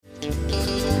Ja,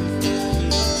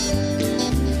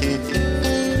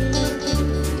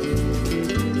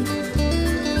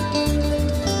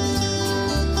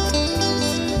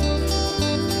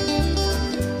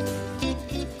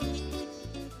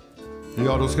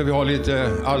 då ska vi ha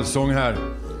lite allsång här.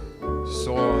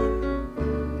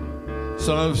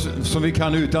 Sådana som vi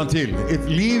kan utan till. Ett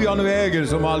liv jag nu äger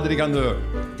som aldrig kan dö.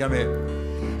 Kan vi?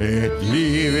 Ett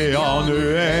liv jag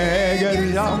nu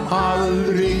äger som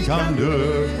aldrig kan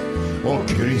dö. Och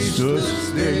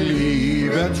Kristus det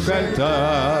livet självt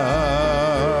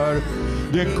är.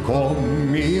 Det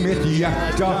kom i mitt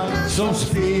hjärta som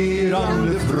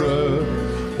spirande frö.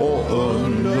 Och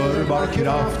underbar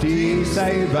kraft i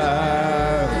sig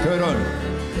bär.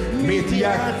 Mitt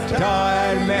hjärta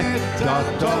är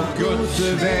mättat av Guds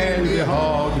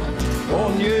välbehag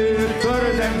och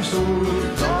njuter den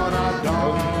solklara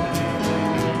dag.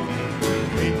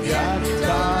 Mitt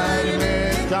hjärta är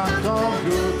mättat av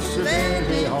Guds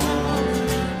välbehag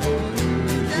och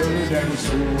njuter den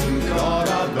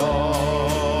solklara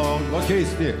dag.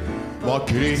 Vad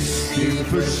Kristi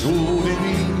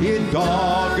försoning i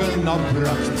dagen av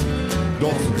prakt,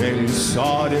 då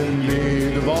frälsaren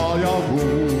led var jag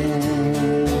bort.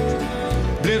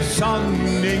 Blev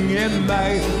sanningen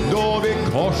mig då vid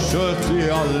korset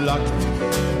jag lagt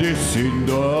de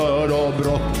synder och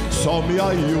brott som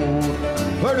jag gjort.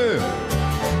 Hör du?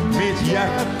 Mitt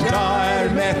hjärta är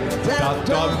mättat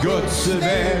av Guds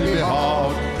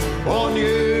välbehag och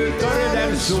njuter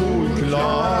den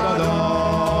solklara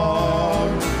dag.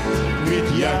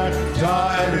 Mitt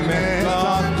hjärta är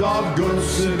mättat av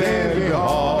Guds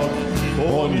välbehag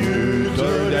och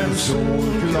njuter den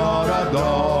solklara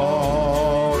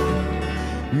dag.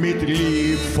 Mitt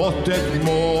liv fått ett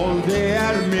mål, det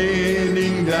är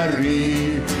mening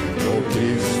däri, och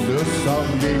Kristus har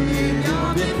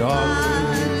blivit allt.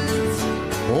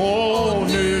 Och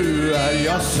nu är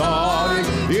jag salig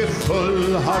i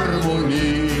full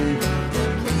harmoni.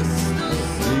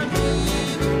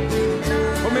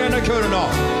 Kom igen, körerna.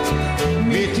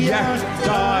 Mitt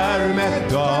hjärta är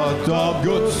mättat av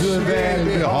Guds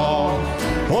välbehag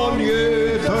och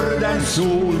njuter den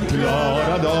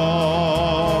solklara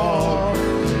dag.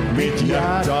 Mitt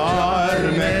hjärta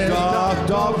är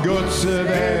mättat av Guds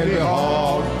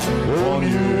välbehag och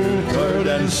njuter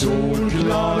den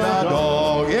solklara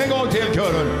dag. En gång till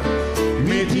kören.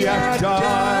 Mitt hjärta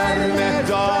är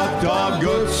mättat av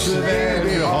Guds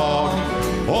välbehag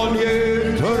och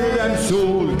njuter den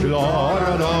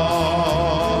solklara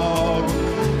dag.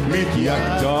 Mitt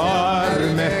hjärta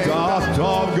är mättat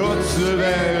av Guds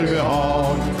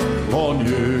välbehag och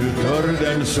njuter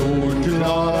den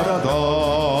solklara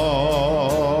dag.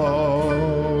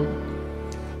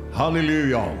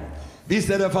 Halleluja. Visst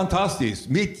är det fantastiskt?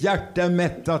 Mitt hjärta är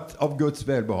mättat av Guds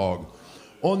välbehag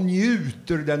och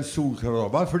njuter den solklara dag.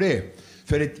 Varför det?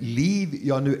 För ett liv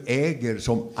jag nu äger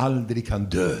som aldrig kan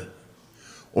dö.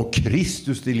 Och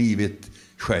Kristus det livet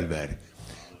själv är.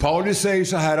 Paulus säger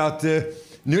så här att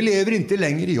nu lever inte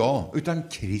längre jag, utan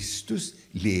Kristus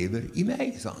lever i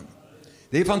mig, sa han.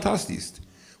 Det är fantastiskt.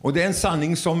 Och det är en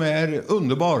sanning som är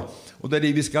underbar. Och det är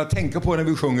det vi ska tänka på när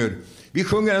vi sjunger. Vi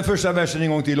sjunger den första versen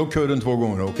en gång till och kören 2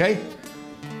 gånger, okej?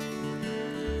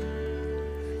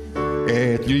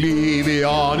 Ett liv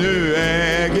jag nu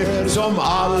äger som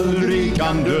aldrig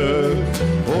kan dö,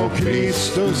 och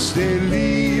Kristus det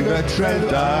livet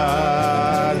själv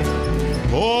är.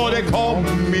 Och det kom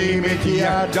i mitt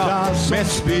hjärta med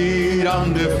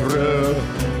spirande frö,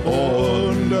 och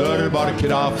underbar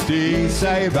kraft i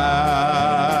sig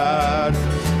bär.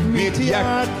 Mitt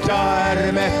hjärta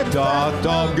är mättat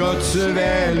av Guds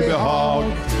välbehag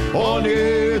och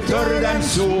njuter den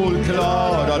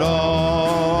solklara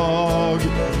dag.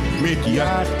 Mitt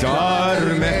hjärta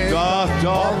är mättat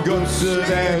av Guds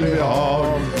välbehag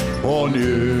och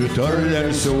njuter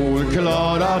den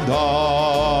solklara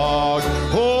dag.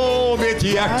 Och mitt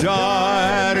hjärta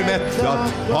är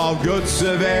mättat av Guds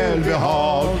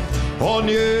välbehag och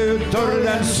njuter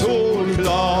den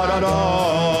solklara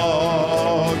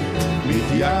dag.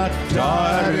 Mitt hjärta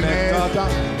är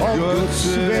mättat av Guds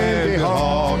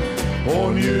välbehag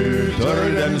och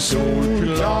njuter den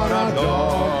solklara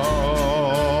dag.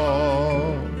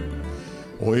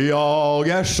 Och jag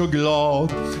är så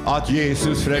glad att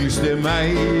Jesus frälste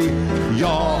mig.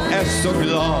 Jag är så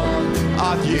glad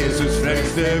att Jesus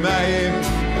frälste mig.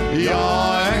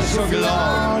 Jag är så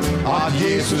glad att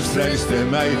Jesus frälste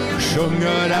mig.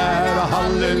 Sjunger ära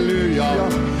halleluja,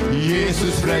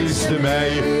 Jesus frälste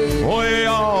mig. Och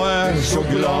jag är så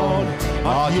glad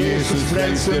att Jesus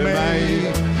frälste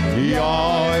mig.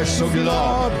 Jag är så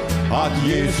glad att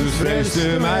Jesus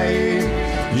frälste mig.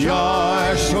 Jag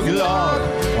är så glad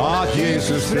att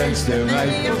Jesus frälste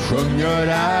mig. Sjunger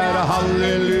ära,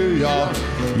 halleluja,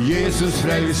 Jesus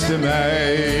frälste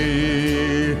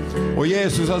mig. Och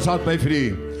Jesus har satt mig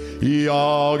fri.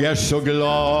 Jag är så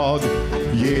glad,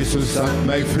 Jesus satt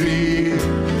mig fri.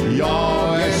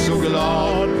 Jag är så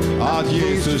glad att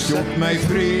Jesus gjort mig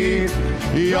fri.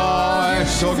 Jag är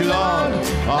så glad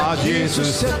att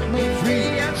Jesus satt mig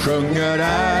fri. Sjunger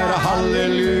ära,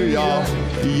 halleluja,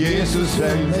 Jesus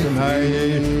frälste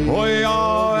mig. Och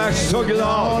jag är så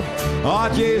glad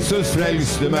att Jesus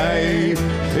frälste mig.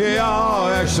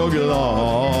 Jag är så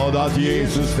glad att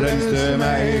Jesus frälste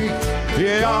mig.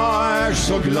 Jag är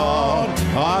så glad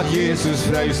att Jesus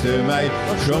frälste mig.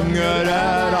 Sjunger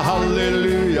ära,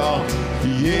 halleluja,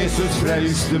 Jesus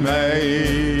frälste mig.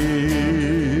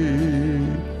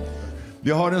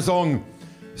 Vi har en sång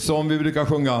som vi brukar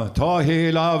sjunga. Ta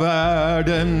hela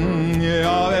världen,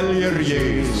 jag väljer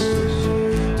Jesus.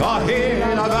 Ta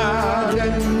hela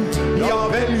världen, jag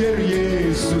väljer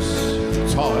Jesus.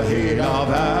 Ta hela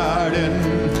världen,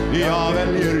 jag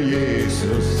väljer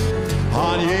Jesus.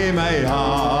 Han ger mig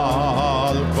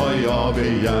allt vad jag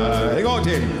begär. En gång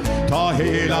till. Ta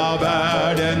hela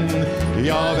världen,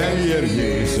 jag väljer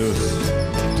Jesus.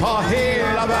 Ta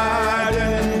hela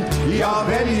världen, jag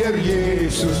väljer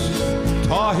Jesus.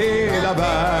 Ta hela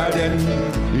världen,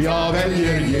 jag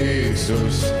väljer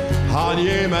Jesus. Han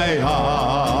ger mig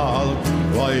allt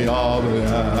vad jag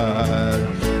begär.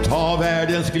 Ta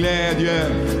världens glädje,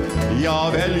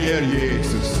 jag väljer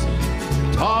Jesus.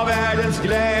 Ta världens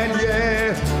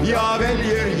glädje, jag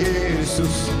väljer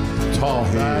Jesus. Ta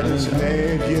världens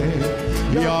glädje,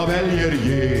 jag väljer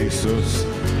Jesus.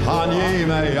 Han ger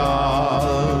mig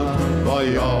allt vad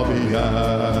jag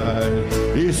begär.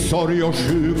 I sorg och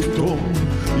sjukdom,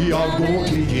 jag går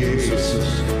till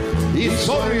Jesus. I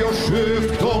sorg och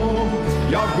sjukdom,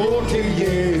 jag går till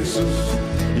Jesus.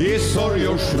 I sorg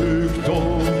och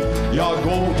sjukdom, jag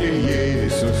går till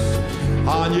Jesus.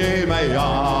 Han ger mig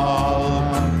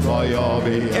allt vad jag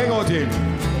vill. En gång till.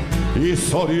 I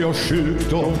sorg och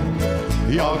sjukdom,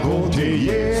 jag går till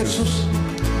Jesus.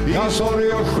 I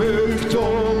sorg och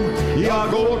sjukdom,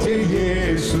 jag går till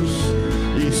Jesus.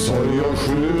 I sorg och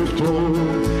sjukdom,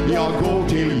 jag går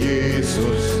till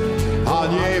Jesus.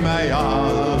 Han ger mig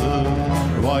allt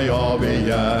vad jag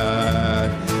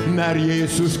begär. När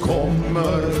Jesus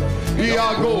kommer,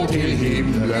 jag går till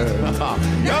himlen.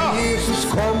 Ja, Jesus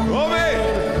kommer,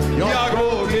 jag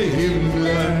går till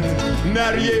himlen.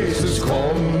 När Jesus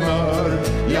kommer,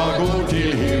 jag går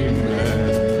till himlen.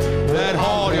 Där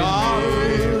har jag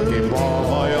allt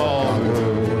vad jag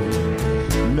går.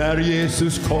 När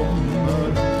Jesus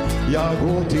kommer, jag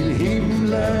går till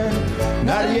himlen.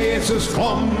 När Jesus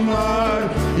kommer,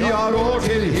 jag går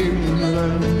till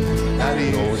himlen. När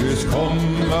Jesus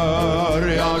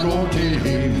kommer, jag går till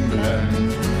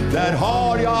himlen. Där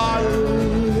har jag allt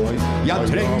jag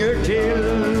tränger till.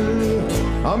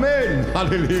 Amen,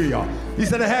 halleluja.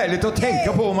 Visst är det härligt att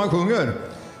tänka på vad man sjunger.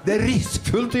 Det är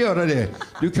riskfullt att göra det.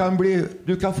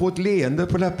 Du kan få ett leende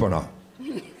på läpparna.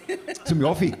 Som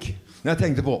jag fick när jag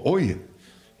tänkte på, oj,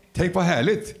 tänk vad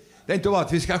härligt. Det är inte bara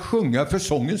att vi ska sjunga för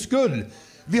sångens skull.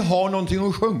 Vi har någonting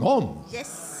att sjunga om.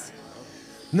 Yes.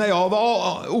 När jag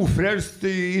var ofrälst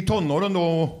i tonåren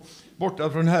då, borta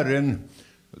från Herren,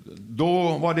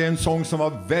 då var det en sång som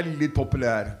var väldigt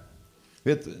populär.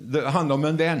 Det handlar om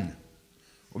en vän.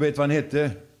 Och vet vad han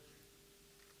hette?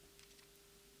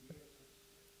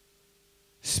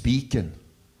 Spiken.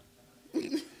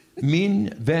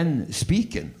 Min vän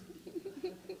Spiken.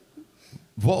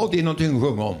 Var det någonting att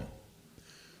sjunga om?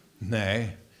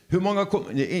 Nej. Hur många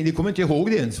ni kommer inte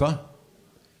ihåg det ens, va?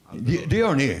 Det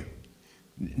gör ni.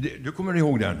 Du kommer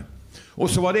ihåg den. Och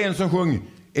så var det en som sjöng: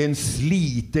 en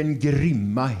sliten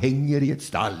grimma hänger i ett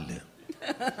stall.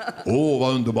 Åh,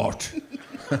 vad underbart.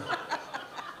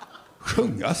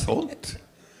 Sjunga sånt.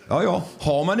 Ja.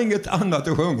 Har man inget annat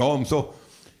att sjunga om så,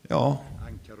 ja.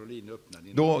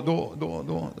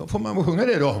 Då får man väl sjunga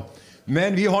det då.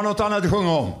 Men vi har något annat att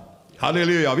sjunga om.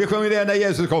 Halleluja, vi sjunger det när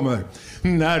Jesus kommer.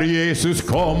 När Jesus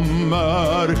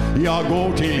kommer, jag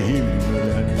går till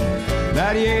himlen.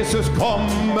 När Jesus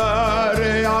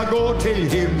kommer, jag går till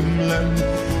himlen.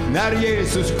 När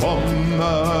Jesus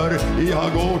kommer,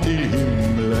 jag går till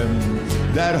himlen.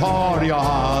 Där har jag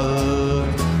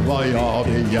allt vad jag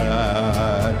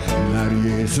begär. När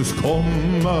Jesus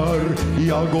kommer,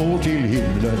 jag går till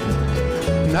himlen.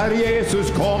 När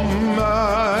Jesus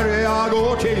kommer, jag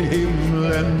går till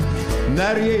himlen.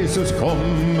 När Jesus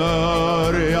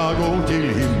kommer, jag går till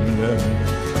himlen.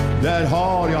 Där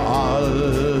har jag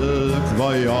allt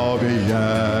vad jag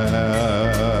begär.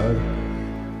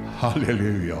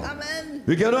 Halleluja. Amen.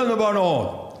 Vilken underbar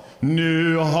nåd.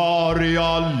 Nu har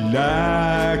jag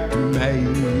lärt mig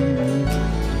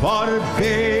var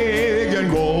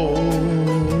vägen går,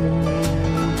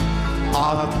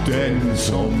 att den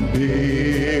som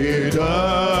beder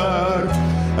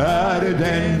är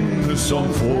den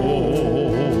som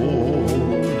får.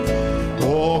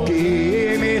 Och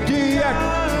i mitt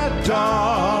hjärta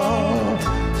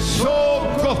så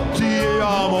gott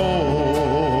jag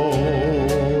mår,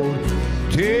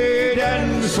 till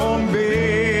den som beder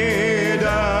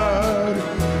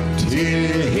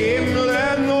till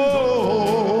himlen når.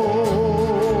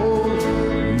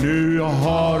 Nu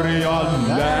har jag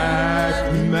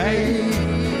lärt mig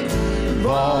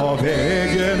vad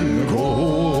vägen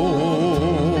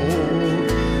går,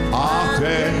 att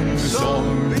den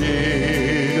som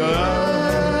beder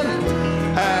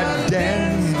är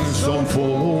den som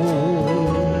får.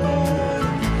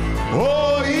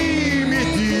 Och i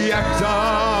mitt hjärta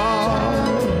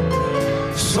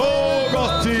så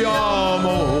gott jag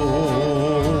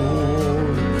mår,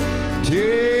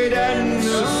 till den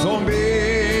som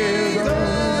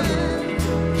beder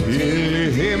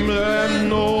till himlen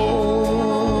når.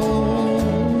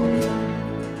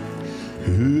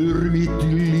 Hur mitt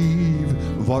liv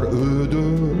var öde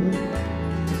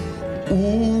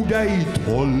ord ej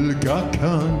tolka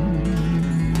kan.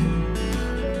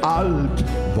 Allt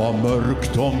var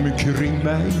mörkt omkring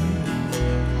mig,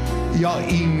 jag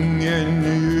ingen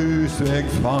ljusväg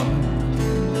fann.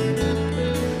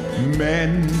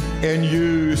 Men en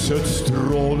ljusets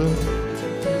stråle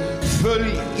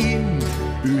föll in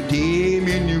ut i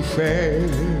min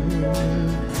själ,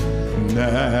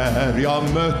 när jag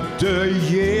mötte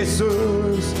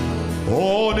Jesus,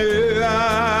 och nu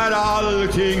är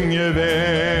allting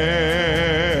väl.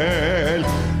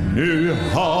 Nu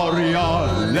har jag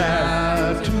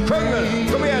lärt mig,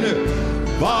 kom igen nu,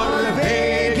 var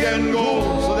vägen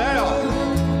går, så där ja.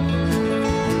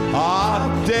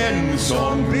 Att den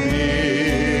som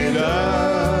beder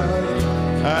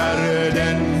är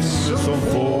den som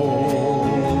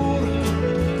får.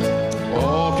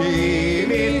 Och i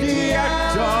mitt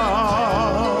hjärta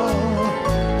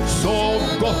så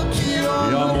gott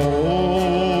jag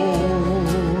mår,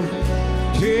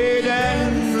 till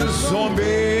den som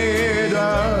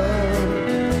beder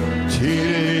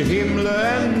till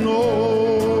himlen når.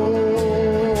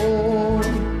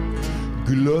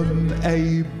 Glöm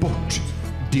ej bort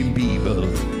din bibel,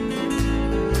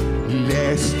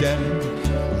 läs den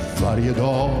varje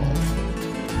dag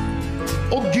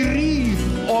och grip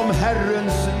om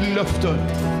Herrens löften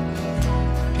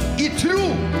i tro,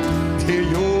 det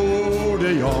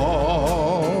gjorde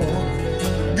jag.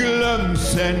 Glöm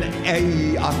sen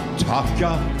ej att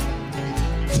tacka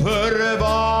för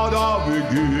vad av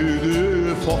Gud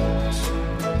du fått,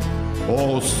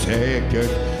 och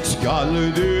säkert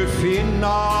skall du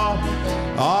finna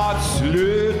att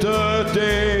slutet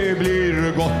det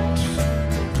blir gott.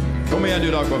 Kom igen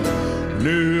du då, kom.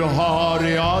 Nu har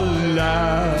jag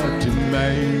lärt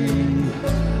mig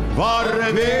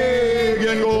var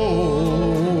vägen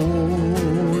går,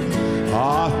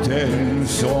 att den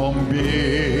som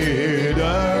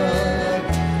beder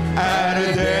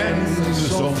är den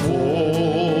som får.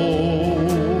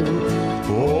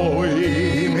 Och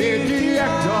i mitt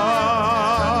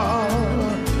hjärta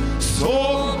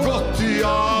så gott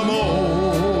jag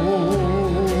mår,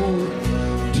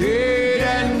 till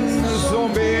den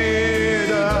som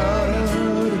beder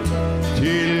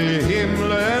till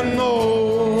himlen når.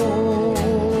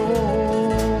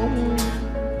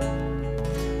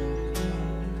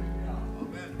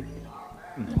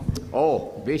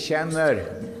 Vi känner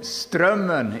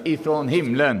strömmen ifrån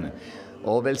himlen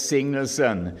och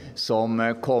välsignelsen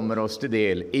som kommer oss till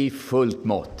del i fullt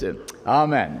mått.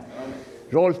 Amen.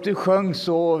 Rolf, du sjöng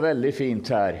så väldigt fint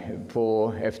här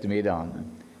på eftermiddagen.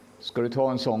 Ska du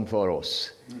ta en sång för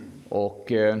oss?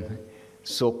 Och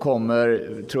så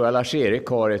kommer, tror jag Lars-Erik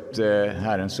har ett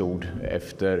Herrens ord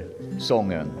efter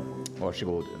sången.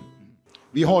 Varsågod.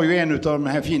 Vi har ju en av de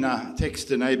här fina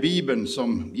texterna i Bibeln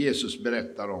som Jesus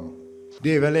berättar om.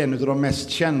 Det är väl en av de mest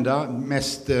kända,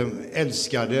 mest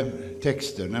älskade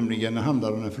texter, nämligen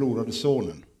handlar om den förlorade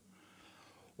sonen.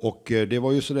 Och det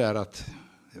var ju så där att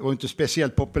det var inte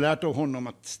speciellt populärt av honom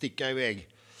att sticka iväg.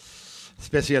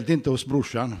 Speciellt inte hos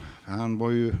brorsan. Han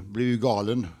blev ju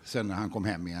galen sen när han kom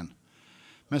hem igen.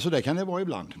 Men så där kan det vara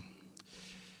ibland.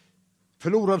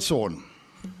 Förlorad son.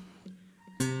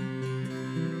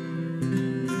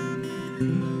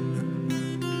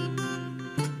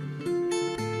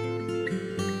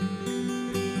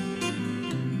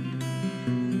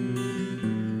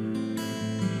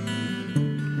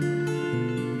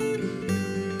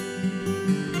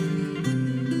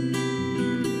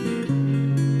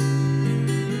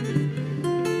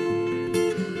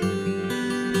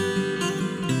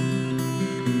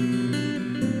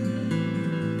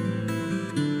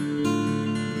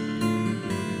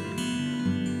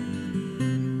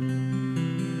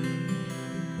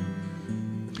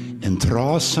 En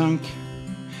trasank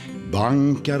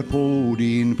bankar på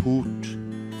din port.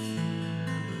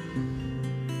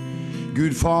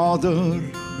 Gud fader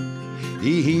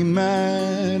i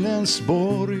himmelens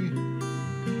borg,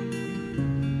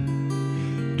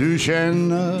 du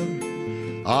känner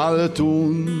allt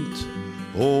ont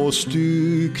och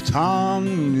stygt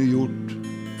han gjort,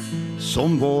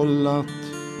 som vållat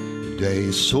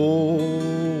dig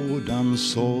sådan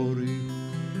sorg.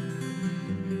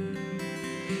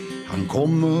 Han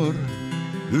kommer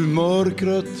ur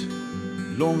mörkret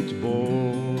långt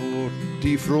bort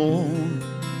ifrån,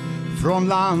 från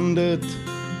landet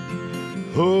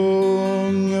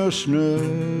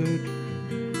hungersnöd.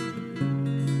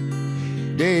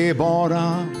 Det är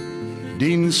bara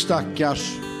din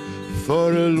stackars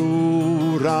förlorade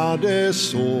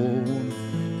son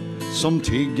som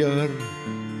tigger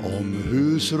om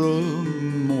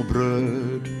husrum och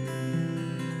bröd.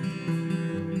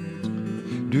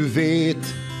 Du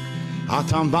vet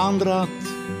att han vandrat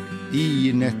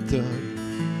i nätter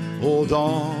och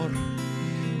dagar,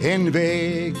 en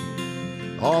väg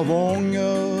av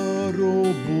ånger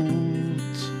och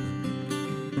bot,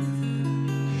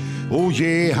 och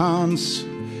ge hans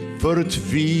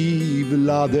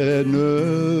förtvivlade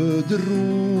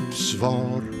nödrop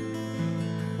svar,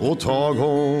 och tag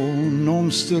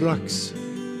honom strax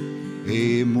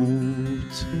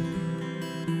emot.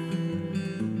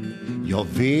 Jag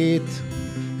vet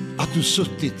att du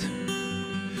suttit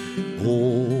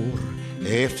år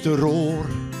efter år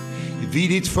vid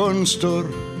ditt fönster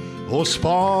och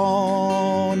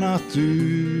spanat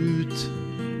ut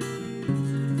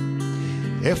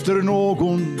efter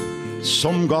någon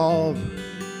som gav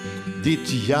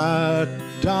ditt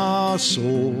hjärta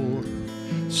sår.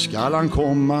 Skall han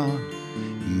komma,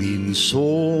 min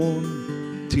son,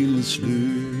 till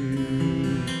slut?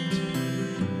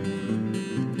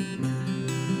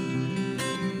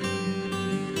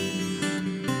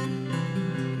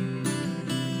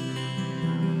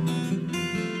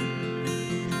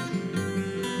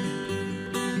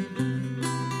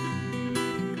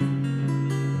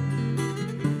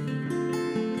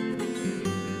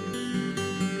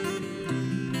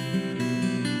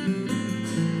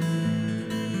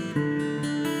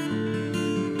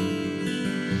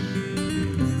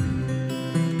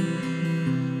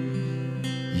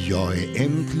 Jag är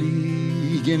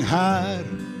äntligen här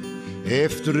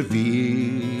efter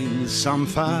vilsam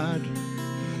färd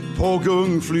på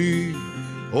gungfly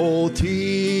och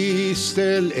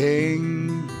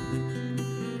tisteläng.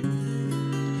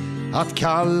 Att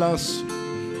kallas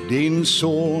din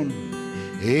son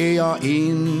är jag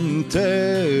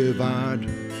inte värd.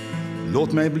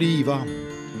 Låt mig bliva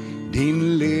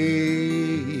din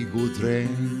legodräng.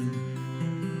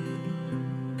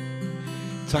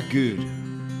 Tack Gud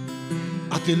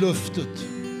att det löftet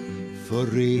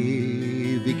för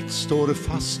evigt står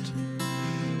fast,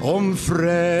 om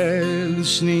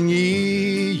frälsning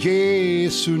i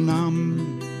Jesu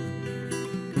namn.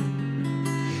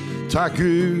 Tack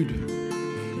Gud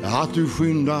att du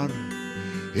skyndar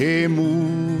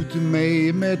emot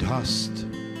mig med hast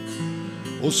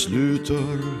och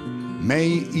sluter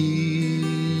mig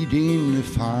i din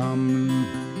famn,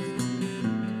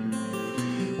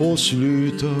 och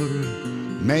sluter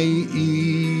mig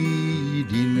i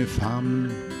din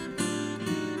famn.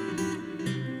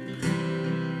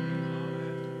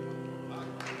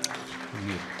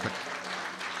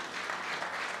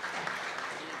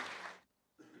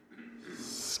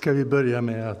 Ska vi börja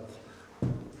med att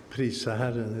prisa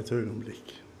Herren ett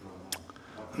ögonblick.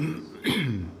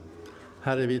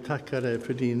 Herre, vi tackar dig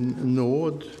för din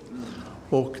nåd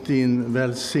och din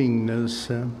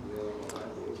välsignelse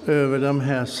över de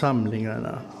här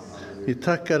samlingarna. Vi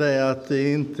tackar dig att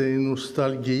det inte är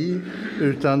nostalgi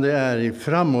utan det är i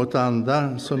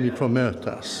framåtanda som vi får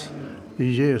mötas. I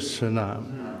Jesu namn.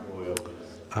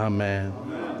 Amen.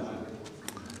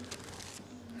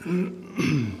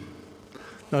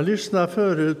 Jag lyssnade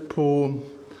förut på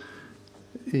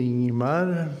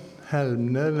Ingmar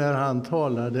Helmner när han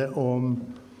talade om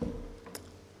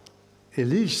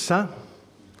Elisa.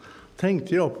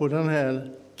 Tänkte jag på den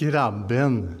här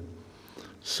grabben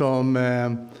som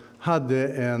hade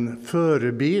en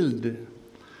förebild.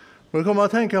 Och jag kom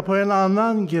att tänka på en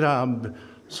annan grabb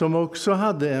som också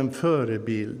hade en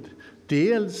förebild.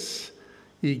 Dels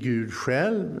i Gud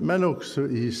själv, men också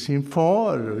i sin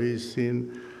far och i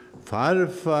sin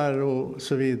farfar och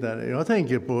så vidare. Jag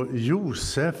tänker på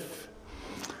Josef.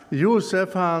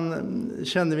 Josef, han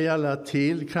känner vi alla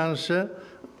till kanske.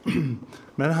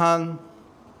 Men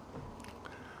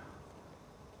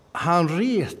han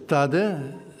retade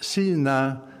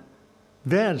sina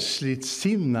världsligt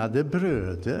sinnade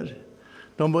bröder.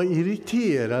 De var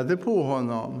irriterade på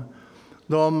honom.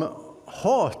 De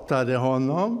hatade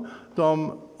honom.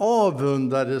 De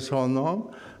avundades honom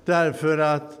därför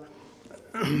att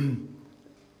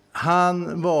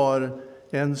han var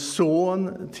en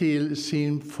son till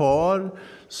sin far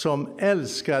som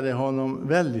älskade honom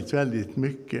väldigt, väldigt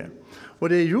mycket. Och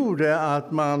det gjorde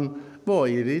att man var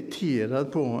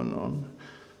irriterad på honom.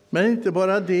 Men inte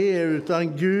bara det,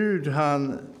 utan Gud,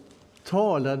 han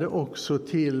talade också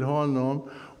till honom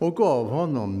och gav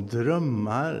honom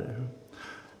drömmar.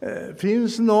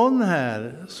 Finns någon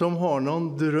här som har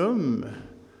någon dröm,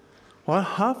 har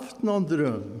haft någon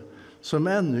dröm som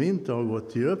ännu inte har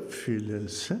gått i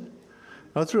uppfyllelse?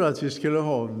 Jag tror att vi skulle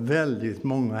ha väldigt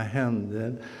många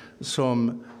händer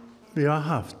som vi har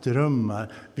haft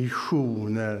drömmar,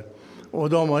 visioner, och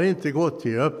de har inte gått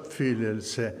i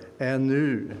uppfyllelse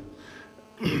ännu.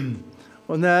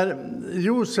 Och när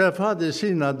Josef hade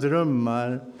sina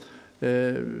drömmar,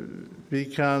 vi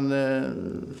kan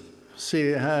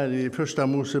se här i första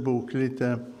Mosebok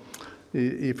lite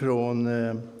ifrån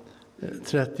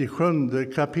 37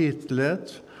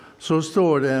 kapitlet, så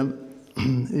står det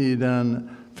i den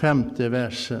 5:e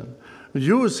versen.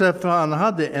 Josef, han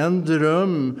hade en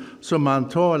dröm som han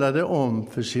talade om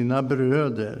för sina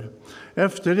bröder.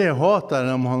 Efter det hatade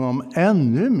de honom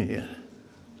ännu mer.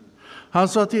 Han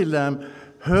sa till dem: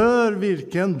 hör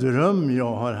vilken dröm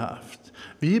jag har haft.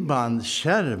 Vi band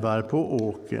kärvar på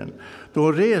åkern.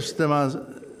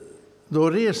 Då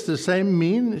reste sig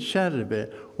min kärve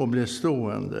och blev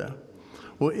stående.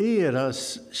 Och era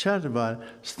kärvar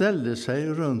ställde sig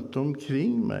runt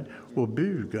omkring mig och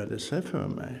bugade sig för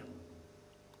mig.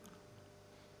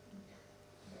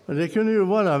 Och det kunde ju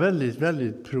vara väldigt,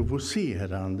 väldigt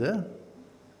provocerande.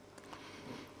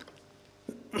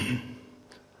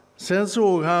 Sen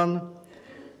såg han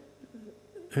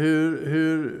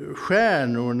hur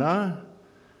stjärnorna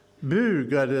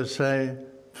bugade sig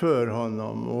för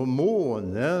honom, och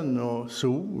månen och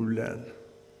solen.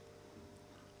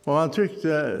 Och han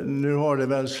tyckte, nu har det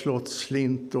väl slått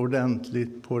slint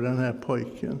ordentligt på den här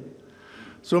pojken.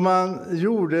 Så man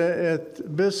gjorde ett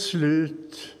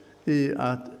beslut i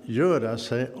att göra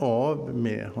sig av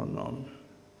med honom.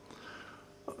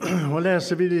 Och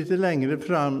läser vi lite längre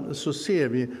fram så ser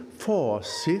vi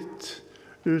facit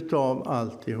utav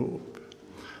alltihop.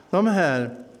 De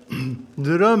här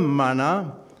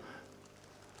drömmarna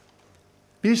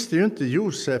visste ju inte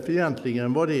Josef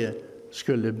egentligen vad det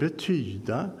skulle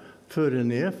betyda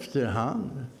förrän i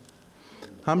efterhand.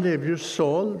 Han blev ju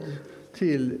såld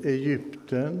till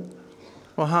Egypten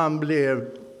och han blev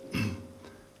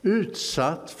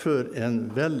utsatt för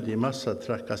en väldig massa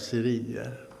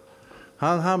trakasserier.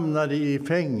 Han hamnade i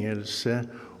fängelse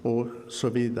och så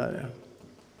vidare.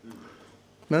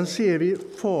 Men ser vi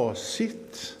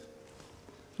facit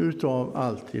utav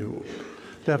alltihop.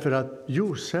 Därför att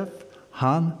Josef,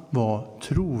 han var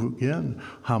trogen,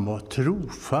 han var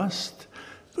trofast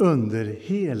under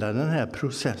hela den här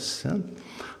processen.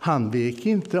 Han vek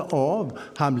inte av,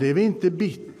 han blev inte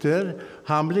bitter,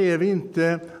 han blev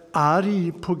inte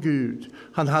arg på Gud.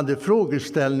 Han hade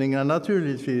frågeställningar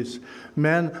naturligtvis,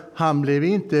 men han blev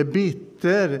inte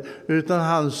bitter utan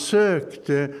han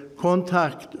sökte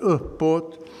kontakt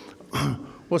uppåt.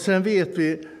 Och sen vet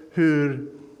vi hur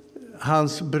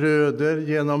hans bröder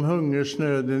genom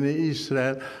hungersnöden i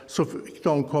Israel så fick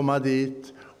de komma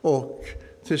dit, och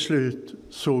till slut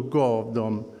så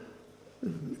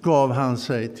gav han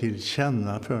sig till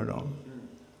känna för dem.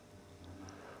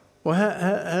 Och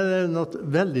här är något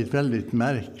väldigt, väldigt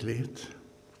märkligt.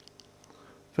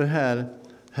 För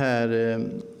här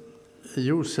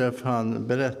Josef, han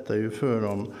berättar ju för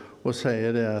dem och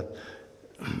säger det att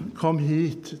kom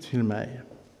hit till mig.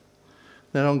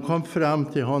 När de kom fram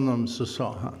till honom så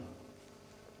sa han: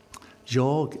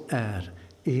 jag är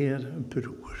er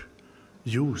bror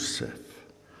Josef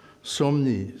som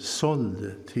ni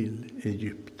sålde till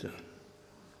Egypten.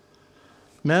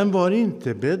 Men var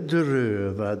inte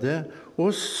bedrövade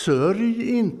och sörj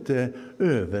inte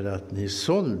över att ni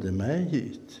sålde mig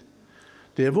hit.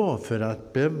 Det var för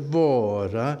att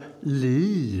bevara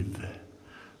liv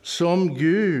som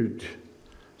Gud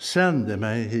sände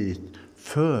mig hit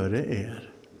före er.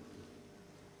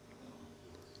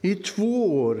 I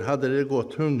 2 år hade det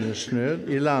gått hungersnöd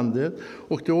i landet,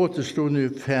 och det återstod nu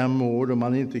 5 år då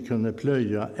man inte kunde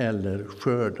plöja eller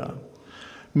skörda.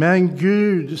 Men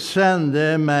Gud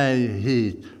sände mig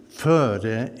hit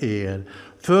före er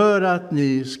för att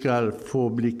ni ska få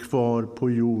bli kvar på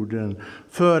jorden,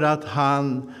 för att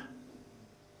han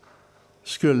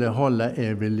skulle hålla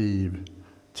er vid liv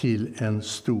till en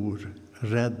stor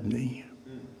räddning.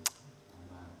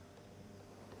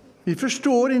 Vi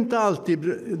förstår inte alltid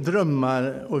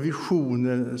drömmar och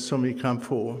visioner som vi kan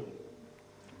få.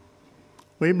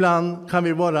 Och ibland kan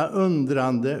vi vara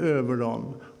undrande över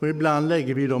dem. Och ibland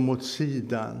lägger vi dem åt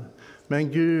sidan.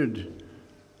 Men Gud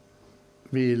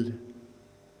vill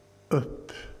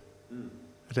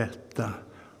upprätta,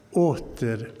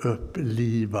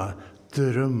 återuppliva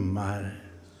drömmar.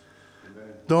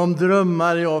 De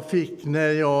drömmar jag fick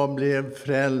när jag blev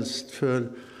frälst för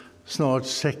snart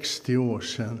 60 år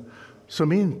sedan,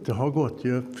 som inte har gått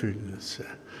i uppfyllelse,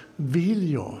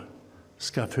 vill jag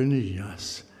ska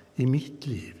förnyas i mitt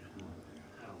liv.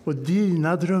 Och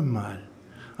dina drömmar,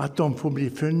 att de får bli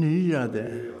förnyade,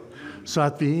 så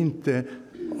att vi inte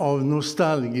av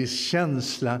nostalgisk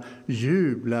känsla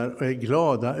jublar och är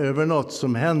glada över något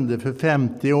som hände för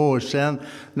 50 år sedan.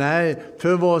 Nej,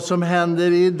 för vad som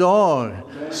händer idag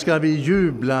ska vi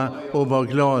jubla och vara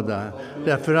glada.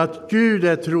 Därför att Gud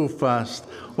är trofast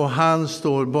och han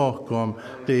står bakom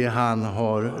det han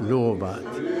har lovat.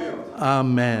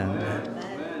 Amen.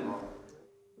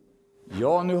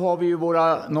 Ja, nu har vi ju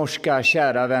våra norska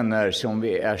kära vänner som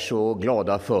vi är så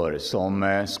glada för,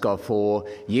 som ska få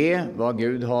ge vad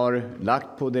Gud har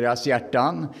lagt på deras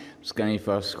hjärtan. Ska ni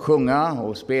få sjunga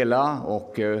och spela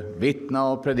och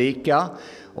vittna och predika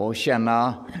och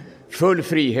känna full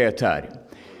frihet här.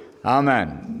 Amen.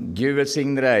 Gud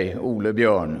välsigne dig, Ole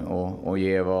Björn, och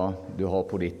ge vad du har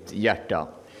på ditt hjärta.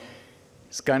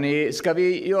 Ska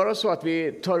vi göra så att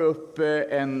vi tar upp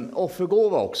en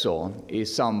offergåva också i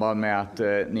samband med att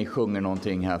ni sjunger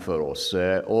någonting här för oss.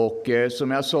 Och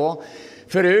som jag sa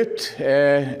förut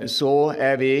så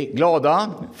är vi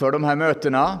glada för de här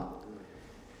mötena.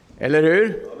 Eller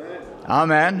hur?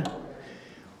 Amen.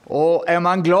 Och är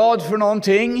man glad för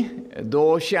någonting,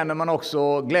 då känner man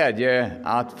också glädje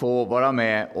att få vara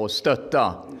med och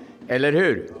stötta. Eller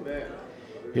hur?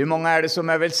 Hur många är det som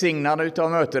är välsignade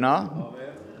utav mötena?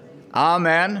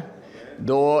 Amen.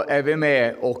 Då är vi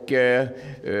med och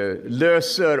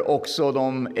löser också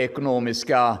de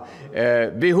ekonomiska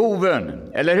behoven.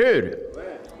 Eller hur?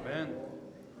 Amen.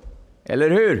 Eller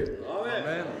hur?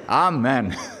 Amen.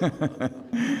 Amen.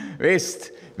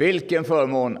 Visst, vilken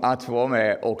förmån att få vara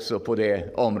med också på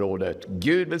det området.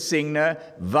 Gud välsigne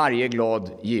varje glad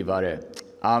givare.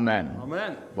 Amen.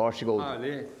 Amen. Varsågod.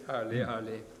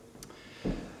 Herlig.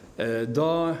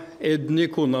 Da Edny,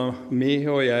 kona mi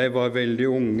og jeg var veldig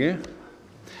unge,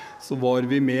 så var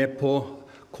vi med på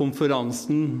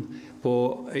konferansen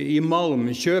i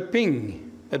Malmköping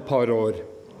et par år.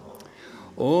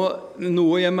 Og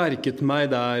noe jeg merket meg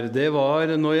der, det var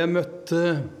når jeg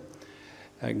møtte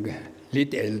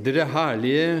litt eldre,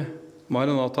 herlige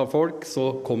Maranatha-folk,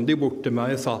 så kom de bort til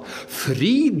meg og sa,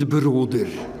 «Frid, broder!»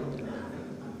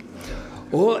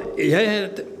 Og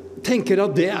jeg tenker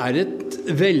at det er et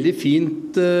veldig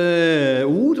fint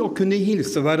ord å kunne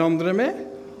hilse hverandre med.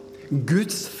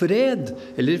 Guds fred,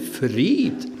 eller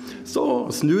frid.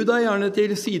 Så snu deg gjerne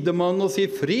til sidemannen og si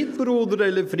frid, broder,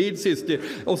 eller frid, syster.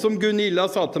 Og som Gunilla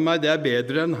sa til meg, det er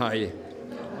bedre enn hei.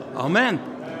 Amen.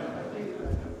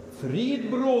 Frid,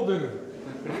 broder.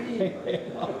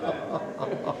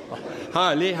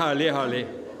 Herlig.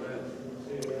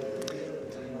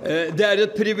 Det er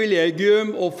et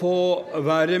privilegium å få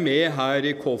være med her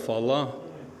i Kåfalla.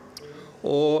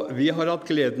 Og vi har hatt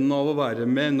gleden av å være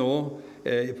med nå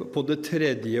på det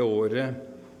 3. året.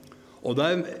 Og det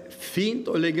er fint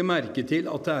å legge merke til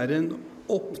at det er en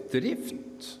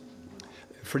oppdrift.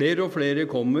 Flere og flere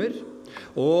kommer.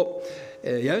 Og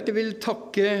jeg vil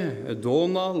takke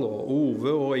Donald og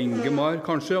Ove og Ingemar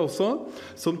kanskje også,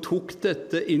 som tok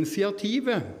dette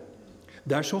initiativet.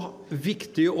 Det er så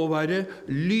viktig å være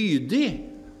lydig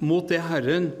mot det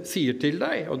Herren sier til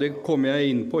deg, og det kommer jeg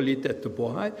inn på litt etterpå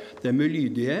her, det med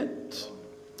lydighet.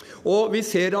 Og vi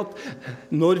ser at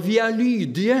når vi er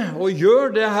lydige og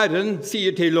gjør det Herren sier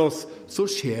til oss, så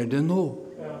skjer det noe.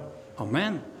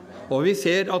 Amen. Og vi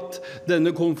ser at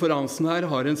denne konferansen her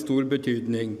har en stor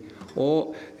betydning.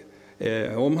 Og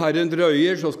om Herren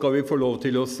drøyer, så skal vi få lov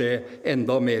til å se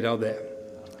enda mer av det.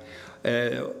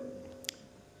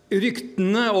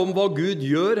 Ryktene om hva Gud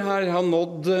gjør her har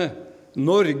nådd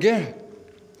Norge.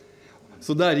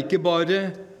 Så det er ikke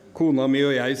bare kona mi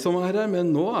og jeg som er her,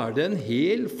 men nå er det en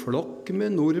hel flokk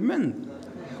med nordmenn.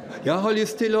 Jeg har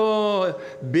lyst til å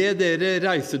be dere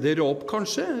reise dere opp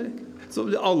kanskje, så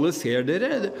alle ser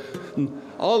dere.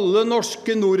 Alle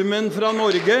norske nordmenn fra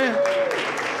Norge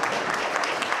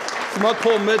som har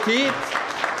kommet hit.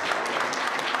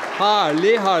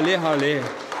 Herlig.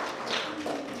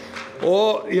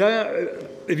 Og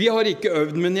vi har ikke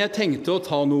øvd, men jeg tenkte å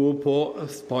ta noe på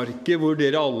sparket hvor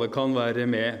dere alle kan være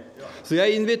med. Så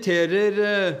jeg inviterer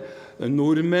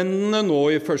nordmennene nå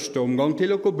I første omgang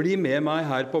til å bli med meg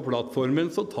her på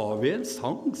plattformen, så tar vi en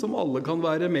sang som alle kan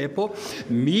være med på.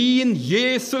 Min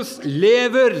Jesus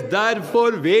lever,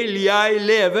 derfor vil jeg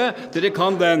leve. Dere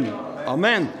kan den.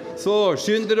 Amen. Så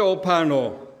skynd dere opp her nå.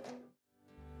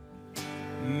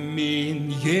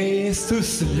 Min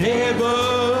Jesus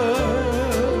lever,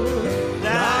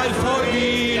 derfor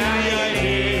vil jeg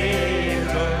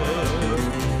leve.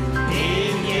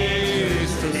 Min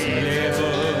Jesus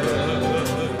lever,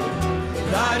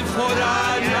 derfor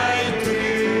jeg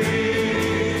trygg.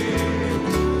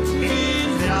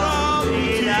 Min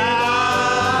framtid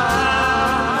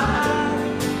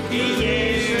I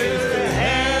Jesu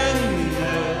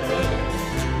hender,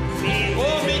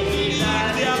 og mitt liv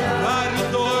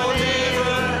verd å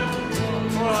leve.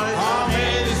 Han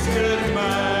elsker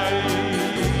meg.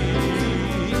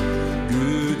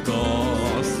 Gud ga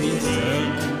sin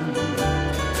sønn,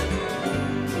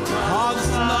 hans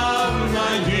navn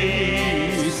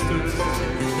Jesus.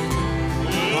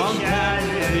 Han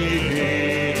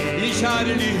I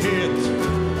kjærlighet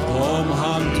kom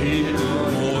han til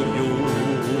vår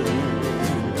jord.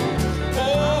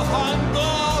 Og han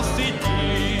ga sitt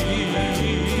liv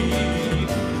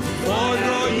for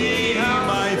å gi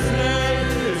meg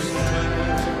frelse.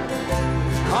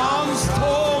 Hans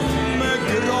tomme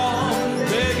grav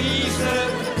beviser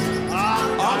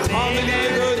at han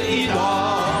lever I dag.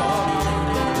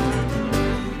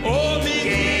 Og min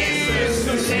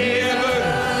Jesus lever,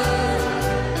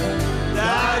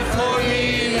 derfor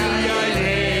vil jeg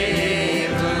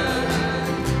leve.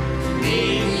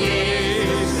 Min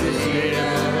Jesus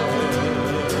lever,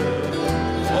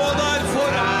 og derfor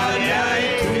jeg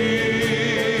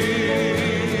trygg.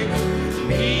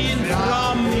 Min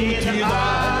framtid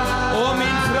og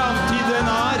min framtid den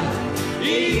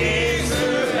I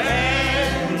Jesu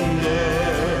hender.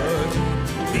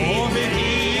 Og mitt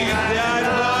liv verd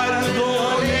å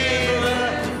leve.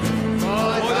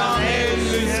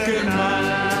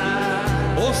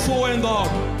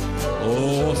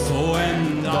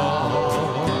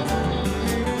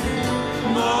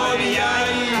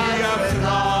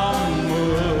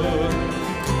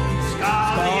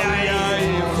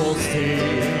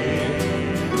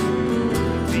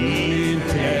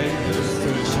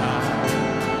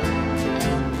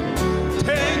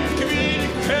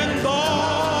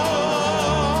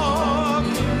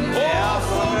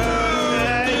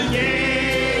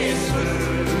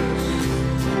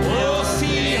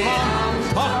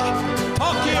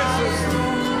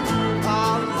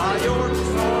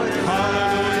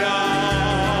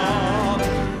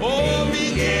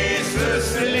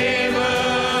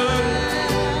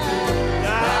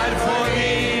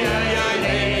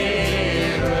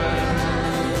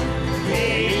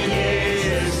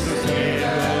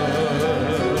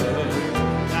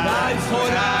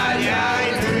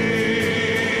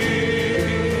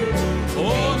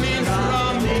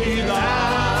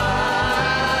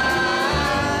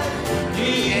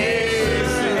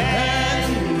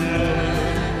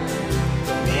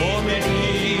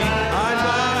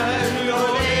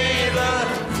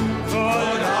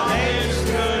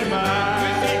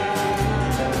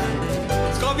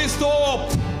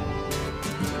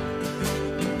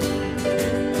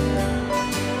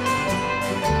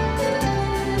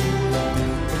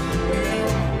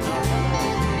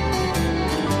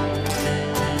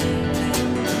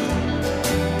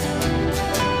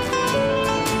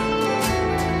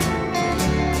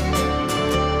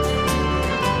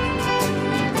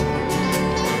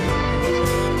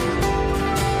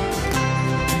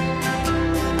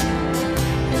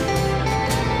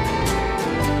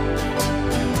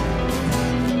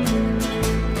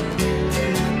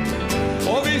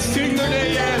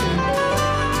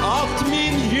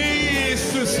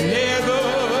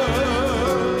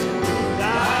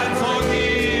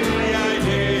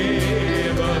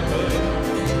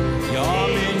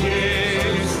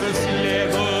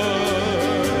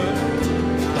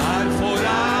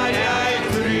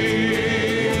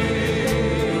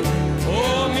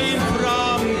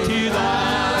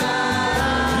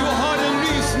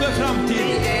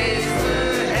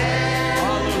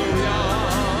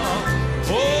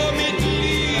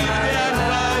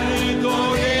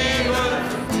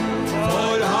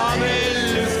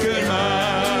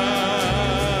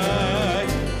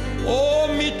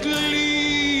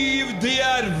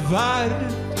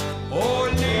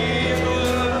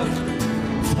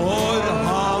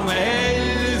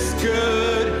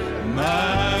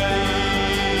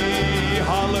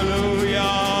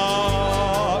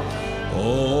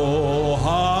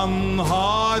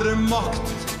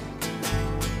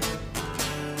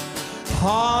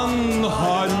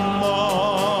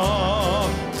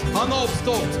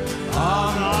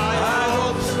 Han er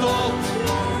oppstått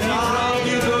fra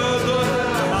de døde,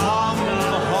 han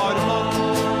har makt.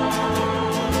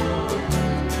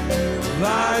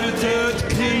 Hver død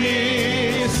kne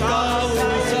skal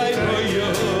seg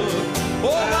bøye,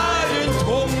 og hver en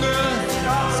tunge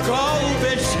skal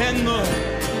bekjenne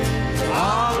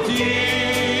at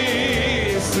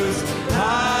Jesus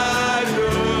Herre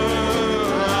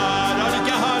er. Det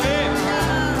ikke herlig?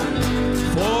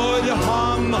 For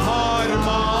han har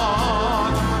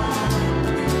makt.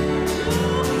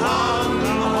 Han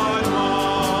har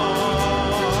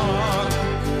makt.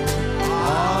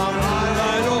 Han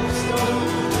er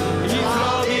oppstått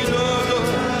ifra de døde.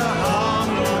 Han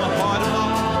har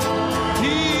makt.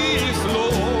 Hyres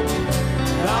lov.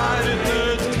 Hver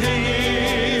død kne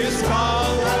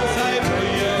skal seg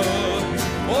bøye,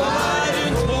 og hver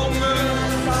en tunge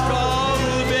skal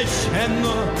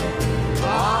bekjenne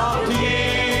at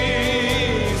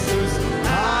Jesus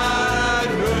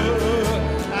Herre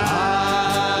er.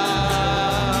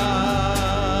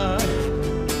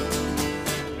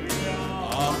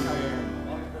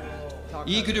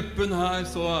 I gruppen her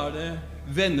så er det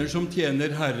venner som tjener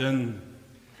Herren.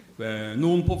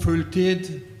 Noen på fulltid.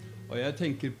 Og jeg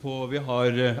tenker på, vi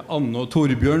har Anne og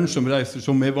Torbjørn som reiser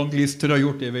som evangelister, har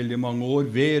gjort det i veldig mange år.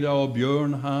 Vera og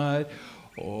Bjørn her,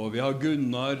 og vi har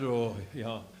Gunnar, og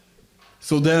ja.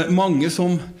 Så det er mange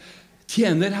som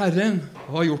tjener Herren,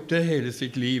 og har gjort det hele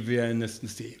sitt liv, vil jeg nesten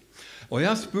si. Og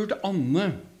jeg har spurt Anne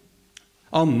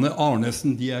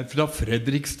Arnesen, de er fra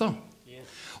Fredrikstad.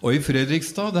 Og i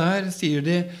Fredrikstad, der sier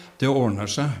de, det ordner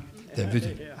seg. Det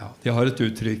betyr, ja, de har et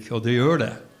uttrykk, og det gjør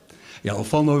det. I alle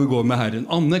fall når vi går med Herren.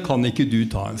 Anne, kan ikke du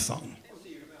ta en sang?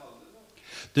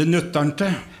 Det nøtter han til.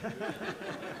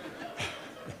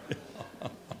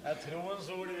 Jeg troens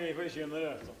ord vi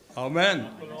forkynner. Amen.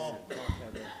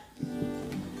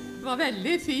 Det var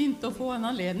veldig fint å få en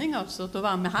anledning altså, til å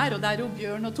være med her. Og det er jo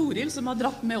Bjørn og Toril som har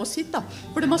dratt med oss hit, da,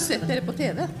 for de har sett dere på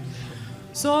TV.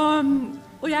 Så,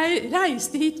 og jeg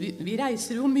reiste hit. Vi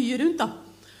reiser jo mye rundt, da.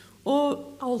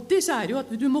 Og alltid så er det jo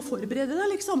at du må forberede deg,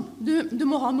 liksom. Du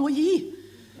må ha noe å gi.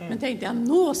 Men tenkte jeg,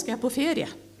 nå skal jeg på ferie.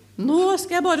 Nå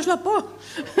skal jeg bare slappe av.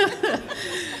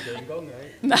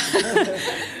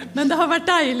 Men det har vært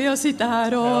deilig å sitte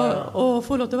her og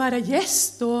få lov til å være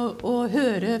gjest og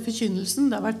høre forkynnelsen.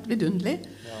 Det har vært vidunderlig.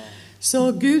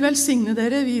 Så Gud velsigne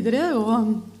dere videre.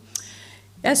 Og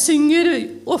jeg synger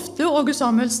ofte Åge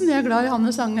Samuelsen. Jeg er glad i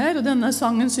hans sanger, og denne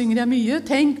sangen synger jeg mye.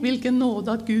 Tenk hvilken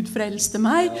nåde at Gud frelste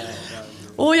meg.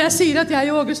 Og jeg sier at jeg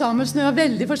og Åge Samuelsen har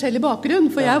veldig forskjellig bakgrunn,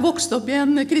 for jeg vokste opp i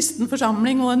en kristen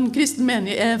forsamling og en kristen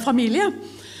familie.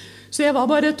 Så jeg var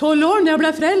bare 12 år når jeg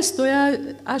ble frelst, og jeg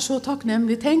er så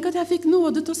takknemlig. Tenk at jeg fikk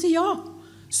nåde til å si ja,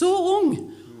 så ung,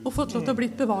 og fått lov til å bli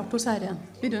bevart hos Herren.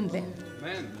 Vidunderlig.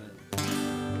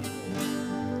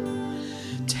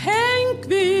 Tenk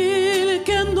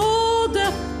hvilken nåde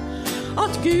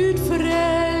at Gud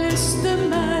frelste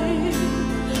meg.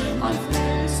 Han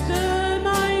frelste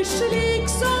meg slik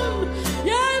som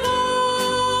jeg var,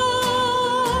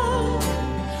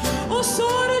 og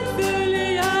sorgfull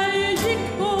jeg gikk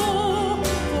på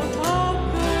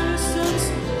fortapelsens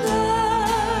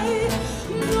vei.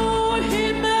 Nå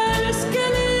himmelsk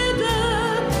glede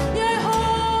jeg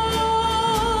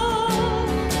har,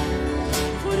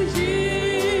 for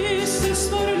Jesus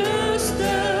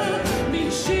forløste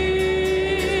min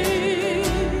skyld.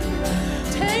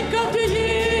 Tenk at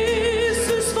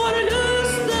Jesus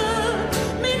forløste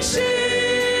min skyld.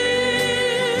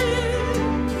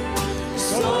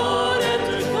 Såret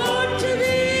var til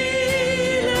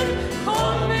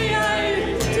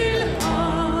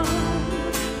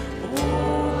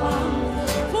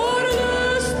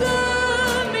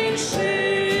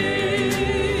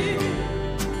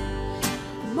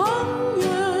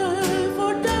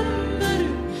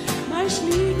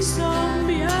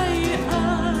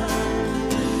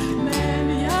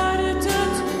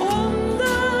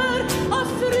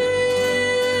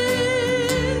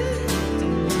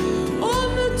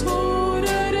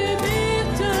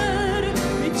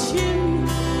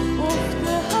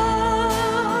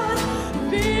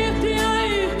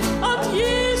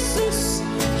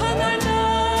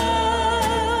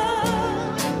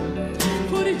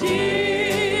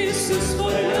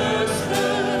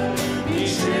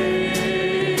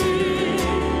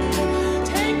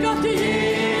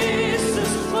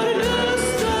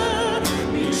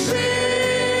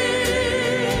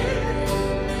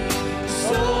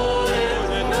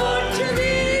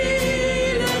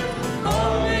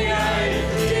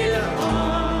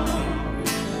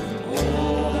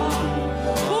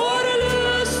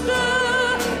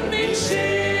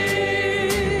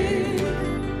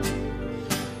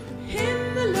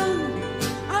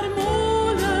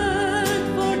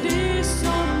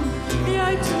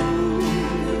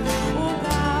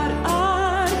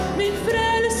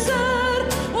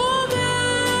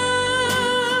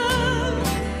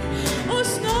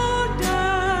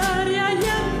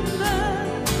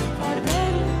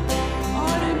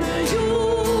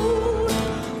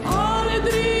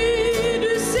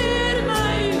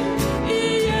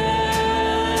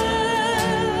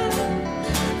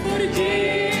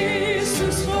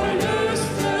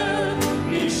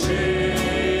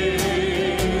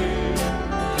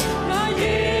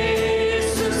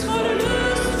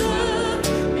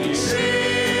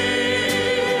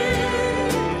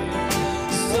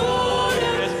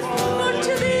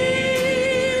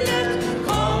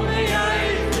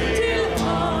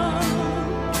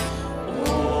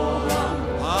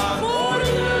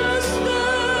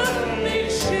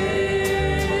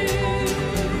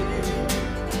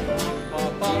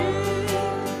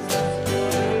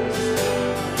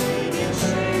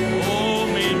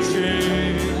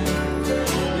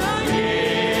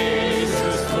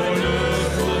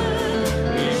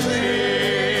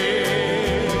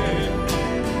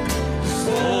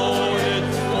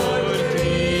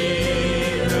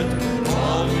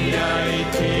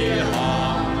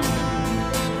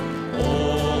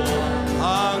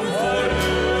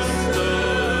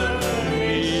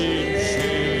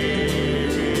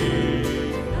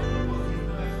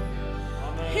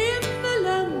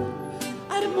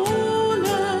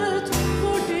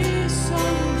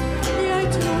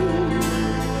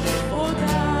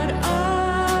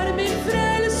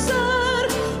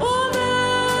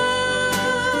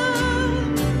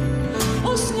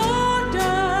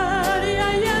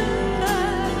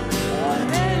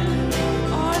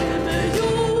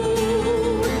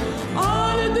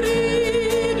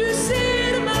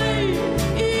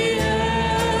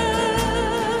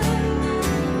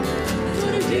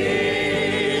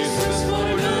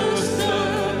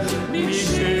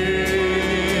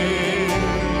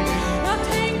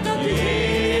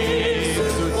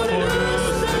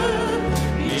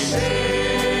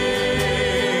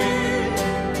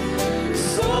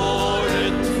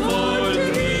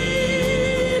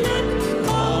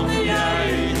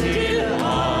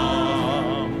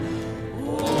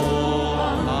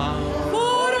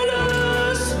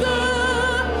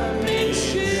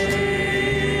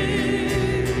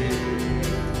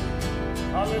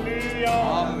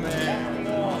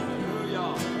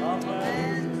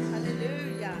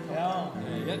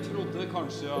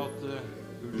kanskje at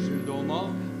unnskyld,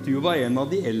 Donald, du var en av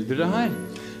de eldre her.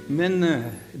 Men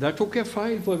der tok jeg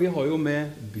feil, for vi har jo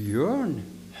med Bjørn.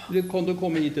 Kan du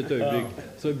komme hit et øyeblikk?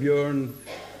 Så Bjørn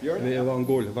ved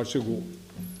Vangål, vær så god.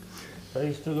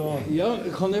 Ja,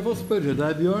 kan jeg få spørre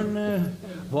deg, Bjørn,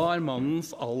 hva er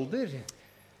mannens alder?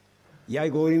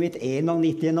 Jeg går i mitt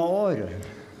 91. år.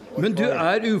 Men du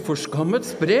er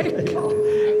uforskammet sprek.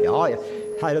 Ja,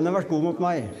 Herren har vært god mot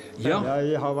meg. Ja.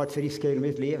 Jeg har vært frisk hele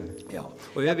mitt liv. Ja.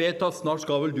 Og jeg vet at snart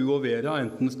skal vel du og Vera,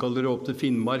 enten skal dere opp til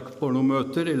Finnmark på noen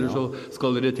møter, eller så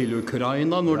skal dere til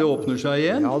Ukraina når det åpner seg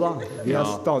igjen. Ja da, vi er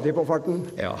stadig på farten.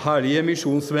 Ja, herlige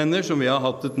misjonsvenner som vi har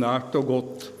hatt et nært og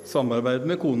godt samarbeid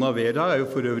med. Kona Vera er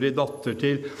jo for øvrig datter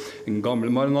til en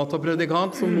gammel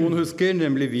Maranatha-predikant, som noen husker,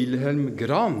 nemlig Wilhelm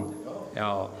Gran.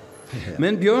 Ja.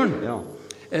 Men Bjørn,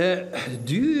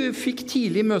 du fikk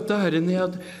tidlig møte Herren.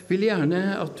 Jeg vil gjerne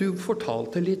at du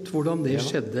fortalte litt hvordan det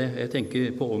skjedde. Jeg tenker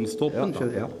på åndsdåpen.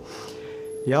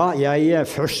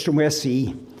 Først så må jeg si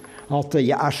at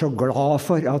jeg er så glad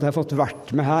for at jeg har fått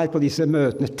vært med her på disse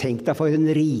møtene. Tenk deg for en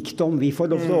rikdom vi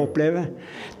får lov til å oppleve.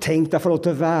 Tenk deg for lov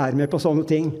til å være med på sånne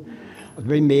ting. Det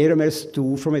blir mer og mer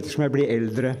stor for meg ettersom jeg blir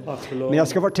eldre. Men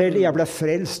jeg skal fortelle, jeg ble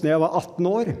frelst når jeg var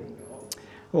 18 år.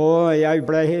 Og jeg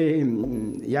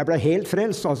ble helt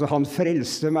frelst, altså han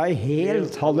frelste meg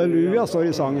helt, halleluja, står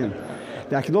i sangen.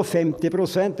 Det er ikke noe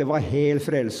 50%, det var helt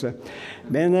frelse.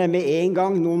 Men med en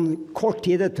gang, noen kort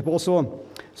tid etterpå,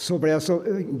 så ble jeg så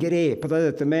grepet av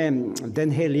dette med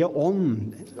den hellige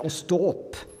ånd og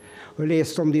ståp. Og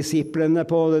leste om disiplene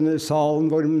på denne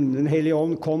salen hvor den hellige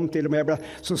ånd kom til og med.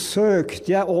 Så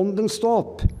søkte jeg åndens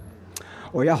ståp,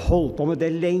 og jeg holdt på med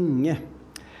det lenge.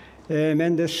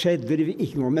 Men det skjedde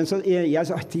ikke noe. Men så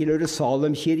jeg tilhører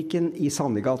Salemkirken i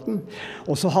Sandegaten,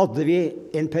 og så hadde vi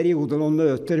en periode noen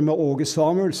møter med Åge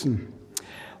Samuelsen.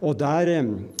 Og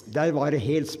der var det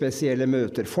helt spesielle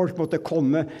møter. Folk måtte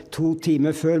komme 2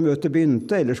 timer før møtet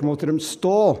begynte, ellers måtte de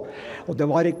stå. Og det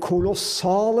var et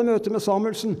kolossale møte med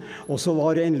Samuelsen. Og så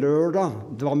var det en lørdag,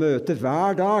 det var møte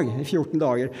hver dag, i 14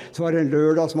 dager, så var det en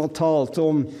lørdag som han talte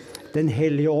om den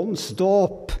hellige ånds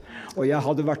dåp. Og jeg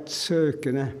hadde vært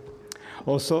søkende.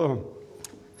 Og så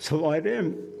var det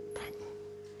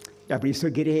Jeg blir så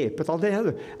grepet av det.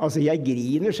 Altså, jeg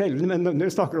griner sjelden, men når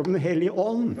jeg snakker om den hellige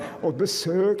ånd og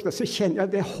besøk, så kjenner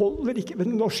jeg det holder ikke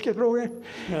med det norske språket.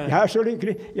 Jeg er så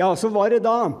lykkelig. Ja, så var det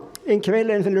da en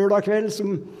lørdag kveld,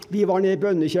 som vi var nede i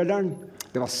bønnekjelleren.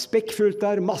 Det var spekkfullt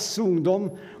der, masse ungdom,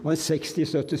 og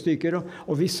 60-70 stykker,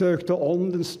 og vi søkte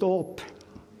åndens dåp.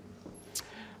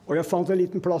 Og jeg fant en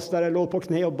liten plass der jeg lå på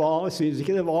kne og ba, og syntes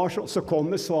ikke det var så. Så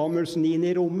kommer Samuelsen inn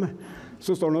i rommet,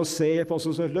 så står han og ser på oss,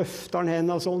 og så løfter han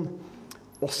hendene sånn.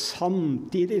 Og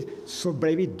samtidig så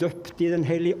ble vi døpt i den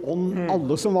hellige ånd,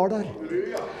 alle som var der.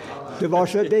 Det var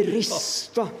så det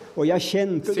ristet, og jeg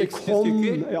kjente det kom.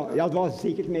 Ja, det var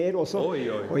sikkert mer også.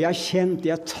 Og jeg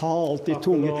kjente, jeg talte i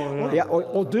tunge.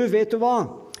 Og du, vet du hva?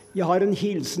 Jeg har en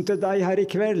hilsen til deg her i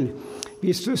kveld.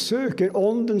 Hvis du søker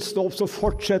åndens dåp, så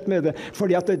fortsett med det,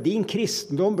 fordi at din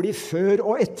kristendom blir før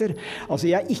og etter. Altså,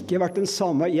 jeg har ikke vært den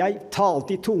samme. Jeg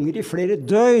talte i tunger i flere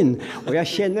døgn, og jeg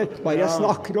kjenner, bare jeg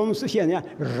snakker om, så kjenner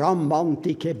jeg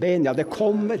ramantike ben, ja, det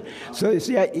kommer. Så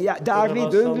det er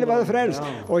vidunderlig å være frelst.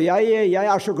 Og jeg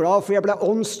er så glad, for jeg ble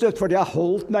åndsdøpt, for det har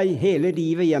holdt meg hele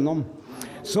livet gjennom.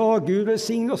 Så Gud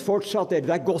velsigne oss fortsatt.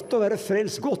 Det er godt å være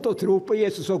frelst, godt å tro på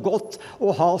Jesus, og godt å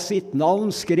ha sitt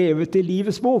navn skrevet i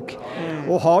livets bok.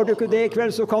 Og har du ikke det i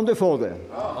kveld, så kan du få det.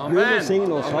 Gud velsigne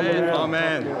oss. Amen.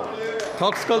 Amen.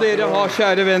 Takk skal dere ha,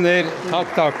 kjære venner. Takk,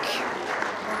 takk.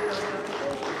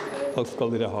 Takk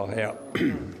skal dere ha, ja.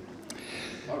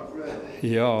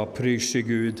 Ja, pryse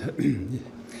Gud.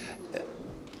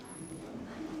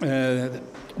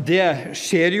 Det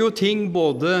skjer jo ting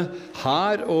både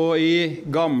her og i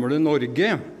gamle Norge.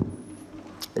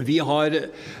 Vi har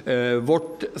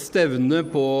vårt stevne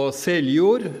på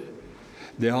Seljord.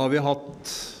 Det har vi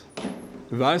hatt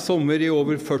hver sommer i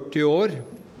over 40 år.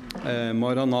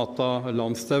 Maranatha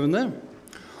landstevne.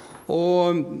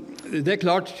 Og det er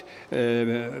klart,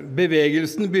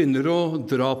 bevegelsen begynner å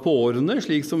dra på årene,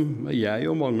 slik som jeg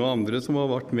og mange andre som har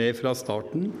vært med fra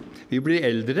starten. Vi blir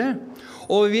eldre.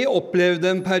 Og vi opplevde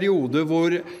en periode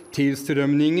hvor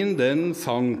tilstrømningen den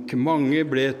sank. Mange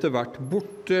ble etter hvert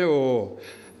borte, og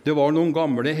det var noen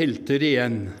gamle helter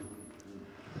igjen.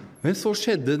 Men så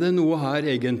skjedde det noe her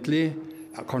egentlig,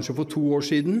 kanskje for 2 år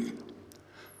siden.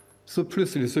 Så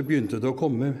plutselig så begynte det å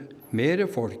komme mer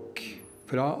folk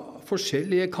fra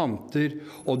forskjellige kanter,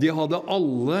 og de hadde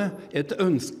alle et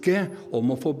ønske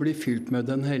om å få bli fylt med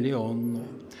Den hellige ånd.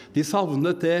 De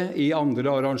savnet det i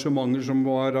andre arrangementer som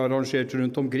var arrangert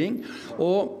rundt omkring,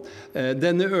 og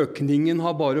denne økningen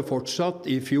har bare fortsatt.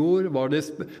 I fjor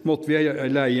måtte vi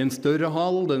leie en større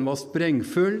hall, den var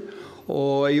sprengfull,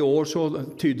 og i år så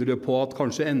tyder det på at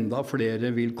kanskje enda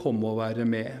flere vil komme og være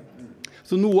med.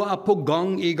 Så noe på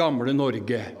gang i gamle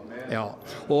Norge. Ja.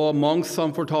 Og Mangs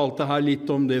han fortalte her litt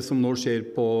om det som nå skjer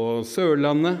på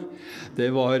Sørlandet. Det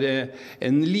var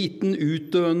en liten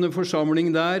utdøende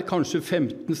forsamling der, kanskje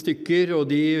 15 stykker, og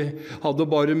de hadde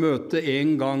bare møte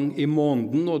en gang i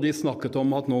måneden, og de snakket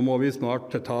om at nå må vi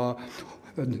snart ta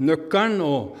nøkkelen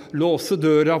og låse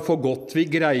døra for godt. Vi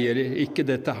greier ikke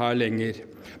dette her lenger.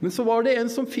 Men så var det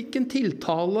en som fikk en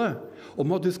tiltale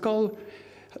om at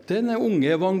denne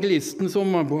unge evangelisten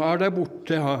som der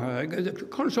borte,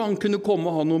 kanskje han kunne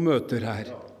komme og ha noen møter her.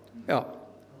 Ja,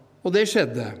 og det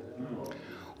skjedde.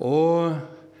 Og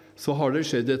så har det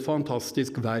skjedd et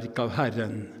fantastisk verk av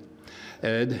Herren.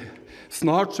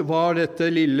 Snart var dette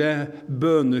lille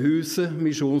bønehuset,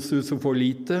 misjonshuset, for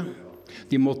lite.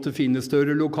 De måtte finne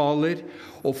større lokaler,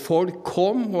 og folk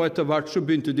kom, og etter hvert så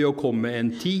begynte de å komme en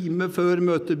time før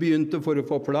møtet begynte for å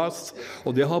få plass,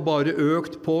 og det har bare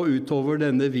økt på utover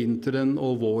denne vinteren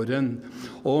og våren.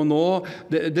 Og nå,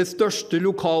 det største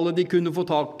lokalet de kunne få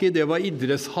tak i, det var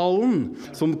idrettshallen,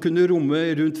 som kunne romme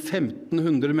rundt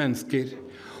 1500 mennesker.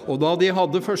 Og da de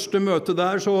hadde første møte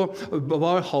der, så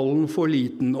var hallen for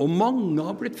liten, og mange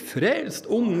har blitt frelst.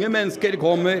 Unge mennesker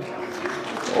kommer.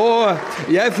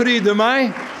 Og jeg fryder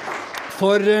meg,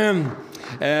 for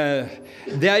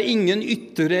det ingen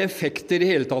ytre effekter i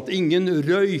hele tatt, ingen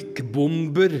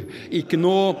røykbomber, ikke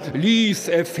noe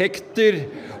lyseffekter,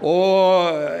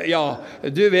 og ja,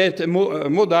 du vet,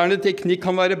 moderne teknikk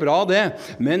kan være bra det,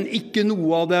 men ikke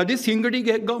noe av det. De synger de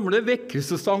gamle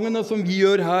vekkelsessangene som vi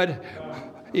gjør her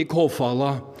i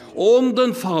Kåfalla.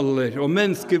 Ånden faller, og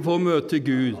mennesker får møte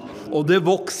Gud, og det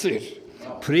vokser.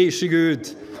 Prise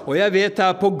Gud. Og jeg vet det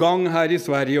på gang her i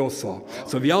Sverige også.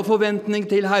 Så vi har forventning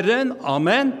til Herren.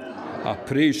 Amen. Ja,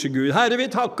 prise Gud. Herre, vi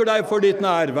takker deg for ditt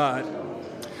nærvær.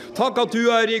 Takk at du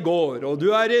i går, og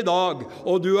du i dag,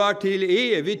 og du til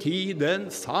evig tid den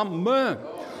samme.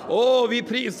 Og vi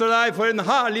priser deg for en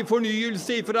herlig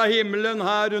fornyelse fra himmelen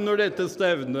her under dette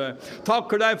stevnet.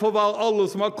 Takker deg for alle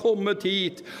som har kommet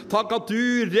hit. Takk at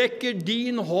du rekker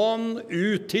din hånd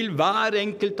ut til hver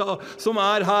enkelt som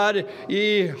her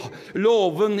i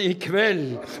loven i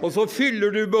kveld. Og så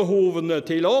fyller du behovene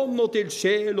til ånd og til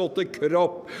sjel og til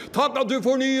kropp. Takk at du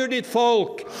fornyer ditt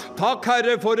folk. Takk,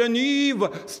 Herre, for en ny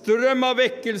strøm av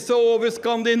vekkelse over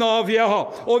Skandinavia.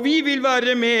 Og vi vil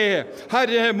være med.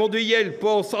 Herre, må du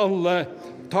hjelpe oss alle.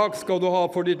 Takk skal du ha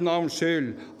for ditt navns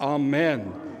skyld. Amen.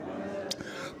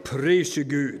 Prise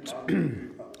Gud.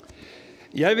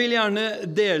 Jeg vil gjerne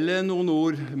dele noen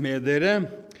ord med dere.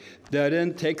 Det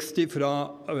en tekst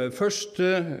fra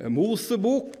første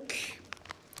Mosebok,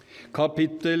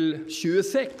 kapittel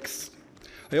 26.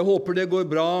 Jeg håper det går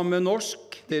bra med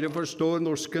norsk. Dere forstår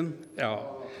norsken? Ja,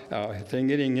 jeg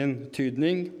trenger ingen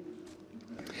tydning.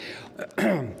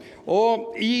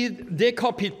 Og i det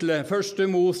kapitlet, første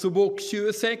Mosebok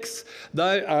 26,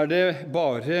 der det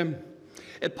bare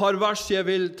et par vers jeg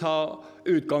vil ta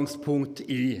utgangspunkt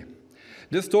i.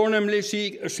 Det står nemlig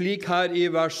slik her i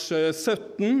vers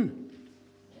 17.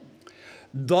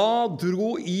 Da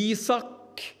dro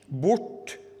Isak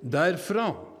bort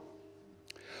derfra.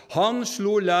 Han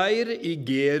slo leir i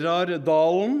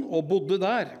Gerardalen og bodde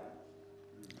der.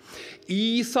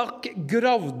 Isak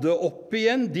gravde opp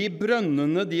igjen de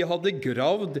brønnene de hadde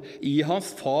gravd i hans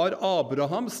far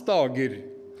Abrahams dager,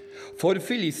 for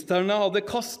filisterne hadde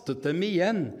kastet dem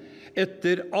igjen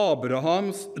etter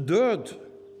Abrahams død.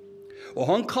 Og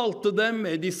han kalte dem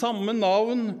med de samme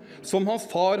navn som hans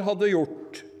far hadde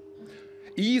gjort.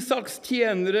 Isaks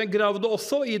tjenere gravde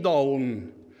også i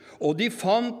dalen, og de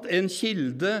fant en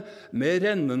kilde med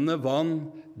rennende vann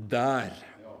der.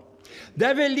 Det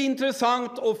veldig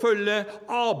interessant å følge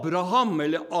Abraham,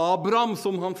 eller Abram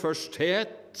som han først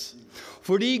het,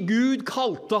 fordi Gud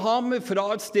kalte ham fra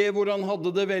et sted hvor han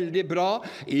hadde det veldig bra,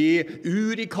 i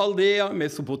Ur i Kaldea,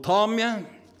 Mesopotamia.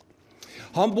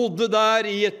 Han bodde der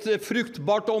i et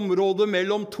fruktbart område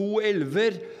mellom to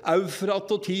elver,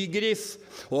 Eufrat og Tigris,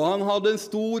 og han hadde en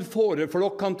stor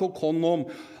fåreflokk han tok hånd om.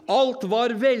 Alt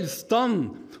var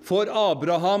velstand for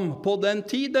Abraham på den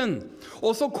tiden.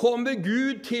 Og så kommer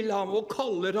Gud til ham og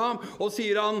kaller ham og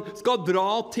sier han skal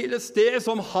dra til et sted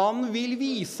som han vil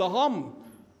vise ham.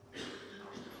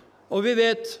 Og vi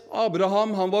vet,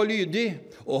 Abraham han var lydig,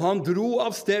 og han dro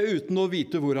av sted uten å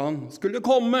vite hvor han skulle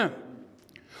komme.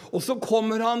 Og så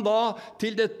kommer han da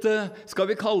til dette, skal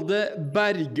vi kalle det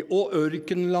berg- og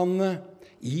ørkenlandet.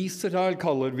 Israel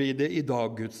kaller vi det i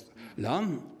dag, Guds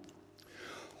land.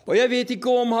 Og jeg vet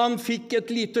ikke om han fikk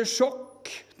et lite sjokk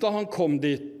da han kom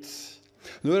dit.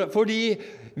 Fordi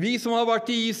vi som har vært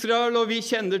i Israel, og vi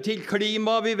kjenner til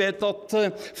klima, vi vet at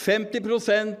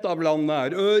 50% av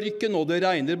landet ørken, og det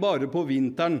regner bare på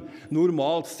vinteren.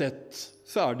 Normalt sett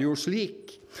så det jo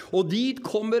slik. Og dit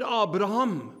kommer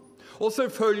Abraham. Og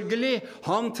selvfølgelig,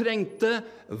 han trengte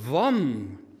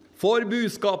vann for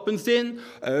buskapen sin,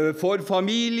 for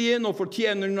familien og for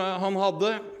tjenerne han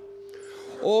hadde.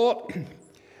 Og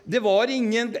det var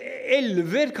ingen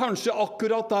elver kanskje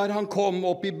akkurat der han kom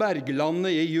opp i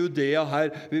berglandet i Judea her.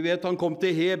 Vi vet han kom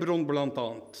til Hebron blant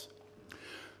annet.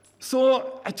 Så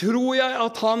tror jeg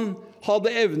at han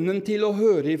hadde evnen til å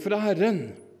høre fra Herren.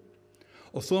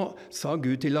 Og så sa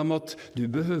Gud til ham at du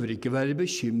behøver ikke være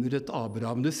bekymret,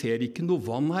 Abraham. Du ser ikke noe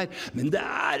vann her, men det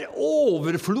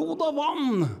overflod av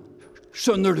vann.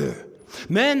 Skjønner du?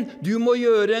 Men du må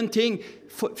gjøre en ting.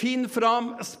 Finn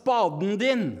fram spaden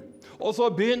din. Og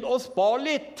så begynn å spa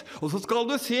litt, og så skal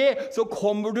du se, så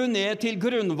kommer du ned til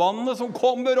grunnvannet som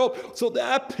kommer opp, så det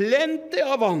plenty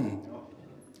av vann.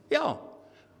 Ja,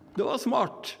 det var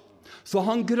smart. Så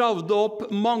han gravde opp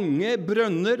mange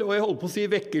brønner, og jeg holdt på å si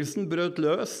vekkelsen brøt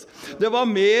løs. Det var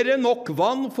mer enn nok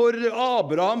vann for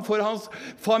Abraham, for hans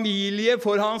familie,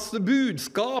 for hans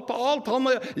budskap, alt. Han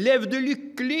levde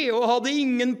lykkelig og hadde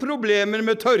ingen problemer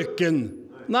med tørken.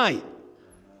 Nei.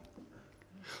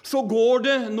 Så går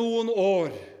det noen år,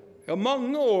 ja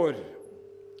mange år,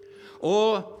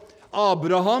 og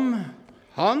Abraham,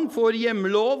 han får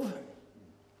hjemlov,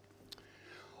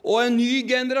 og en ny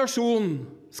generasjon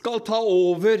skal ta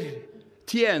over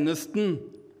tjenesten,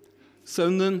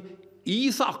 sønnen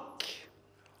Isak.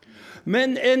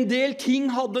 Men en del ting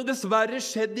hadde dessverre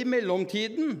skjedd i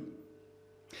mellomtiden.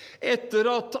 Etter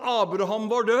at Abraham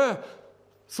var død,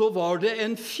 så var det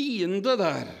en fiende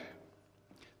der.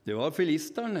 Det var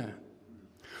filisterne.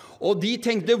 Og de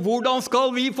tenkte, hvordan skal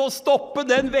vi få stoppe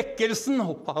den vekkelsen?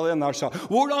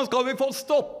 Hvordan skal vi få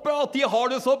stoppe at de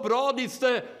har det så bra, disse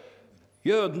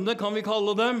jødene, kan vi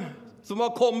kalle dem, som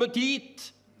har kommet hit?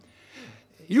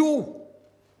 Jo,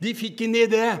 de fikk en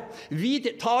idé. Vi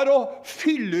tar og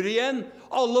fyller igjen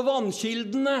alle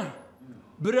vannkildene,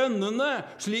 brønnene,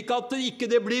 slik at det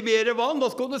ikke blir mer vann.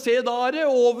 Da skal du se, da det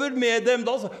over med dem,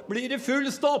 da blir det full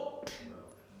stopp.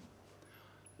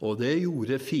 Og det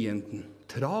gjorde fienden.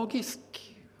 Tragisk.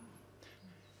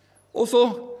 Og så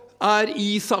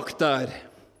Isak der.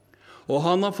 Og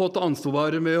han har fått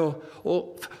ansvaret med å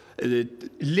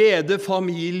lede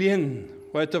familien,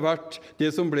 og etter hvert det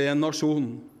som ble en nasjon.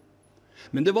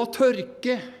 Men det var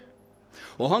tørke.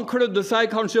 Og han klødde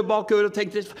seg kanskje bak øret og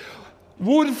tenkte,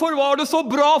 hvorfor var det så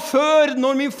bra før,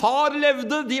 når min far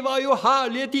levde? De var jo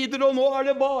herlige tider, og nå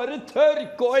det bare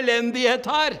tørke og elendighet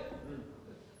her.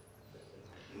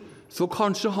 Så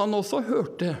kanskje han også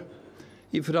hørte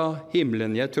ifra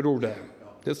himmelen, jeg tror det.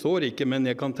 Det står ikke, men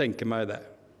jeg kan tenke meg det.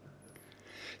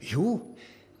 Jo,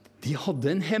 de hadde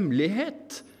en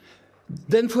hemmelighet.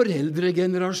 Den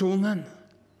foreldregenerasjonen,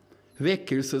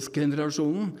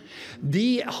 vekkelsesgenerasjonen,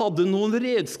 de hadde noen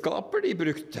redskaper de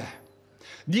brukte.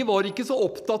 De var ikke så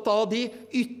opptatt av de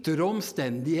ytre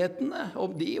omstendighetene,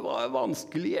 og de var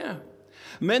vanskelige.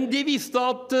 Men de visste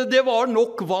at det var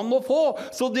nok vann å få,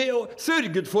 så de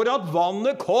sørget for at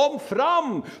vannet kom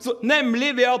fram,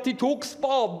 nemlig ved at de tok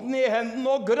spaden i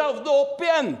hendene og gravde opp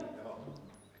igjen.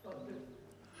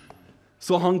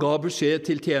 Så han ga beskjed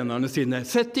til tjenerne sine,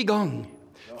 sett i gang,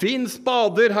 finn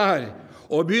spader her,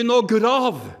 og begynn å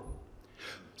grave.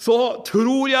 Så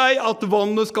tror jeg at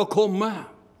vannet skal komme.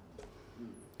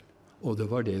 Og det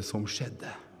var det som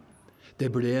skjedde. Det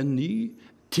ble en ny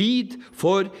tid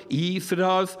for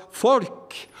Israels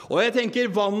folk. Og jeg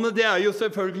tenker, vannet det jo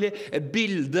selvfølgelig et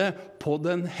bilde på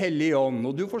den hellige ånd.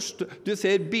 Og du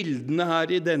ser bildene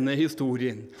her i denne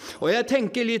historien. Og jeg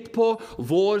tenker litt på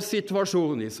vår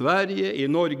situasjon i Sverige, i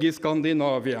Norge, i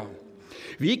Skandinavia.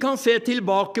 Vi kan se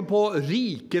tilbake på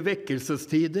rike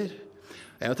vekkelsestider.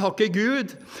 Jeg takker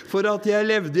Gud for at jeg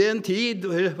levde i en tid,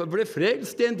 ble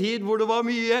frelst i en tid hvor det var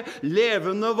mye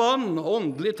levende vann,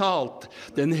 åndelig talt.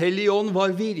 Den hellige ånd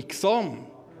var virksom.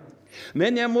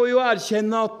 Men jeg må jo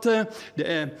erkjenne at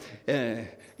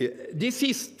de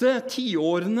siste 10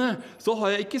 årene så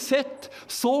har jeg ikke sett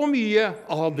så mye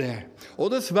av det.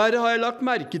 Og dessverre har jeg lagt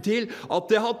merke til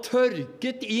at det har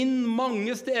tørket inn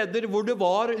mange steder hvor det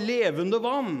var levende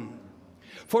vann.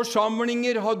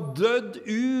 Forsamlinger har dødd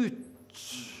ut.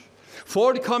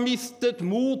 Folk har mistet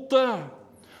motet.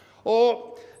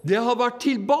 Og det har vært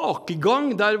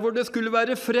tilbakegang der hvor det skulle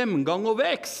være fremgang og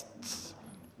vekst.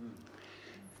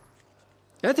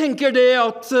 Jeg tenker det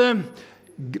at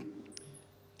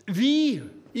vi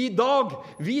i dag,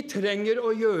 vi trenger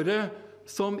å gjøre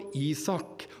som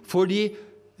Isak, fordi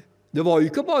det var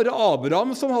jo ikke bare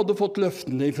Abraham som hadde fått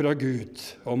løftene fra Gud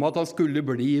om at han skulle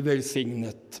bli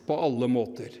velsignet på alle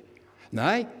måter.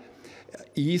 Nei,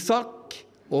 Isak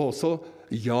og også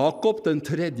Jakob, den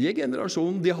tredje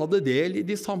generasjonen, de hadde del i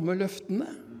de samme løftene.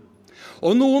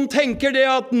 Og noen tenker det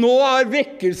at nå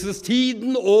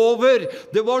vekkelsestiden over.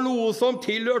 Det var noe som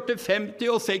tilhørte 50-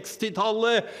 og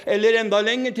 60-tallet, eller enda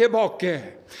lenger tilbake.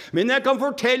 Men jeg kan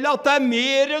fortelle at det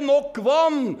mer enn nok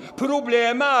vann.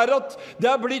 Problemet at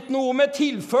det blitt noe med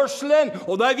tilførselen,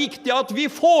 og det viktig at vi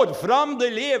får fram det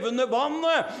levende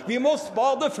vannet. Vi må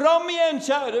spade fram igjen,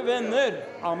 kjære venner.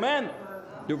 Amen.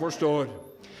 Du forstår.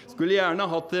 Skulle gjerne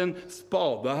hatt en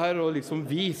spade her og liksom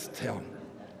vist, ja.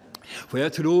 For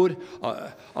jeg tror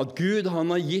at Gud han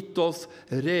har gitt oss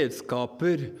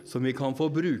redskaper som vi kan få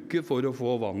bruke for å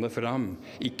få vannet fram.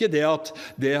 Ikke det at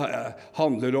det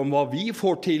handler om hva vi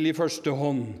får til i første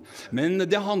hånd, men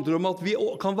det handler om at vi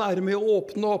kan være med å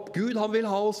åpne opp. Gud han vil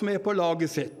ha oss med på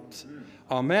laget sitt.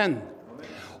 Amen.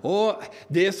 Og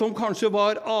det som kanskje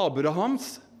var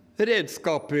Abrahams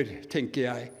redskaper, tenker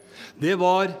jeg, det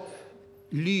var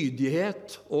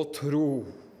lydighet og tro.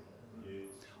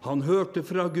 Han hørte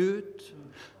fra Gud,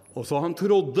 og så han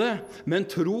trodde, men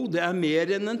tro det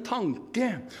mer enn en tanke.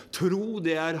 Tro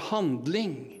det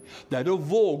handling. Det å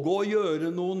våge å gjøre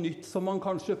noe nytt som man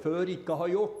kanskje før ikke har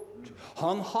gjort.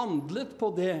 Han handlet på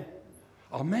det.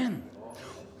 Amen.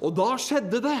 Og da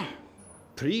skjedde det.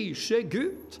 Prise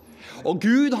Gud. Og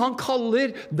Gud han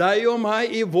kaller deg og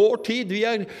meg i vår tid.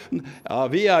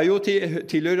 Vi jo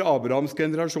tilhører Abrahams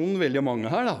generasjon, veldig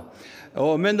mange her da.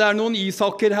 Men det noen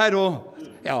Isaker her også.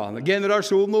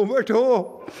 Generasjon nummer 2.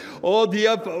 Og de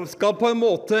skal på en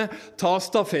måte ta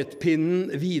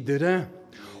stafettpinnen videre.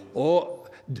 Og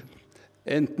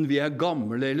enten vi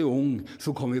gamle eller ung, så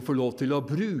kan vi få lov til å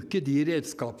bruke de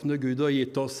redskapene Gud har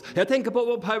gitt oss. Jeg tenker på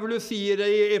hva Paulus sier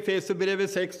i Efeserbrevet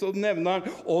 6, og nevner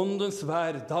han åndens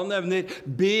sverd. Han nevner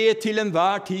be til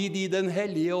enhver tid i den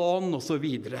hellige ånd, og så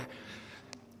videre.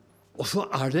 Og så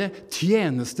det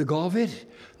tjenestegaver,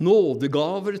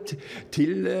 nådegaver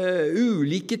til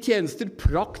ulike tjenester,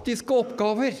 praktiske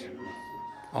oppgaver.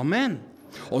 Amen.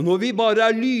 Og når vi bare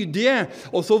lydige,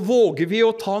 og så våger vi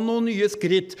å ta noen nye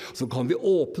skritt, så kan vi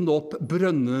åpne opp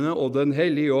brønnene, og den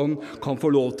hellige ånd kan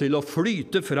få lov til å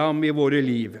flyte fram i våre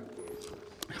liv.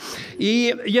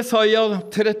 I Jesaja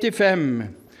 35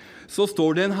 så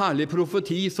står det en herlig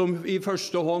profeti som i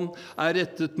første hånd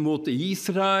rettet mot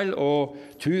Israel og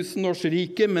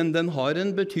tusenårsriket, men den har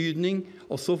en betydning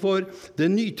også for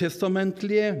den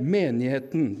nytestamentlige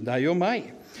menigheten, deg og meg.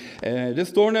 Det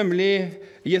står nemlig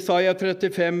i Jesaja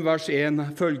 35, vers 1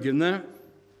 følgende,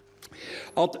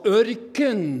 at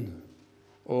ørken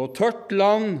og tørt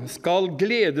land skal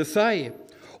glede seg,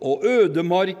 og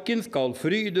ødemarken skal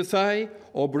fryde seg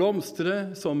og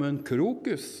blomstre som en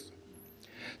krokus.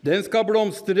 Den skal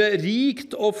blomstre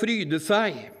rikt og fryde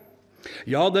seg.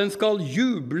 Ja, den skal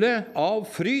juble av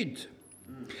fryd.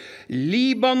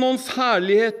 Libanons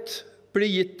herlighet blir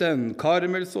gitt den,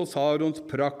 Karmels og Sarons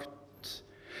prakt.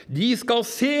 De skal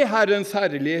se Herrens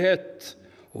herlighet,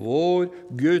 vår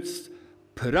Guds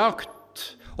prakt.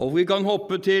 Og vi kan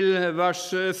hoppe til vers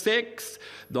 6.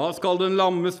 Da skal den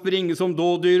lamme springe som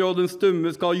dådyr, og den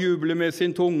stumme skal juble med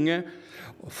sin tunge.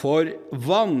 For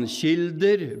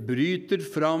vannkilder bryter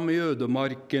fram i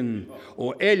ødemarken,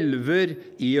 og elver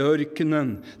i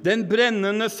ørkenen. Den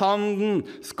brennende sanden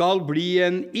skal bli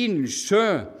en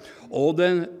innsjø, og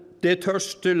det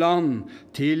tørste land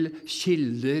til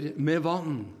kilder med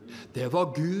vann. Det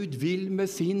var Gud vil med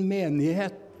sin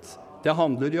menighet. Det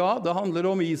handler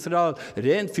om Israel,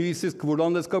 rent fysisk,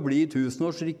 hvordan det skal bli i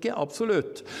tusenårsriket,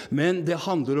 absolutt. Men det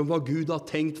handler om hva Gud har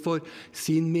tenkt for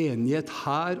sin menighet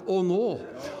her og nå.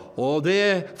 Og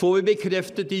det får vi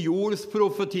bekreftet i Joels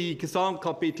profeti, ikke sant?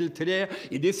 Kapittel 3.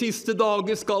 I de siste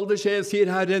dager skal det skje, sier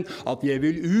Herren, at jeg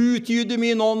vil utgyde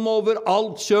min ånd over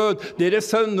alt kjød. Deres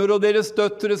sønner og deres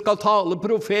døtre skal tale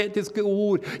profetiske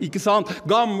ord, ikke sant?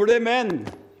 Gamle menn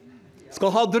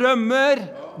skal ha drømmer.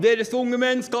 Deres unge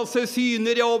menn skal se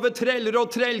syner, over treller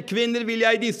og trellkvinner vil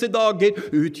jeg i disse dager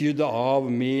utgyde av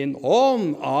min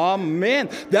ånd. Amen.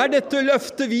 Det dette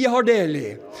løftet vi har del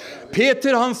i.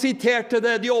 Peter han siterte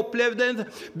det, de opplevde en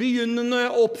begynnende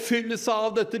oppfyllelse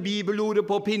av dette bibelordet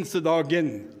på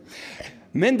pinsedagen.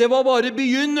 Men det var bare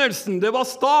begynnelsen, det var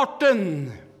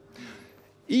starten.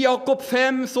 I Jakob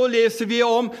 5 så leser vi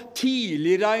om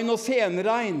tidligregn og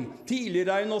senregn,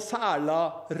 tidligregn og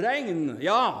særlaregn.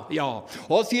 Ja.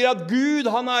 Og han sier at Gud,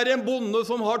 han en bonde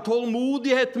som har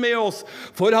tålmodighet med oss,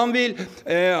 for han vil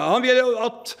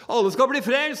at alle skal bli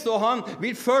frelst, og han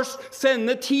vil først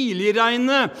sende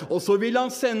tidligregnet, og så vil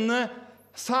han sende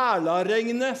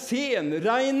særlaregnet,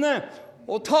 senregnet,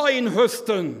 og ta inn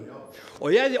høsten.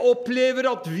 Og jeg opplever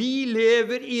at vi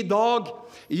lever I dag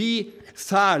I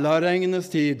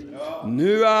særlaregnes tid.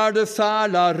 Nu det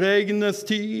særlaregnes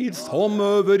tid, som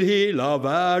over hele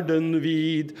verden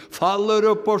vid, faller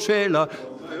opp på sjela,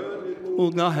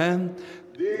 unga hen,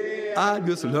 det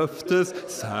Guds løftes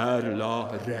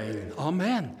særlaregn.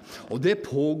 Amen. Og det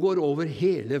pågår over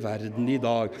hele verden I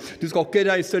dag. Du skal ikke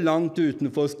reise langt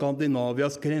utenfor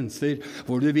Skandinavias grenser,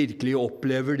 hvor du virkelig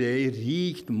opplever det I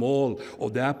rikt mål,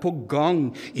 og det på gang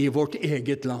I vårt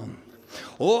eget land.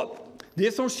 Og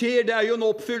det som skjer, det jo en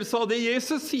oppfyllelse av det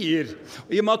Jesus sier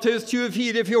I Matteus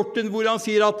 24:14, hvor han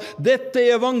sier at dette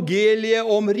evangeliet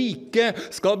om riket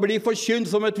skal bli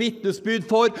forkynt som et vitnesbyrd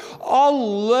for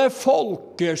alle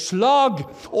folkeslag,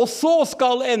 og så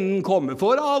skal enden komme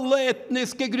for alle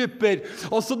etniske grupper.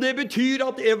 Altså det betyr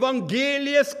at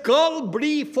evangeliet skal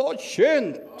bli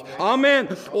forkynt. Amen.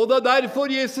 Og det derfor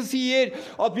Jesus sier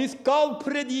at vi skal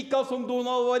predika, som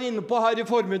Donald var inne på her I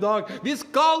formiddag. Vi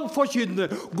skal forkynne.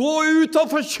 Gå ut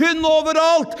og forkynne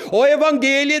overalt. Og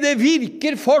evangeliet, det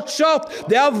virker fortsatt.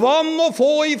 Det vann å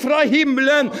få ifra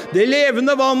himmelen. Det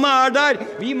levende vannet der.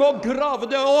 Vi må grave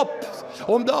det opp,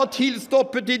 om det har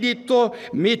tilstoppet I ditt og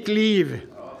mitt liv.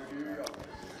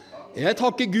 Jeg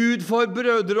takker Gud for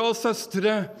brødre og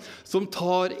søstre som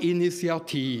tar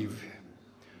initiativ.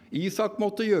 Isak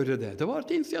måtte gjøre det. Det var et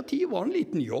initiativ, det var en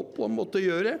liten jobb han måtte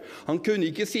gjøre. Han kunne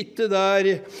ikke sitte der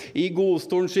I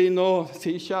godstolen sin og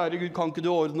si, kjære Gud, kan ikke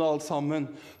du ordne alt sammen?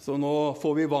 Så nå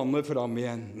får vi vannet fram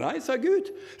igjen. Nei, sa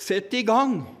Gud, sett I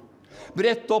gang.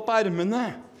 Brett opp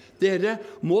ermene. Dere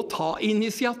må ta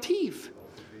initiativ.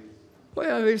 Og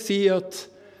jeg vil si at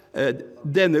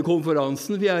denne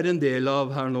konferansen vi en del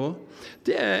av her nå,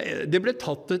 det ble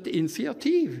tatt et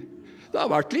initiativ. Det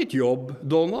har vært litt jobb,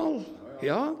 Donald.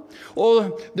 Ja,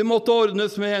 og det måtte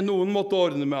ordnes med, noen måtte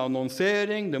ordne med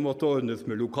annonsering, det måtte ordnes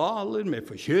med lokaler, med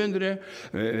forkynnere,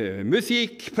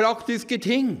 musikk, praktiske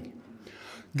ting.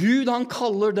 Gud, han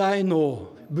kaller deg nå,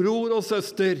 bror og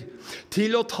søster,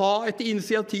 til å ta et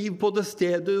initiativ på det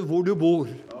stedet hvor du bor.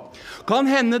 Kan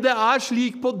hende det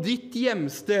slik på ditt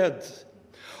hjemsted,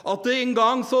 at det en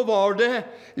gang så var det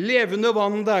levende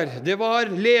vann der, det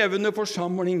var levende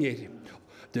forsamlinger,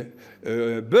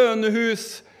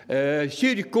 bønehus,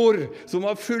 kyrkor som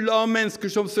var fulle av mennesker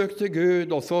som søkte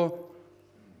Gud, og så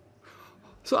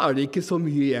det ikke så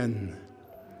mye igjen.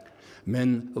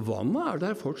 Men vannet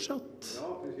der fortsatt.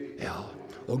 Ja,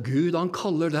 og Gud han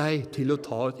kaller deg til å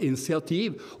ta et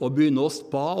initiativ og begynne å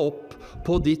spa opp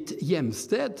på ditt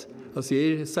hjemsted. Jeg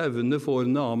sier sauene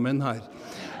fårene amen her.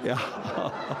 Ja.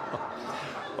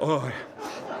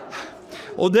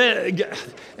 Og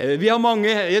vi har mange,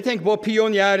 jeg tenker på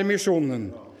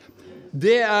pionjærmisjonen.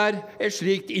 Det et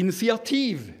slikt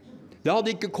initiativ. Det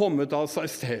hadde ikke kommet av seg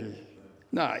selv.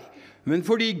 Nei, men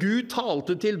fordi Gud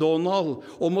talte til Donald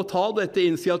om å ta dette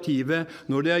initiativet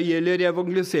når det gjelder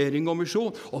evangelisering og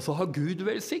misjon, og så har Gud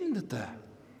velsignet det.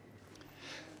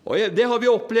 Og det har vi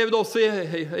opplevd også.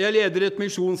 Jeg leder et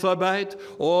misjonsarbeid,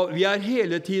 og vi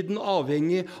hele tiden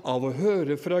avhengig av å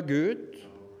høre fra Gud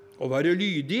og være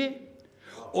lydig.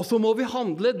 Og så må vi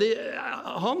handle.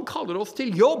 Han kaller oss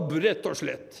til jobb, rett og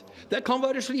slett. Det kan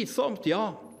være slitsomt,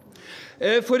 ja.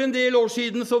 For en del år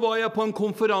siden så var jeg på en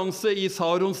konferanse I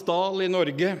Saronsdal I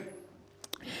Norge.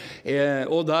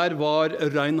 Og der var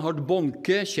Reinhard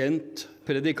Bonke, kjent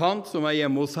predikant, som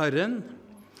hjemme hos Herren.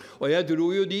 Og jeg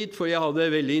dro jo dit, for jeg hadde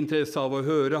veldig interesse av å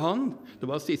høre han. Det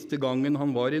var siste gangen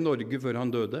han var I Norge før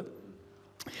han døde.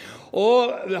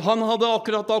 Og han hadde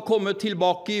akkurat da kommet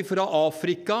tilbake fra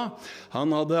Afrika.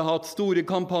 Han hadde hatt store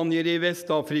kampanjer I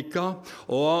Vest-Afrika,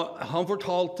 og han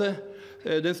fortalte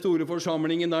den store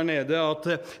forsamlingen der nede at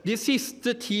de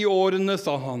siste 10 årene,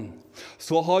 sa han,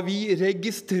 så har vi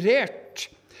registrert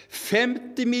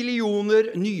 50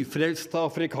 millioner nyfrelste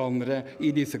afrikanere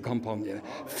I disse kampanjene.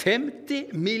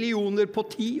 50 millioner på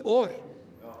 10 år.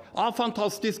 Ja,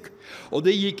 fantastisk. Og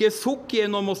det gikk et sukk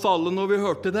gjennom oss alle når vi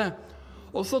hørte det.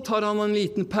 Og så tar han en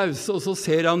liten pause, og så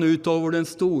ser han ut over den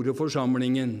store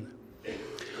forsamlingen.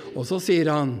 Og så sier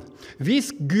han,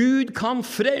 hvis Gud kan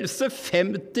frelse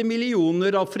 50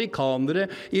 millioner afrikanere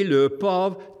I løpet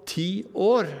av 10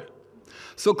 år,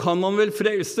 så kan han vel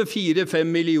frelse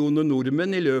 4-5 millioner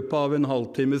nordmenn I løpet av en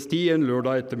halvtimes tid en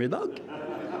lørdag ettermiddag.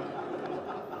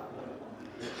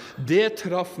 Det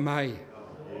traff meg.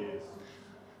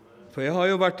 For jeg har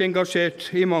jo vært engasjert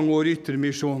i mange år i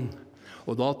yttermisjon,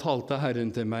 og da talte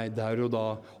Herren til meg der og da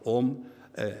om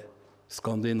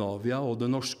Skandinavia og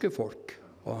det norske folk.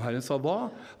 Og Herren sa,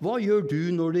 hva gjør du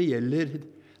når det gjelder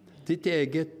ditt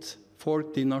eget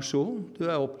folk, din nasjon? Du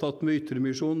er opptatt med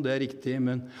yttermisjon, det er riktig,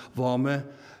 men hva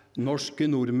med norske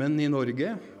nordmenn i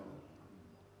Norge?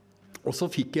 Og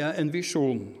så fikk jeg en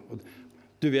visjon.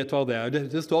 Du vet hva det er.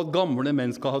 Det står at gamle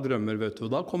menn skal ha drømmer, vet du.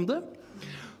 Og da kom det.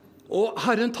 Og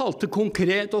Herren talte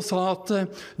konkret og sa at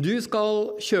du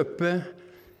skal kjøpe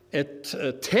et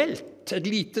telt, et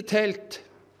lite telt,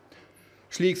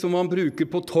 slik som man bruker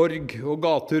på torg og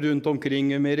gater rundt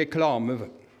omkring med reklame.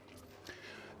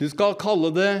 Du skal kalle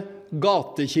det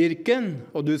gatekirken,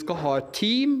 og du skal ha et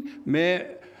team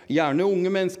med gjerne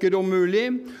unge mennesker om mulig,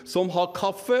 som har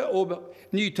kaffe og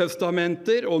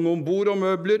Nytestamenter og noen bord og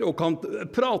møbler, og kan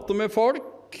prate med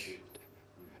folk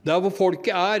der hvor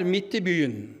folket er, midt i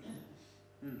byen.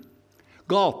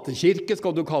 Gatekirke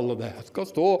skal du kalle det. Det skal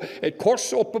stå et kors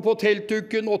oppe på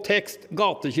teltduken og tekst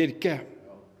gatekirke.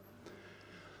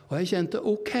 Og jeg kjente,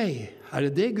 ok, er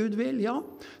det det Gud vil? Ja.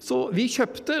 Så vi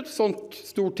kjøpte et sånt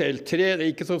stort telt,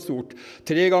 ikke så stort,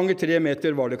 3 ganger 3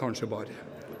 meter var det kanskje bare,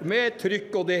 med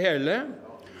trykk og det hele.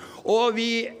 Og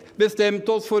vi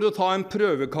bestemte oss for å ta en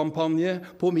prøvekampanje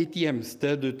på mitt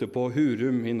hjemsted ute på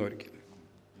Hurum i Norge.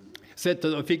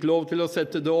 Fikk lov til å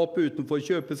sette det opp utenfor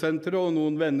kjøpesenteret, og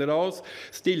noen venner av oss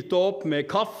stilte opp med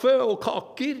kaffe og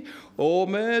kaker, og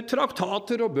med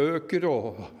traktater og bøker,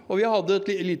 og vi hadde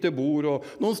et lite bord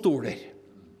og noen stoler.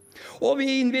 Og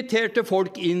vi inviterte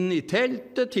folk inn i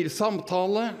teltet til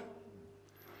samtale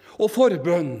og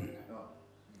forbønn.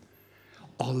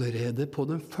 Allerede på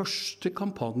den første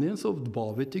kampanjen så ba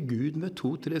vi til Gud med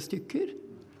 2-3 stykker.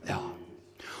 Ja.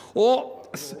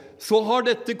 Og så har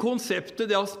dette konseptet,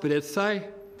 det har spredt seg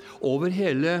over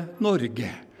hele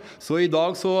Norge. Så i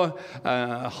dag så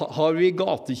har vi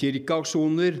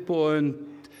gatekirkeaksjoner på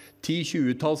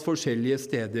 10-20-talls forskjellige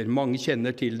steder. Mange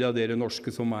kjenner til det av dere norske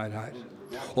som er her.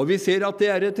 Og vi ser at det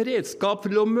er et redskap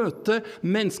til å møte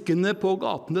menneskene på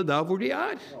gatene der hvor de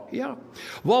er. Ja.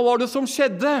 Hva var det som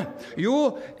skjedde?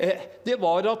 Jo, det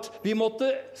var at vi måtte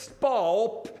spa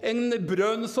opp en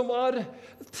brønn som var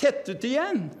tettet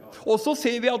igjen. Og så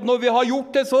ser vi at når vi har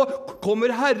gjort det, så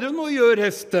kommer Herren og gjør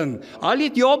resten. Det er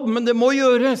litt jobb, men det må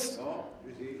gjøres.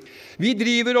 Vi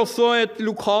driver også et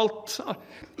lokalt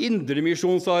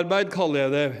indremisjonsarbeid, kaller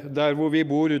jeg det, der hvor vi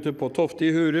bor ute på Tofte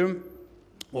i Hurum.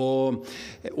 Og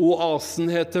Oasen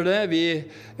heter det. Vi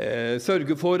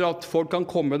sørger for at folk kan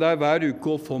komme der hver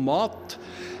uke og få mat.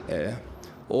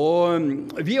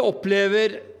 Og vi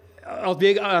opplever at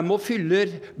vi er med og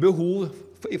fyller behov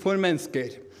for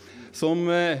mennesker som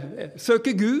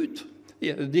søker Gud.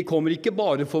 De kommer ikke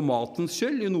bare for matens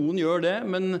skyld, noen gjør det,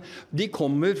 men de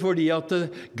kommer fordi at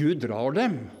Gud drar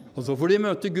dem. Og så får de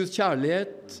møte Guds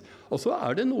kjærlighet. Og så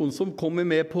er det noen som kommer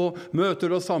med på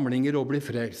møter og samlinger og blir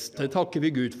frelst. Det takker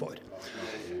vi Gud for.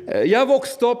 Jeg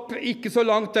vokste opp ikke så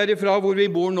langt derifra hvor vi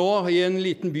bor nå, i en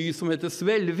liten by som heter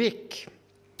Svelvik.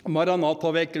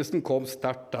 Maranatavekkelsen kom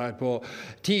sterkt der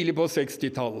tidlig på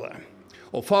 60-tallet.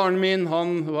 Og faren min,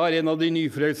 han var en av de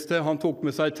nyfrelste. Han tok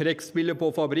med seg trekkspillet på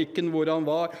fabrikken hvor han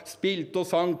var, spilte og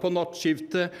sang på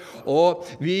nattskiftet, og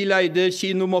vi leide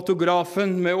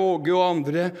kinomatografen med Åge og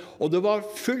andre, og det var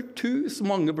fullt hus,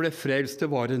 mange ble frelst,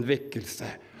 det var en vekkelse.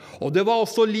 Og det var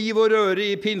også liv og røre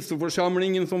i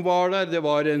pinseforsamlingen som var der. Det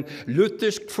var en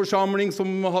luthersk forsamling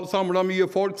som samlet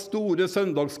mye folk, store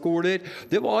søndagsskoler.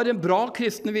 Det var en bra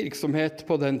kristen virksomhet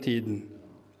på den tiden.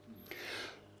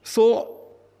 Så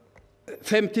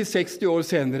 50-60 år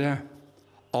senere,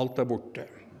 alt er borte.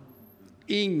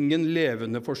 Ingen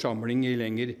levende forsamling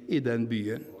lenger i den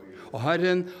byen. Og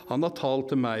Herren, han har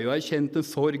talt til meg, og jeg har kjent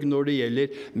en sorg når det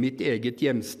gjelder mitt eget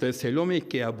hjemsted, selv om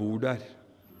ikke jeg bor der.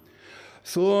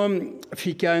 Så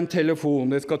fikk jeg en telefon,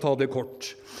 jeg skal ta det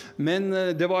kort. Men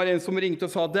det var en som ringte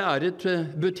og sa at det er et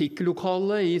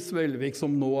butikklokale i Svelvik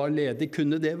som nå er ledig.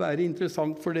 Kunne det være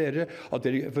interessant for dere?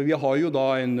 For vi har jo da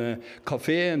en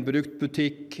kafé, en brukt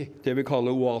butikk, det vi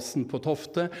kaller Oasen på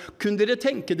Tofte. Kunne dere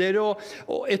tenke dere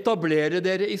å etablere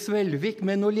dere i Svelvik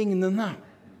med noe lignende?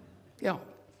 Ja,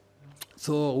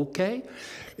 så ok.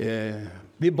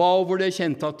 Vi ba over det,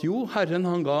 kjente at jo, Herren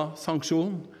han ga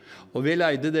sanksjon. Og vi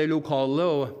leide det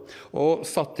lokalet og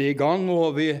satte i gang,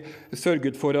 og vi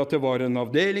sørget for at det var en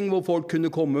avdeling hvor folk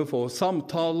kunne komme og få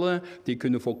samtale, de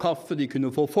kunne få kaffe, de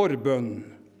kunne få forbønn.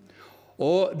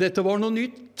 Og dette var noe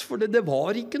nytt, for det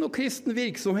var ikke noe kristen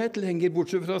virksomhet lenger,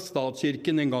 bortsett fra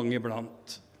statskirken en gang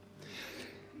iblant.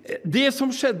 Det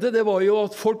som skjedde, det var jo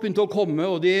at folk begynte å komme,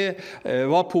 og de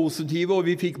var positive, og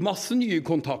vi fikk masse nye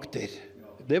kontakter.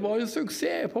 Det var en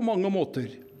suksess på mange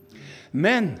måter.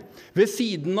 Men ved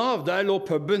siden av, der lå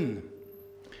puben,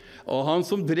 og han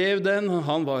som drev den,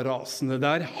 han var rasende.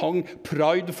 Der hang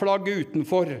Pride-flagget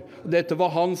utenfor. Dette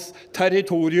var hans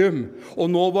territorium.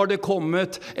 Og nå var det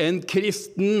kommet en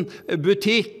kristen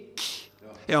butikk,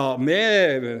 ja,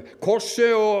 med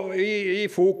korset og i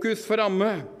fokus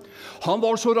fremme. Han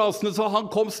var så rasende så han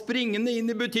kom springende inn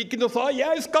i butikken og sa: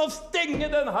 «Jeg skal stenge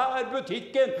denne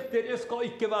butikken! Dere skal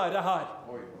ikke være her!»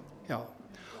 Ja.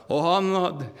 Og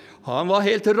han var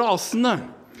helt rasende,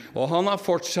 og han har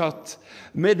fortsatt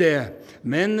med det.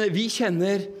 Men vi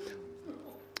kjenner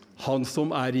han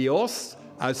som er i oss,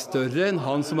 er større enn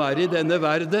han som er i denne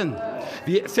verden.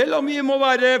 Selv om vi må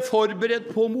være forberedt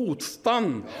på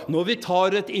motstand når vi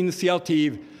tar et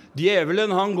initiativ.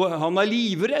 Djevelen, han er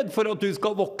livredd for at du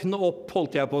skal våkne opp,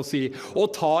 holdt jeg på å si,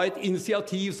 og ta et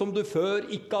initiativ som du før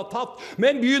ikke har tatt.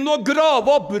 Men begynn å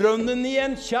grave opp brønnen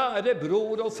igjen, kjære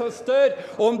bror og søster.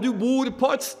 Om du bor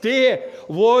på et sted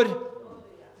hvor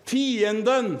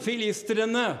fienden,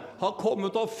 filistrene, har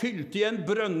kommet og fylt igjen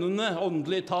brønnene,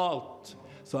 åndelig talt,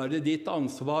 så er det ditt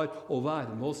ansvar å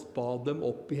være med og spa dem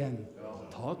opp igjen.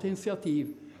 Ta et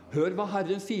initiativ. Hør hva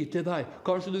Herren sier til deg.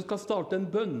 Kanskje du skal starte en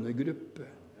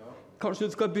bønnegruppe.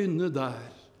 Kanskje du skal begynne der.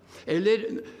 Eller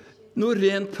noe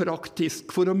rent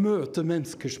praktisk for å møte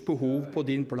menneskers behov på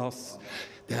din plass.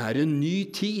 Det er en ny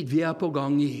tid vi er på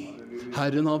gang i.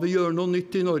 Herren har vil gjøre noe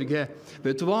nytt i Norge.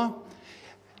 Vet du hva?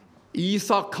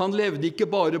 Isak, han levde ikke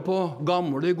bare på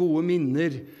gamle, gode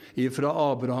minner fra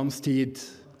Abrahams tid.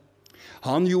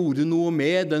 Han gjorde noe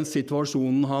med den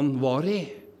situasjonen han var i.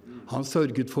 Han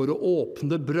sørget for å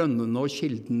åpne brønnene og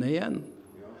kildene igjen.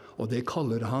 Og det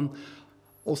kaller han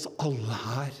oss alle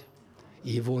her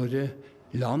i våre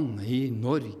land, i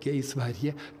Norge, i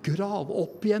Sverige. Grav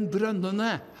opp igjen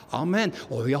brønnene. Amen.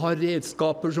 Og vi har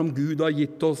redskaper som Gud har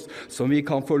gitt oss, som vi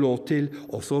kan få lov til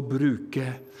også å bruke.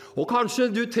 Og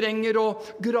kanskje du trenger å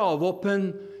grave opp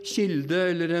en kilde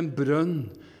eller en brønn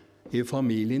i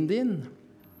familien din.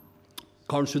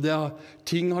 Kanskje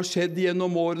ting har skjedd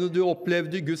gjennom årene. Du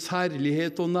opplevde Guds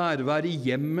herlighet og nærvær i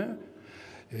hjemmet.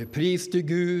 Priste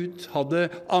Gud, hadde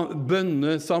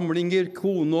bønnesamlinger,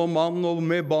 kone og mann og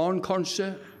med barn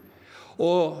kanskje,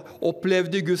 og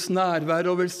opplevde Guds nærvær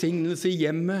og velsignelse i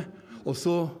hjemmet, og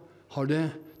så har det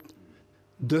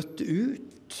dødt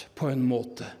ut på en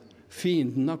måte.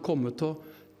 Fienden har kommet og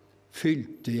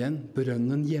fylt igjen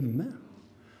brønnen hjemme.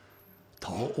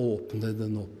 Ta og åpne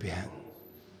den opp igjen.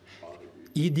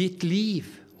 I ditt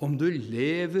liv, om du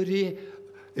lever i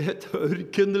et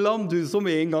ørkenland, du som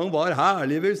en gang var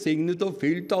herlig velsignet og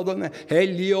fylt av den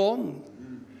hellige ånd.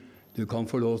 Du kan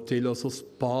få lov til å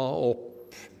spa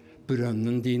opp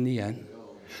brønnen din igjen.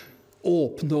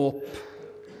 Åpne opp.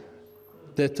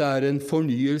 Dette er en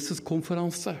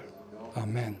fornyelseskonferanse.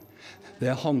 Amen.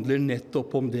 Det handler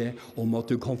nettopp om det, om at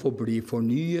du kan få bli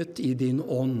fornyet i din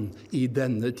ånd i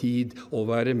denne tid, og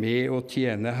være med og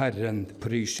tjene Herren.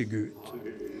 Prise Gud.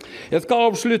 Jeg skal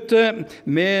avslutte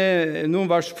med noen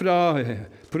vers fra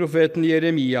profeten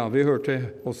Jeremia. Vi hørte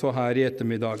også her i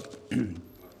ettermiddag.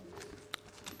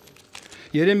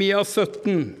 Jeremia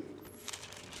 17,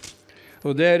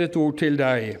 og det er et ord til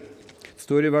deg. Det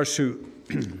står i vers 7.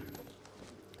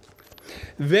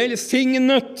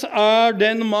 Velsignet er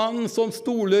den mann som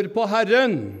stoler på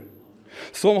Herren,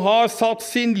 som har satt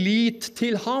sin lit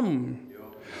til ham.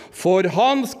 For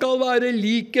han skal være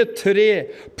lik et tre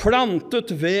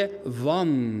plantet ved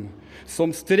vann,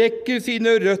 som strekker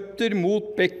sine røtter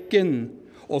mot bekken,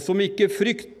 og som ikke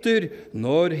frykter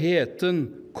når heten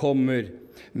kommer,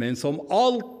 men som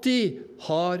alltid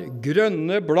har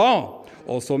grønne blad,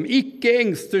 og som ikke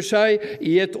engster seg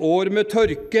i et år med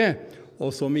tørke,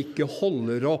 og som ikke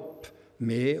holder opp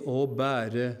med å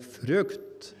bære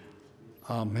frukt.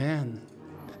 Amen.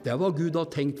 Det er hva Gud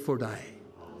har tenkt for deg.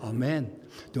 Amen.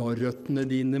 Du har røttene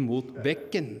dine mot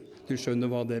bekken. Du skjønner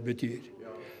hva det betyr.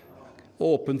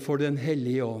 Åpen for den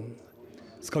hellige ånd.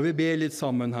 Skal vi be litt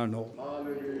sammen her nå?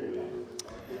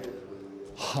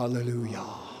 Halleluja.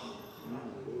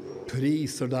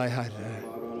 Priser deg, Herre.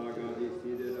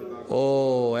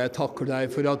 Jeg takker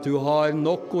deg for at du har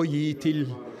nok å gi til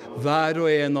hver og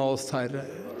en av oss, Herre.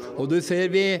 Og du ser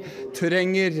vi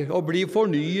trenger å bli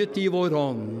fornyet i vår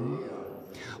ånd.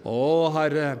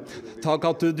 Herre, takk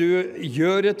at du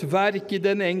gjør et verk I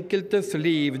den enkeltes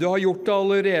liv. Du har gjort det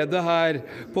allerede her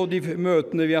på de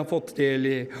møtene vi har fått del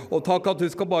I. Og takk at du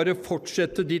skal bare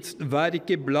fortsette ditt verk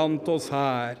iblant oss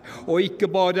her. Og ikke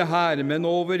bare her, men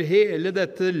over hele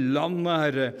dette landet,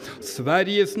 Herre.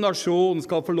 Sveriges nasjon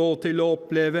skal få lov til å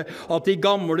oppleve at de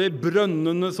gamle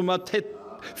brønnene som tett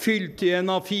fylt igjen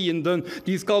av fienden,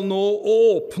 de skal nå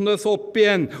åpnes opp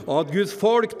igjen, og at Guds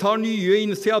folk tar nye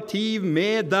initiativ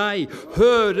med deg,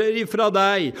 hører ifra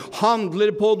deg,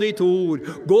 handler på ditt ord,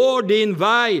 går din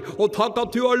vei, og takk at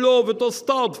du har lovet å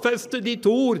stadfeste ditt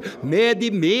ord med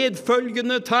de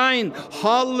medfølgende tegn.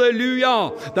 Halleluja!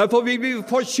 Derfor vil vi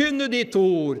forkynne ditt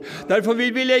ord, derfor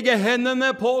vil vi legge hendene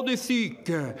på de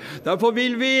syke, derfor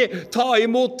vil vi ta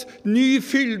imot ny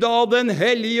fylde av den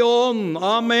hellige ånd.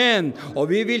 Amen.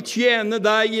 Og vi vil tjene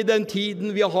deg I den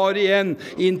tiden vi har igjen,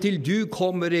 inntil du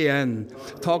kommer igjen.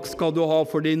 Takk skal du ha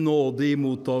for din nåde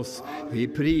imot oss.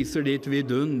 Vi priser ditt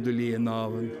vidunderlige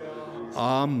navn.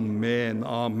 Amen,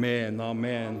 amen,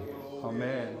 amen.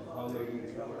 Amen.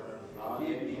 Halleluja.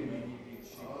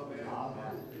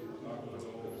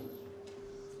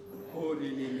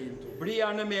 Bli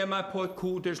gjerne med meg på et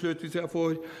kor til slutt, hvis jeg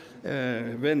får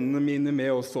vennene mine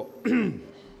med også.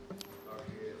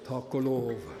 Takk og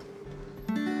lov.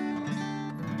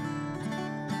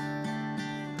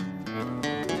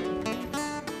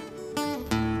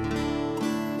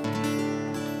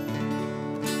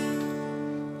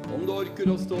 Om du orker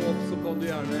å stå opp, så kan du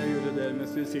gjerne gjøre det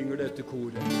mens vi synger dette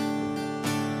koret.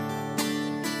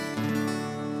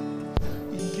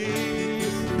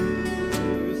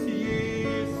 Jesus,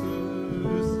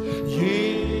 Jesus,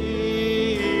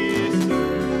 Jesus,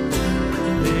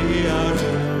 det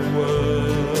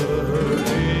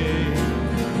uverdig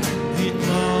ditt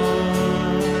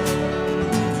navn.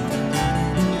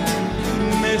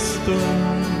 Mester,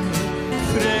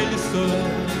 frelser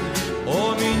og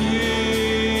min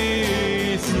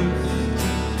Jesus,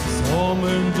 som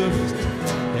en duft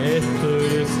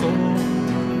etter sommeren.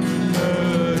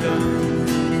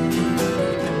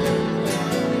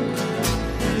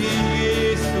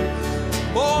 Jesus,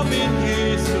 og min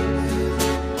Jesus,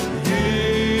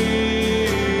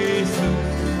 Jesus,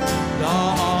 da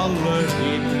alle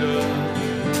himmel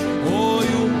og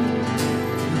jord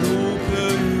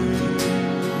roper ut.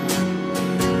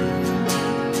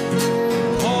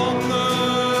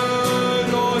 Konger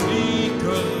og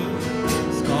riker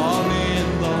skal en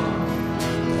dag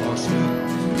ta slutt,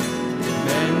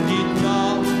 men ditt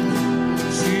navn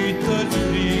skyter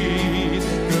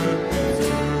friske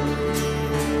skudd.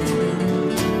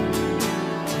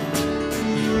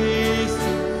 Jesus,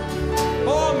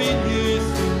 og min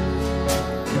Jesus,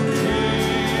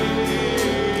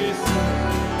 Jesus,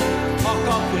 takk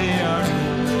at det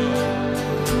noe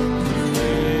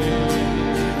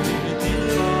i ditt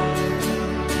navn.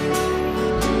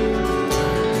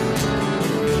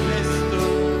 Mester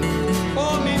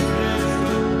og min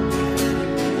frelser,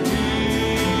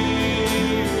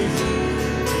 Jesus,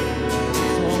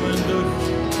 som en duft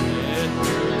etter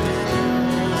sommeren.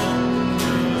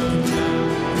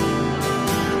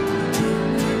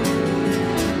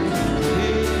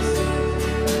 Jesus,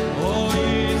 og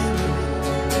Jesus,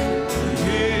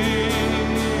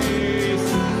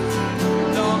 Jesus,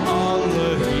 da alle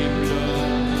himmel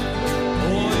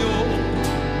og jord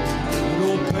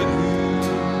roper ut.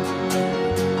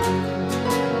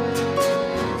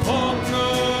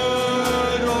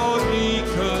 Konger og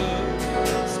riker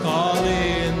skal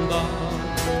en dag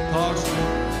ta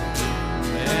slutt,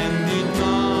 men ditt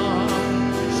navn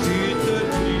skyter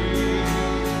fri.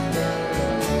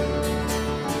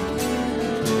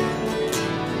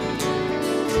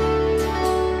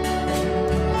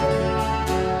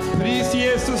 Pris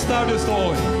Jesus der du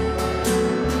står.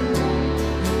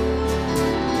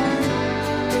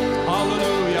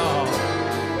 Halleluja.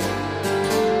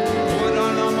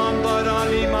 Orana mandara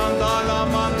limandala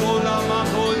mandola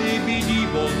mandori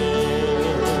bidibodo.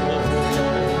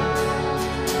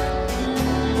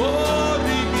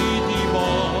 Gori bidibo.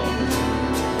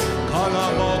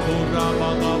 Kalabado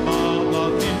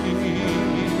rabadabadati.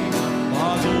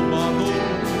 Bado bado.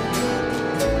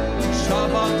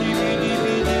 Shabati bidi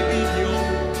bidi bidio.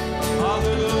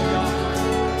 Halleluja.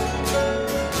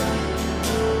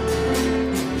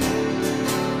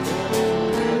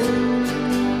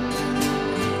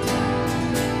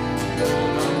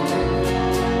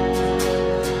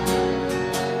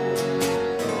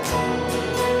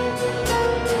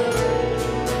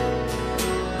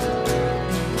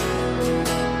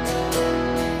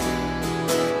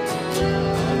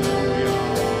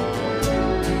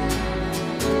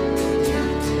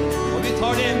 Og vi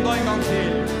tar det enda en gang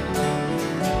til.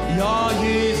 Ja,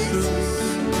 Jesus,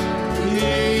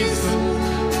 Jesus,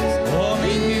 og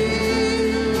min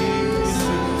Jesus,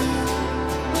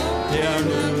 det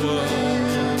noe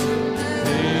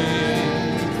ved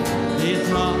ditt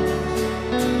navn.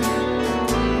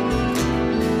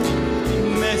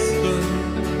 Mester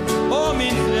og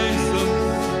min frelser,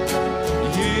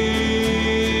 Jesus,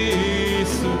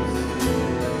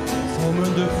 som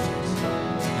en duft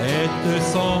etter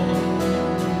sommerregn.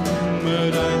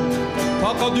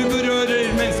 Takk at du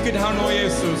berører mennesker her nå,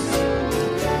 Jesus.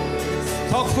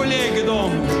 Takk for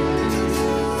legedom.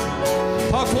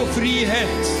 Takk for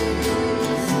frihet.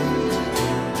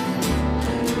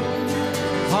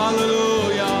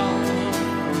 Halleluja.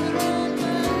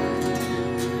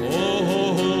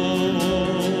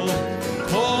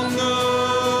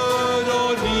 Konger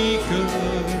og riker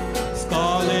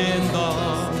skal en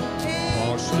dag ta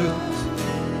slutt,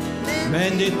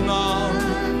 men ditt navn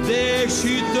det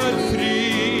skyter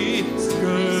fritt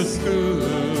skudd.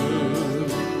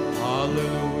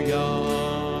 Halleluja.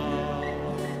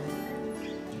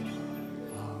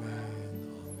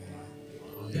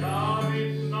 Ja,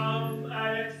 mitt navn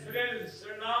et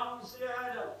frelsernavn, sier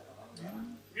Herren.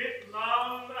 Mitt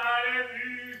navn en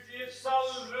utgitt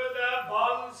salve, det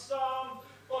balsam,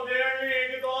 og det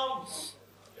legedom.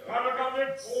 Herre, kan du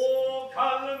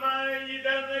påkalle meg i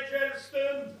denne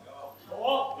kveldstund?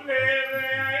 Oppleve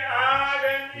jeg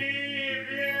den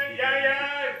evige jeg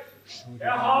er.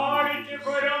 Jeg har ikke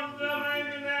forandret meg,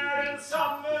 men jeg den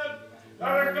samme.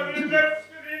 Herre, kan du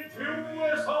løfte din tro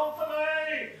sånn til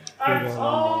meg?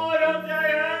 Erfar at jeg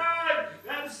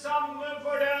den samme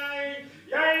for deg.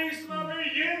 Jeg som har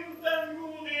begynt den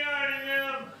gode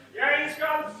gjerningen. Jeg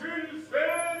skal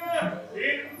fullføre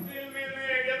inntil min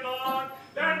egen dag.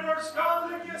 Derfor skal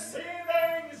du ikke se deg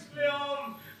engstelig om.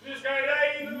 Du skal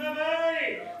regne med meg,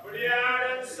 for jeg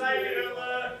den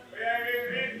seirende, og jeg vil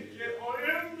virke på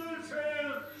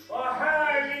underfull og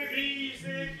herlig vis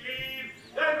i ditt liv.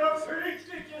 Derfor frykt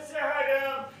ikke, sier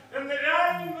Herren, men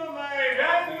regn med meg,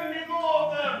 regn med min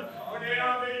nåde, for det jeg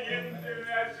har begynt til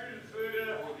å fullføre.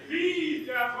 Vit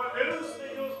jeg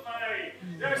forløsning hos meg,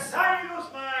 det seier hos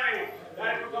meg.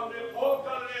 Derfor kan du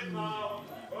påkalle ditt navn,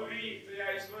 og vite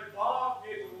jeg står bak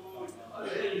ditt ord, og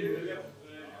det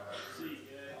løfter, sier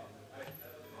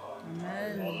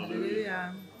Amen. Halleluja.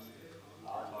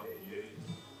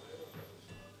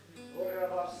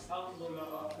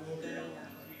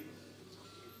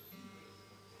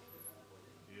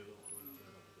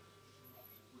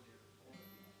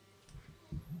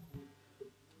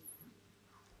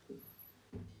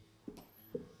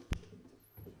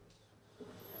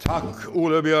 Takk,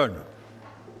 Ole Bjørn.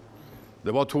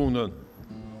 Det var tonen.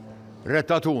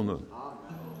 Rätta tonen.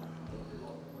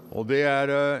 Och det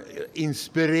är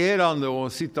inspirerande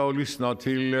att sitta och lyssna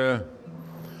till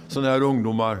såna här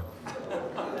ungdomar.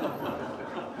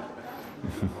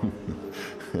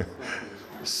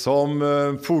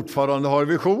 Som fortfarande har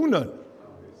visionen.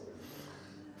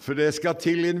 För det ska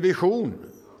till en vision,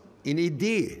 en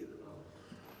idé.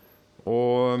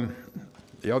 Och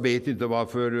jag vet inte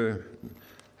varför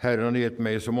Herren har gett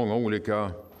mig så många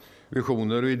olika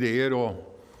visioner och idéer och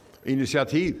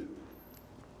initiativ.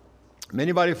 Men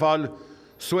i varje fall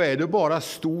så är det bara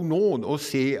stor nåd att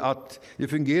se att det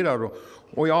fungerar.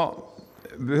 Och jag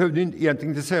behövde egentligen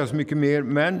inte säga så mycket mer,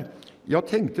 men jag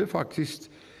tänkte faktiskt,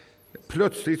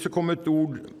 plötsligt så kom ett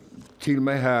ord till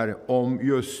mig här om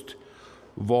just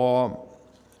vad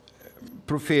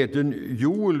profeten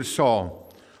Joel sa,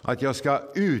 att jag ska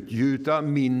utgjuta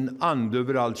min ande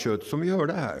över allt kött, som vi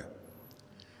hörde här.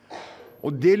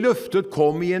 Och det löftet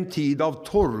kom i en tid av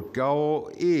torka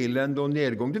och elände och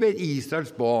nedgång. Du vet,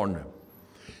 Israels barn.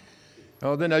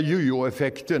 Ja, den där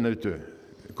jojo-effekten, vet du.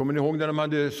 Kommer ni ihåg när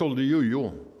man sålde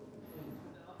jojo?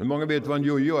 Hur många vet vad en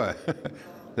jojo är?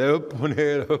 Det är upp och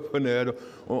ner, upp och ner.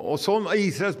 Och som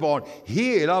Israels barn,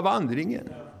 hela vandringen.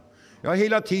 Ja,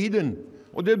 hela tiden.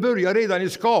 Och det börjar redan i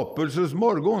skapelsens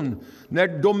morgon, när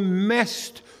de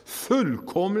mest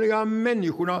fullkomliga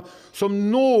människorna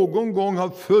som någon gång har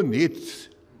funnits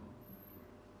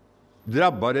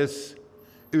drabbades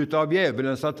utav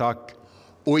djävulens attack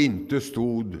och inte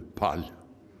stod pall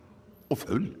och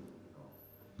full.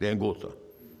 Det är en gåta.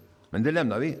 Men det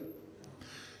lämnar vi.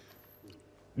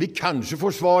 Vi kanske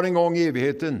får svar en gång i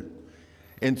evigheten.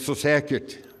 Inte så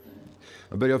säkert.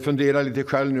 Jag börjar fundera lite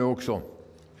själv nu också.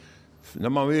 När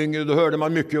man var yngre då hörde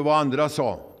man mycket vad andra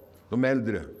sa, de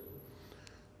äldre.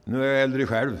 Nu är jag äldre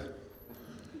själv,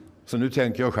 så nu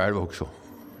tänker jag själv också.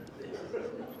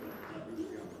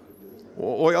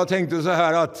 Och jag tänkte så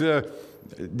här att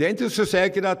det är inte så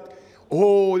säkert att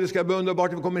Det ska bli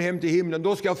underbart när vi kommer hem till himlen.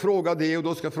 Då ska jag fråga det och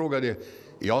då ska jag fråga det.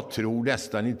 Jag tror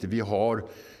nästan inte vi har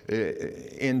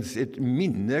ens ett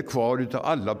minne kvar utav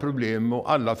alla problem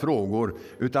och alla frågor,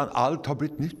 utan allt har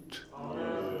blivit nytt.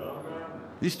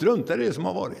 Vi struntar i det som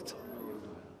har varit.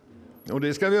 Och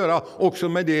det ska vi göra också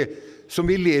med det som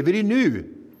vi lever i nu.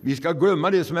 Vi ska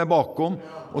glömma det som är bakom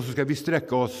och så ska vi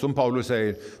sträcka oss, som Paulus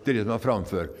säger, till det som är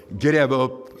framför. Gräva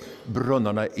upp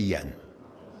brunnarna igen.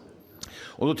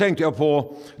 Och då tänkte jag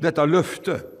på detta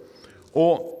löfte.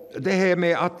 Och det här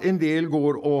med att en del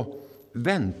går och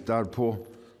väntar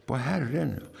på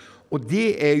Herren. Och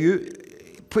det är ju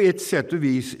på ett sätt och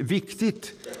vis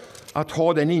viktigt att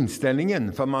ha den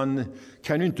inställningen. För man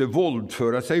kan ju inte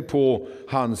våldföra sig på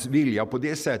hans vilja på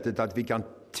det sättet att vi kan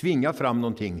tvinga fram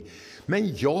någonting.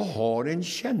 Men jag har en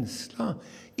känsla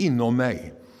inom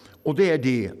mig. Och det är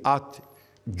det att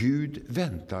Gud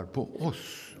väntar på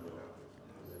oss.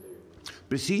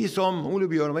 Precis som Olle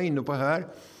Björn var inne på här,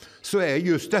 så är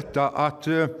just detta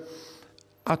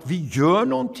att vi gör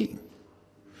någonting.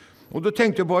 Och då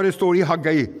tänkte jag på vad det står i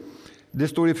Haggai. Det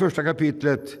står i första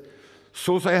kapitlet.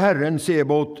 Så säger Herren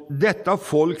Sebot, detta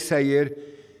folk säger,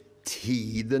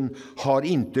 tiden har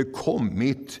inte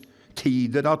kommit,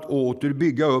 tiden att åter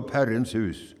bygga upp Herrens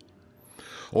hus.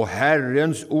 Och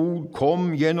Herrens ord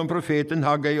kom genom profeten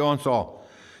Haggai och han sa,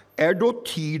 är då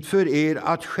tid för er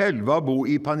att själva bo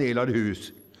i panelade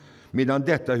hus, medan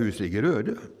detta hus ligger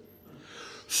öde?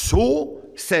 Så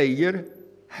säger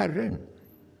Herren.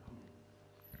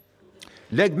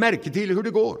 Lägg märke till hur det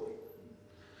går.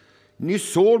 Ni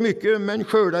sår mycket men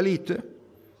skördar lite.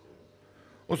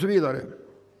 Och så vidare.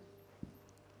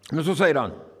 Men så säger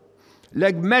han,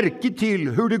 lägg märke till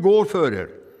hur det går för er.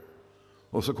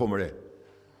 Och så kommer det.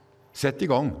 Sätt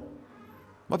igång.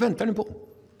 Vad väntar ni på?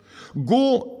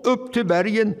 Gå upp till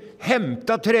bergen,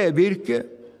 hämta trävirke,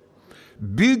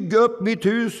 bygg upp mitt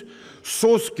hus,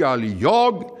 så skall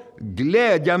jag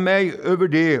glädja mig över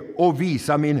det och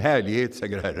visa min härlighet,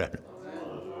 säger Herren.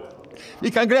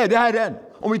 Vi kan glädja Herren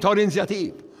om vi tar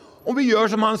initiativ. Om vi gör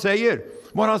som han säger.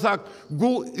 Vad han sagt,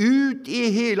 gå ut i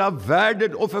hela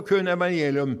världen och förkunna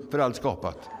evangelium för allt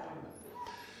skapat.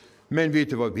 Men vet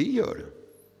du vad vi gör?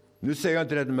 Nu säger jag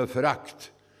inte det med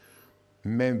förakt.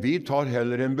 Men vi tar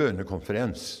hellre en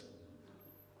bönekonferens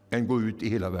än gå ut i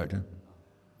hela världen.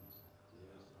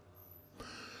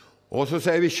 Och så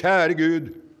säger vi, kära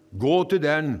Gud, gå till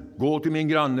den, gå till min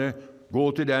granne,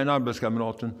 gå till den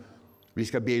arbetskamraten. Vi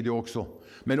ska be det också.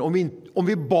 Men om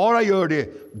vi bara gör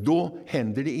det, då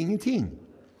händer det ingenting.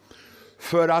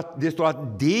 För att det står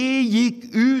att det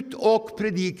gick ut och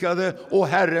predikade och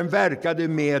Herren verkade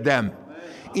med dem.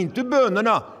 Inte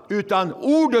bönerna, utan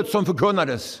ordet som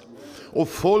förkunnades. Och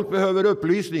folk behöver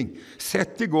upplysning.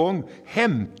 Sätt igång,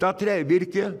 hämta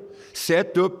trävirke,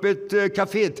 sätt upp ett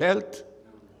kafétält,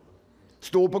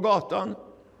 stå på gatan.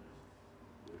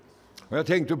 Och jag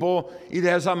tänkte på i det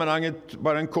här sammanhanget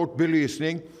bara en kort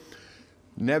belysning.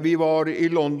 När vi var i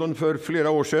London för flera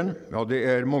år sedan, ja det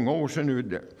är många år sedan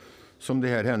nu som det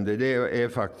här hände. Det är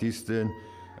faktiskt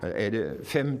är det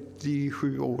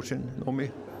 57 år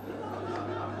sedan.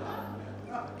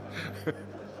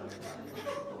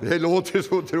 Det låter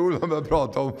så otroligt när man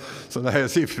pratar om sådana här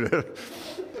siffror.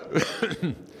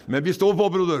 Men vi står på,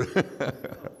 broder.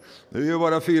 Det är ju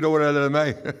bara 4 år äldre än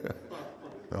mig.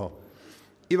 Ja.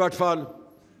 I vart fall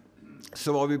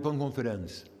så var vi på en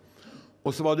konferens.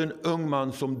 Och så var det en ung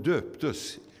man som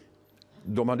döptes.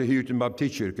 De hade hyrt en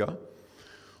baptistkyrka.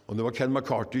 Och det var Ken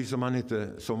McCarthy som han hette,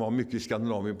 som var mycket i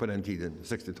Skandinavien på den tiden,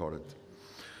 60-talet.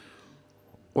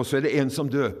 Och så är det en som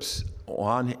döps. Och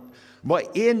han var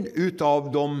en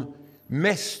utav de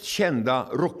mest kända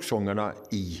rocksångarna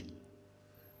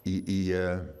i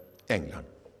England.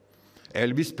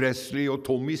 Elvis Presley och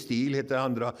Tommy Steele hette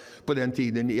andra på den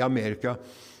tiden i Amerika.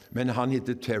 Men han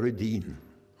hette Terry Dean.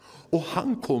 Och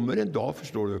han kommer en dag,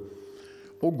 förstår du,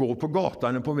 och går på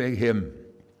gatan på väg hem.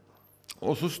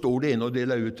 Och så står det en och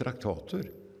delar ut traktater.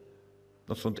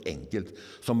 Något sånt enkelt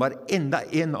som varenda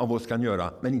en av oss kan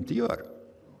göra, men inte gör.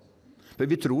 För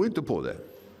vi tror inte på det.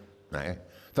 Nej,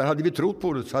 för hade vi trott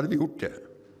på det så hade vi gjort det.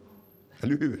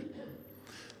 Eller hur?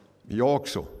 Jag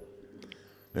också.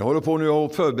 Jag håller på nu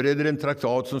och förbereder en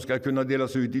traktat som ska kunna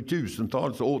delas ut i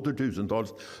tusentals och åter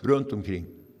tusentals runt omkring.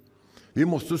 Vi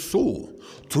måste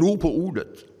tro på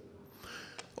ordet.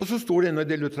 Och så står det en och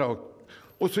delar ut traktat.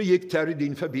 Och så gick Terry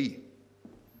Dean förbi.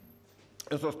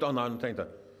 Och så stannade han och tänkte,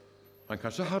 han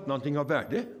kanske hade någonting av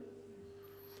värde.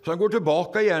 Så han går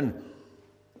tillbaka igen.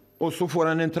 Och så får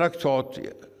han en traktat.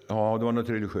 Ja, det var något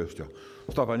religiöst. Ja.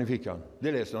 Och stoppar han i fickan.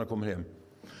 Det läser han när han kommer hem.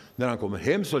 När han kommer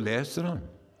hem så läser han.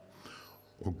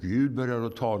 Och Gud börjar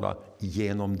att tala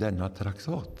genom denna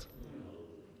traktat.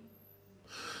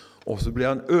 Och så blir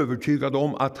han övertygad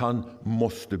om att han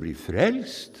måste bli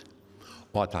frälst.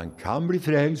 Och att han kan bli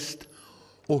frälst.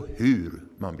 Och hur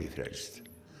man blir frälst.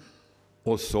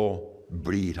 Och så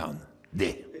blir han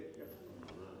det.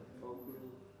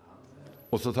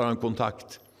 Och så tar han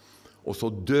kontakt. Och så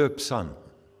döps han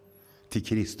till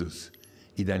Kristus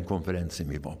i den konferensen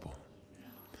vi var på.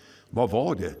 Vad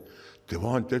var det? Det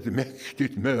var inte ett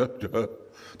mäktigt möte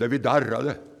där vi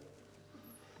darrade.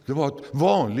 Det var ett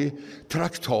vanligt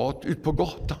traktat ut på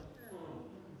gatan.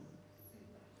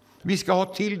 Vi ska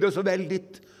ha till det så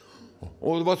väldigt.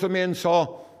 Och det var som en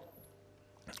sa: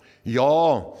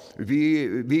 ja,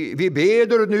 vi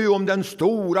beder nu om den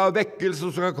stora väckelse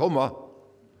som ska komma.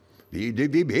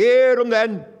 Vi ber om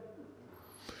den.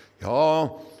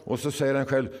 Ja, och så säger han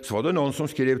själv, så var det någon som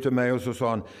skrev till mig och så sa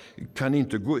han, kan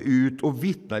inte gå ut och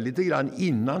vittna lite grann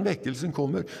innan väckelsen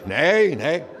kommer?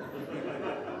 Nej.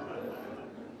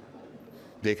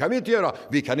 Det kan vi inte göra.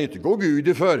 Vi kan inte gå Gud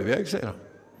i förväg, säger han.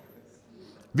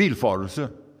 Villfarelse.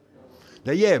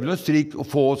 Det är djävulens trick att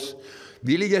få oss.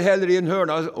 Vi ligger hellre i en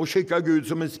hörna och skickar Gud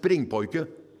som en springpojke.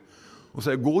 Och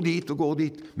säger, gå dit och gå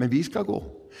dit. Men vi ska gå.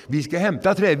 Vi ska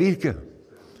hämta trävirke.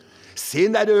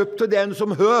 Sen är det upp till den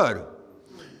som hör.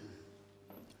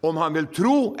 Om han vill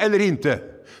tro eller inte.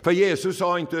 För Jesus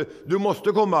sa inte, du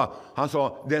måste komma. Han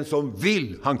sa, den som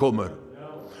vill, han kommer.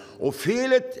 Och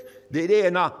felet, det är det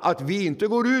ena, att vi inte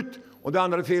går ut. Och det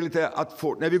andra felet är att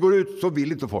när vi går ut så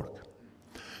vill inte folk.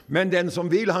 Men den som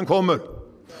vill, han kommer.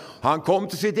 Han kom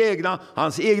till sitt egna,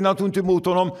 hans egna tog inte emot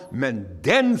honom. Men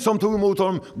den som tog emot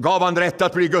honom gav han rätt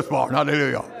att bli Guds barn.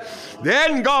 Halleluja.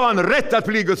 Den gav han rätt att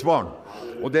bli Guds barn.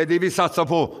 Och det är det vi satsar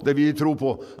på, det vi tror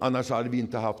på. Annars hade vi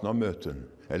inte haft några möten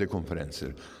eller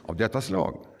konferenser av detta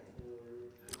slag.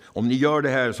 Om ni gör det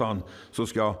här, sa han, så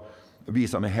ska jag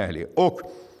visa mig härlig. Och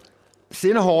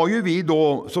sen har ju vi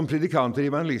då som predikanter,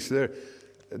 evangelister,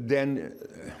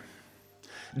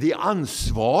 det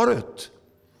ansvaret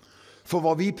för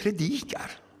vad vi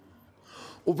predikar.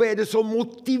 Och vad är det som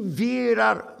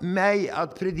motiverar mig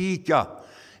att predika?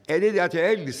 Är det att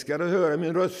jag älskar att höra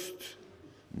min röst?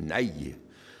 Nej.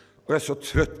 Och jag är så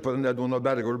trött på den där Donna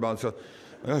Bergård ibland så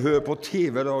jag hör på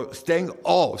tv och stäng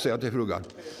av, säger jag till frugan.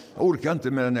 Jag orkar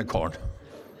inte med den här karln.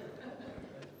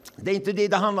 Det är inte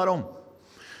det handlar om.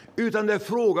 Utan det är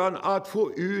frågan att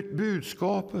få ut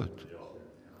budskapet.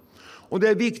 Och det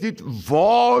är viktigt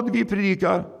vad vi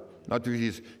predikar.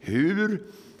 Naturligtvis hur.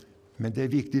 Men det är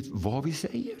viktigt vad vi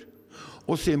säger.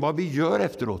 Och sen vad vi gör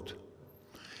efteråt.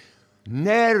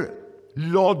 När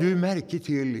la du märke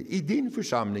till i din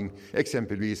församling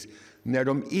exempelvis när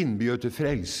de inbjöd till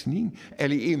frälsning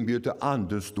eller inbjöd till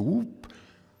andens dop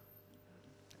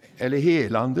eller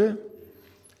helande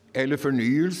eller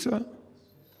förnyelse?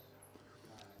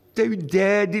 Det är ju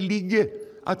där det ligger,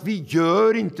 att vi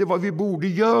gör inte vad vi borde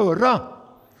göra.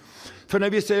 För när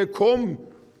vi säger kom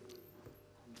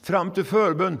fram till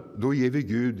förbön, då ger vi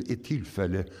Gud ett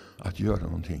tillfälle att göra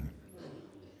någonting.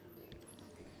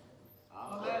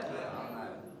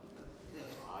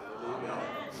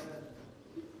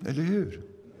 Eller hur?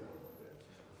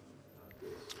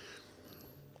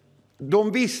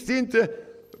 De visste inte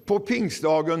på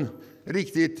pingstdagen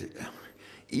riktigt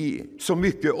så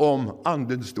mycket om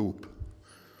andens dop.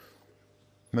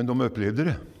 Men de upplevde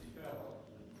det.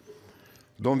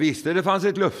 De visste det fanns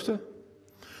ett löfte.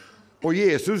 Och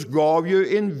Jesus gav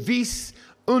ju en viss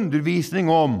undervisning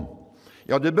om.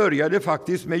 Ja, det började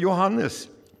faktiskt med Johannes.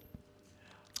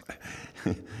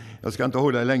 Jag ska inte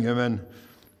hålla länge, men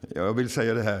jag vill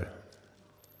säga det här.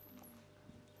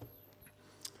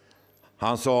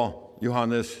 Han sa,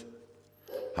 Johannes,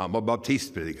 han var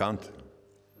baptistpredikant.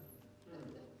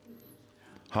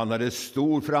 Han hade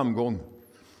stor framgång.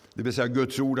 Det vill säga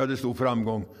Guds ord hade stor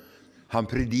framgång. Han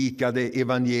predikade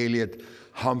evangeliet.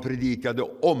 Han predikade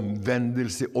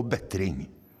omvändelse och bättring.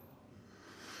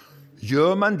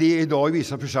 Gör man det idag i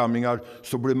vissa församlingar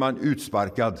så blir man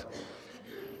utsparkad.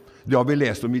 Det har vi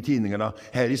läst om i tidningarna.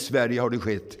 Här i Sverige har det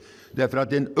skett. Därför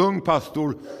att en ung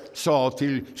pastor sa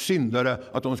till syndare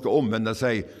att de ska omvända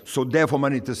sig. Så det får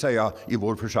man inte säga i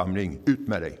vår församling. Ut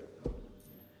med dig.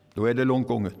 Då är det långt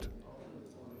gånget.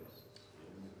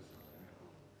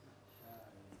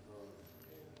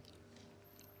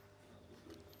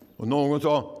 Och någon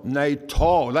sa, nej,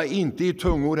 tala inte i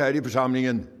tungor här i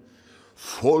församlingen.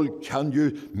 Folk kan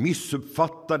ju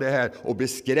missuppfatta det här och bli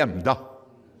skrämda.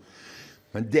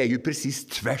 Men det är ju precis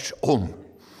tvärtom.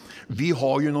 Vi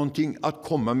har ju någonting att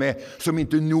komma med som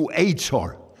inte New Age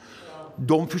har.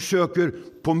 de försöker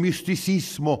på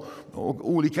mysticism och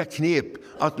olika knep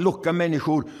att locka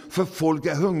människor, för folk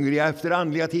är hungriga efter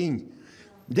andliga ting.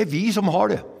 Det är vi som har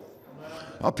det.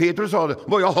 Ja, Petrus sa det,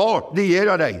 vad jag har, det ger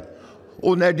jag dig.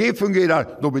 Och när det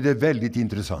fungerar, då blir det väldigt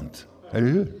intressant. Eller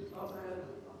hur?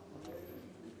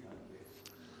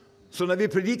 Så när vi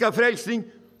predikar frälsning,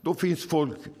 då finns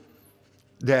folk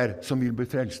där som vill bli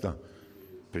frälsta.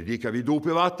 Predikar vi dop i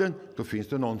vatten, då finns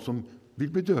det någon som vill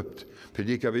bli döpt.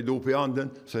 Predikar vi dop i anden,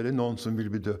 så är det någon som vill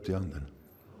bli döpt i anden.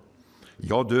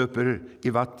 Jag döper i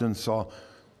vatten, sa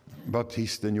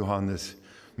baptisten Johannes,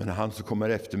 men han som kommer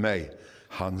efter mig,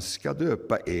 han ska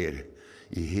döpa er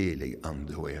i helig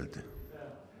ande och eld.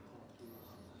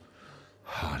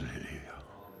 Halleluja.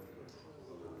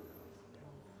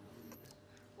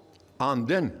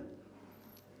 Anden,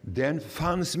 den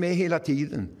fanns med hela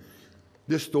tiden.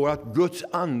 Det står att Guds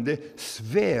ande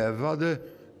svävade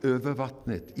över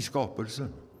vattnet i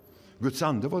skapelsen. Guds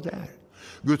ande var där.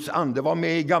 Guds ande var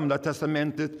med i Gamla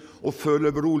testamentet och föll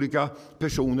över olika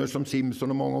personer som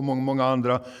Simson och många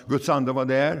andra. Guds ande var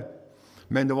där.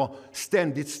 Men det var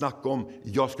ständigt snack om,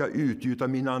 jag ska utgjuta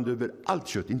min ande över allt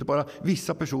kött. Inte bara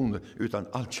vissa personer, utan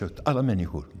allt kött, alla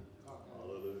människor.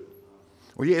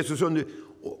 Och Jesus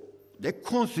det är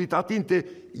konstigt att inte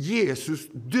Jesus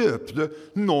döpte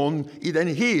någon i den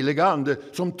heliga ande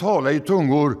som talade i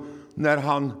tungor när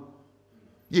han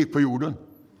gick på jorden.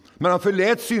 Men han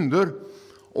förlät synder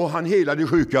och han helade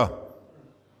sjuka.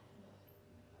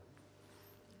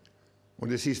 Och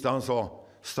det sista han sa,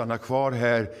 stanna kvar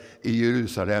här i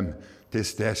Jerusalem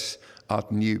tills dess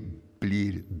att ni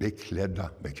blir beklädda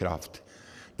med kraft.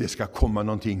 Det ska komma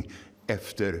någonting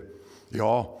efter.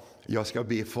 Ja, jag ska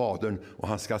be Fadern och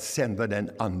han ska sända den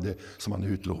ande som han har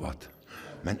utlovat.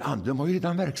 Men anden var ju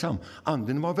redan verksam.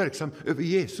 Anden var verksam över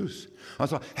Jesus. Han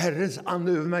sa, Herrens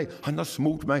ande över mig. Han har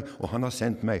smort mig och han har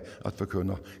sänt mig att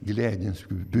förkunna glädjens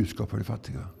budskap för de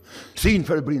fattiga. Syn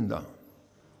för de blinda.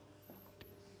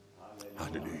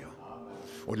 Halleluja.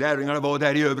 Och lärjungarna var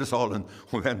där i övre salen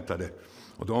och väntade.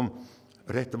 Och de,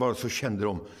 rätt var så kände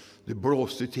de, det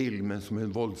blåste till men som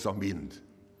en våldsam vind.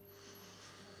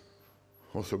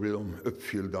 Och så blev de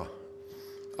uppfyllda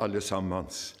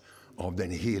allesammans av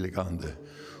den heliga ande.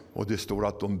 Och det står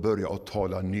att de började att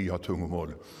tala nya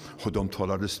tungomål. Och de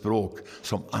talade språk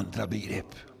som andra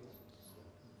begrepp.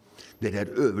 Det där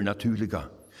övernaturliga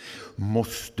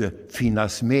måste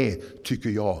finnas med, tycker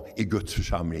jag, i Guds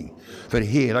församling. För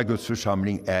hela Guds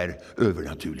församling är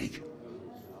övernaturlig.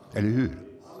 Eller hur?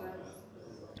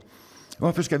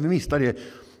 Varför ska vi missa det?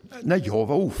 När jag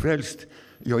var ofrälst,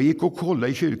 jag gick och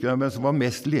kollade i kyrkan vem som var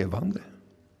mest levande.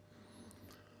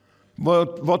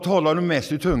 Vad talar de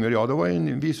mest i tungor? Ja, det var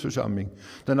en viss församling.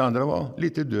 Den andra var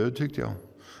lite död, tyckte jag.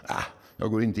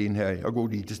 Jag går inte in här, jag går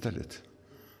dit istället.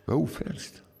 Jag var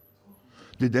ofrälst.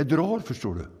 Det där drar,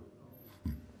 förstår du.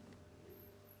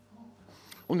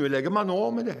 Och nu lägger man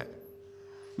av med det här.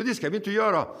 Men det ska vi inte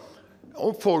göra.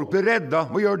 Om folk blir rädda,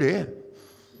 vad gör det?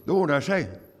 Det ordnar sig.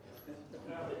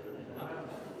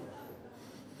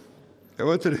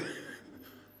 Jag vet inte.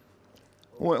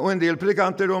 Och en del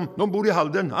predikanter, de bor i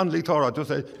Halden, andligt talat, och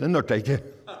säger, den nörtar inte.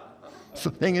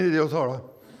 Så det är ingen idé att tala.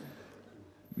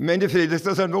 Men det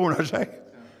Fredagsta sen ordnar sig.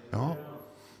 Ja.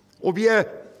 Och vi är,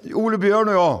 Ole Björn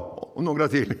och jag, och några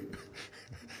till.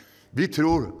 Vi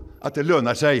tror att det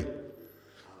lönar sig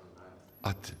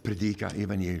att predika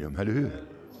evangelium, eller hur?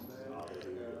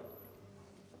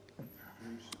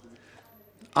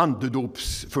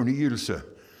 Andedopsförnyelse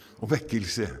och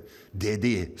väckelse, det är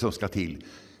det som ska till.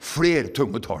 Fler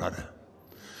tungotalare.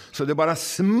 Så det bara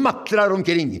smattrar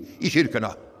omkring i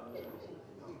kyrkorna.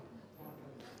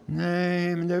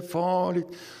 Nej, men det är farligt.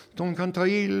 De kan ta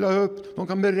illa upp, de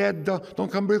kan bli rädda, de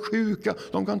kan bli sjuka,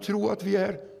 de kan tro att vi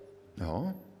är.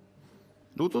 Ja,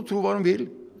 låt dem tro vad de vill.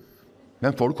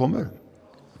 Men folk kommer.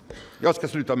 Jag ska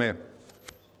sluta med.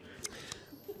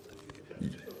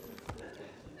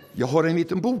 Jag har en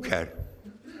liten bok här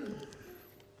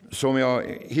som jag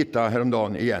hittade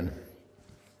häromdagen igen.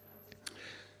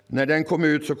 När den kom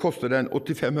ut så kostade den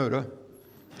 85 öre.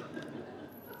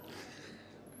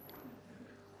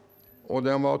 Och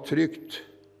den var tryckt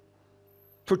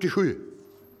 47.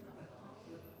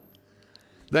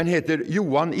 Den heter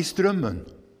Johan i strömmen.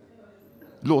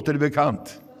 Låter det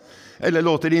bekant? Eller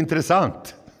låter det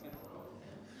intressant?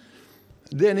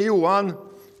 Denne Johan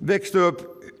växte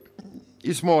upp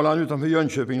i Småland utanför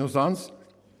Jönköping någonstans.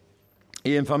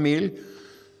 I en familj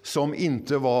som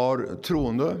inte var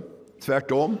troende.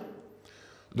 Tvärtom.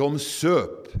 De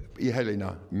söp i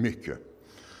helgerna mycket.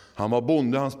 Han var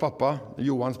bonde,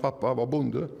 Johans pappa var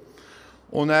bonde.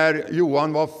 Och när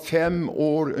Johan var 5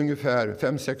 år ungefär,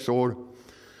 5-6 år,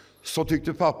 så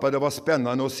tyckte pappa det var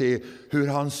spännande att se hur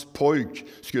hans pojk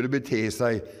skulle bete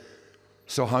sig.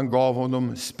 Så han gav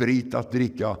honom sprit att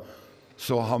dricka,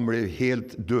 så han blev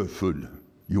helt döfull,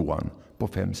 Johan, på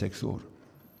 5-6 år.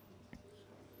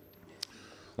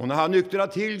 Och när han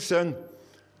nyktrade till sen,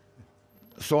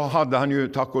 så hade han ju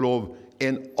tack och lov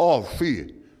en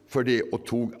avsky för det och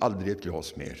tog aldrig ett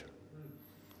glas mer.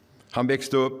 Han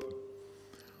växte upp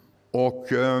och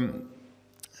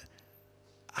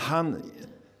han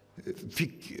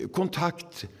fick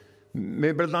kontakt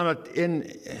med bland annat en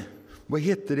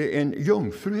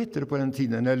jungfru hette det på den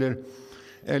tiden,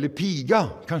 eller piga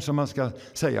kanske man ska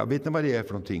säga. Vet ni vad det är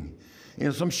för någonting?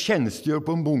 En som tjänstgör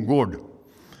på en bondgård,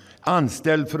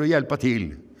 anställd för att hjälpa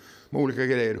till med olika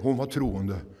grejer. Hon var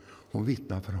troende. Hon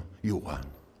vittnade för Johan.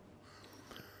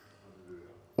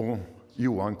 Och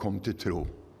Johan kom till tro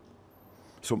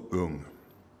som ung.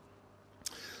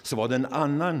 Så var det en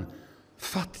annan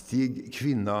fattig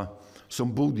kvinna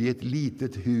som bodde i ett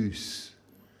litet hus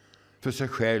för sig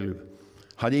själv.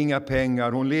 Hade inga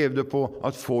pengar. Hon levde på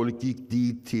att folk gick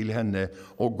dit till henne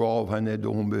och gav henne det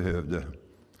hon behövde.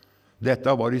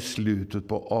 Detta var i slutet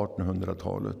på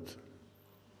 1800-talet.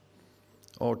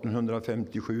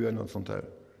 1857 eller något sånt där.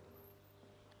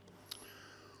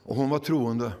 Och hon var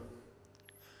troende.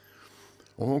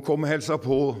 Och hon kom och hälsade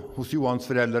på hos Johans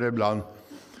föräldrar ibland.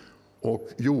 Och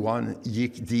Johan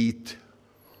gick dit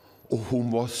och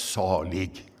hon var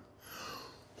salig.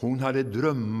 Hon hade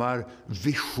drömmar,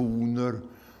 visioner.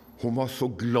 Hon var så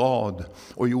glad.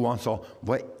 Och Johan sa,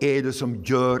 vad är det som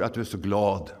gör att du är så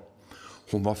glad?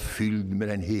 Hon var fylld med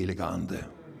den heliga ande.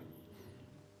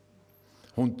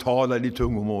 Hon talade i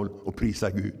tungomål och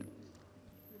prisade Gud.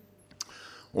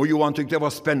 Och Johan tyckte det var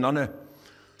spännande.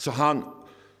 Så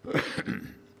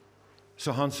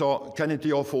han sa, kan inte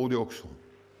jag få det också?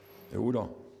 Jo då.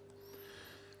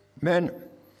 Men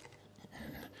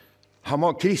han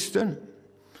var kristen,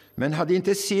 men hade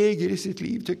inte seger i sitt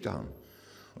liv, tyckte han.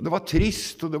 Och det var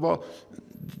trist och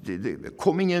det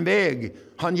kom ingen väg.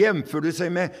 Han jämförde sig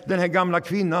med den här gamla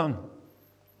kvinnan.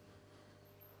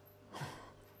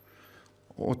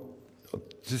 Och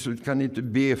till slut, kan ni inte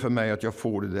be för mig att jag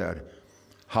får det där?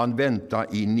 Han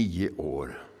väntade i 9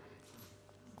 år.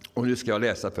 Och nu ska jag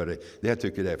läsa för dig. Jag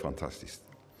tycker det är fantastiskt.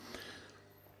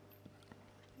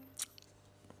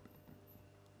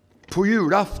 På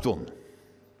julafton,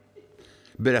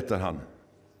 berättar han,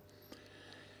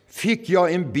 fick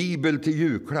jag en bibel till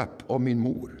julklapp av min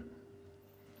mor.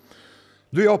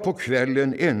 Då jag på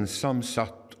kvällen ensam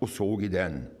satt och såg i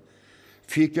den,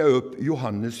 fick jag upp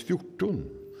Johannes 14,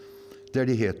 där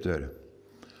det heter: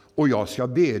 och jag ska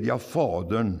bedja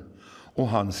Fadern, och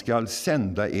han skall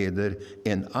sända eder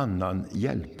en annan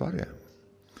hjälpare,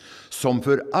 som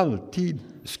för alltid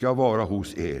ska vara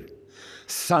hos er,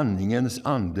 sanningens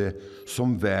ande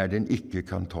som världen icke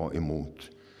kan ta emot.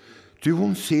 Ty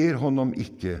hon ser honom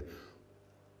icke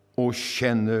och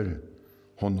känner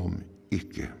honom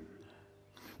icke.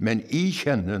 Men I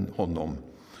känner honom,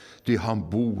 ty han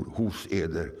bor hos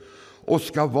eder och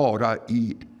ska vara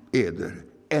i eder.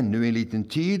 Ännu en liten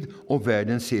tid, och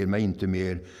världen ser mig inte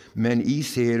mer. Men I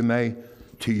ser mig,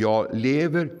 ty jag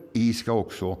lever, I ska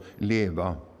också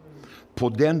leva. På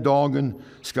den dagen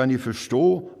ska ni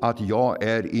förstå att jag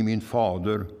är i min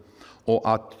fader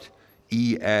och att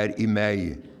I är i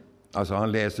mig. Alltså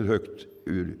han läser högt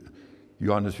ur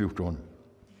Johannes 14.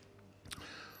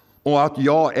 Och att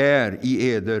jag är i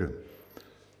eder.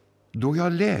 Då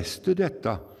jag läste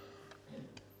detta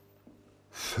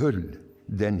föll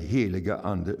den heliga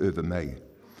ande över mig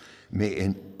med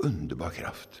en underbar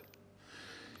kraft.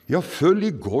 Jag föll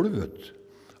i golvet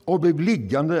och blev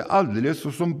liggande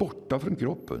alldeles som borta från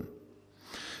kroppen.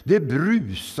 Det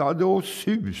brusade och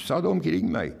susade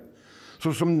omkring mig,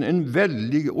 så som en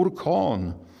väldig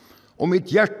orkan, och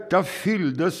mitt hjärta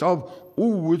fylldes av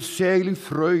outsäglig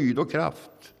fröjd och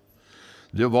kraft.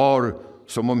 Det var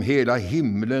som om hela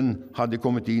himlen hade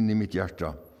kommit in i mitt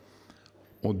hjärta,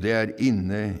 och där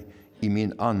inne i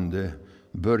min ande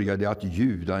började att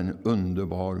ljuda en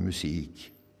underbar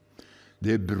musik.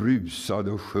 Det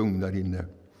brusade och sjöng där inne.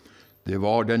 Det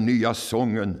var den nya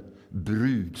sången,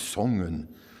 brudsången,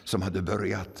 som hade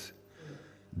börjat.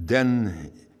 Den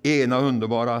ena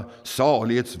underbara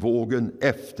salighetsvågen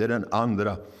efter den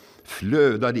andra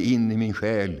flödade in i min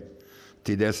själ,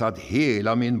 till dess att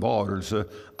hela min varelse,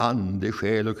 ande,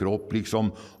 själ och kropp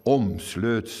liksom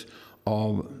omslöts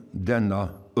av denna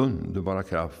underbara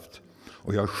kraft.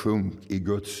 Och jag sjönk i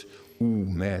Guds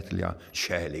omätliga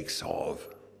kärlekshav.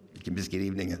 Vilken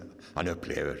beskrivning han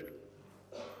upplever.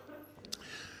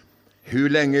 Hur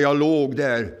länge jag låg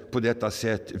där på detta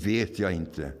sätt vet jag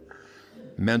inte.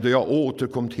 Men då jag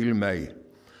återkom till mig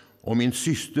och min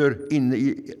syster inne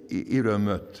i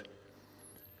rummet.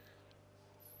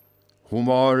 Hon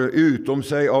var utom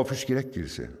sig av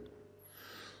förskräckelse.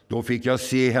 Då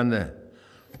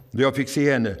jag fick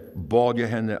se henne bad jag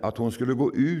henne att hon skulle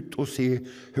gå ut och se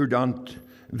hurdant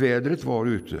vädret var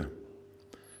ute.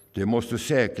 Det måste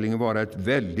säkerligen vara ett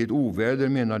väldigt oväder,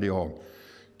 menade jag,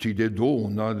 ty det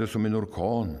dånade som en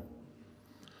orkan.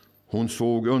 Hon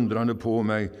såg undrande på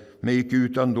mig, men gick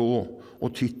ut ändå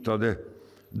och tittade.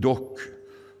 Dock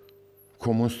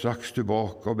kom hon strax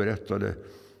tillbaka och berättade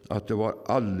att det var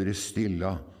alldeles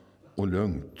stilla och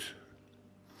lugnt.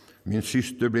 Min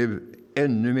syster blev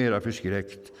ännu mera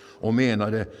förskräckt och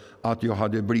menade att jag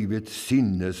hade blivit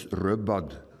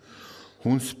sinnesrubbad.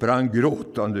 Hon sprang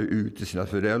gråtande ut till sina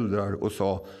föräldrar och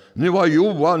sa: nu har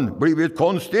Johan blivit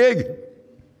konstig.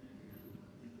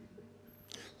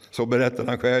 Så berättade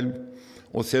han själv.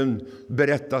 Och sen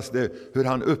berättas det hur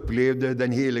han upplevde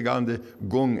den helige Ande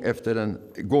gång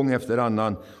efter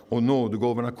annan, och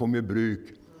nådegåvorna kom i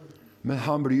bruk. Men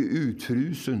han blev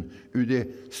utfrusen ur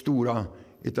det stora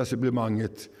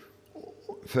etablissemanget.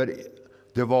 För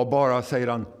det var bara, säger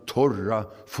han, torra,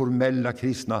 formella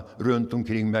kristna runt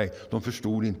omkring mig. De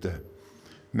förstod inte.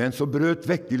 Men så bröt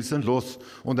väckelsen loss,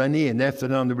 och den ene efter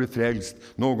den andra blev frälst.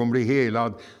 Någon blev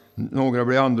helad, några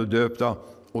blev andedöpta,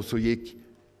 och så gick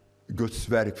Guds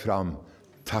verk fram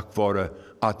tack vare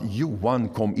att Johan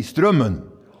kom i strömmen.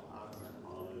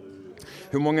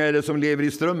 Hur många är det som lever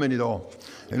i strömmen idag?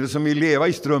 Eller som vill leva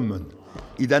i strömmen?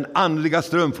 I den andliga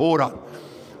strömfåran.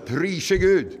 Prise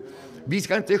Gud. Vi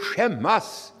ska inte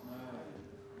skämmas.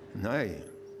 Nej.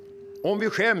 Om vi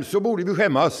skäms så borde vi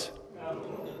skämmas.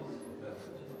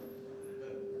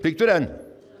 Fick du den?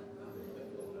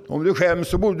 Om du skäms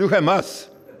så borde du skämmas.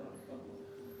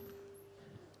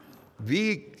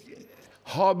 Vi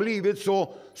har blivit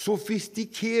så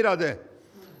sofistikerade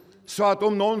så att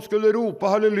om någon skulle ropa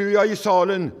halleluja i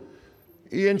salen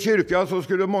i en kyrka, så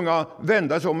skulle många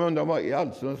vända sig om och undra: vad är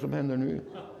allt som händer nu?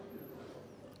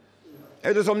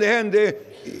 Eller som det hände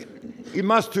i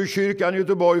Masthugskyrkan i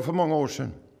Göteborg för många år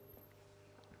sedan.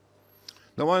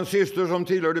 Det var en syster som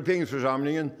tillhörde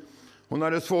pingstförsamlingen. Hon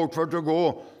hade svårt för att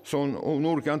gå, så hon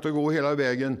orkade inte gå hela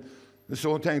vägen. Så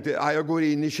hon tänkte: jag går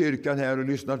in i kyrkan här och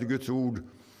lyssnar till Guds ord.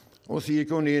 Och så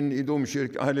gick hon in i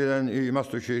domkyrkan, eller i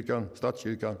Masthugskyrkan,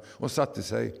 stadskyrkan, och satte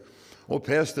sig. Och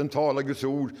prästen talade Guds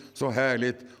ord så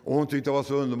härligt, och hon tyckte det var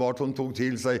så underbart. Hon tog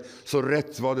till sig så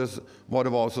rätt vad det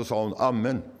var, så sa hon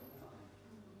amen.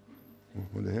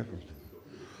 Vad är det?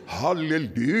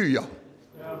 Halleluja!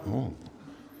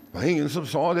 Det var ingen som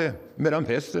sa det medan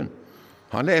prästen.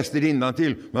 Han läste det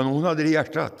innantill, men hon hade det i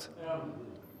hjärtat.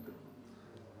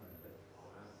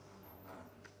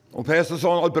 Och prästen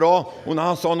sa något bra, och när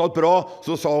han sa något bra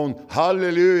så sa hon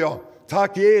halleluja,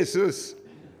 tack Jesus.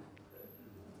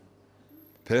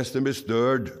 Prästen blev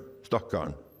störd,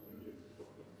 stackaren.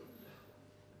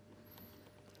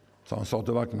 Så han sa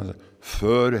till vakten: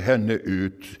 för henne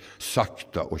ut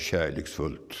sakta och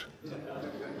kärleksfullt.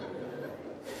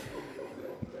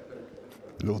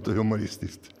 Det låter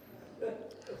humoristiskt.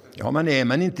 Ja, men är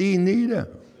man inte inne i det?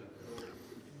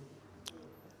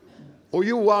 Och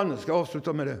Johan, ska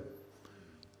avsluta med det.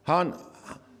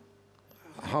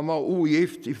 Han var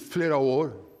ogift i flera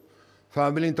år. För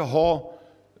han ville inte ha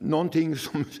någonting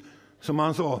som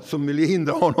han sa som ville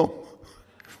hindra honom.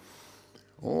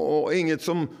 Och inget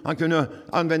som han kunde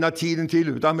använda tiden till,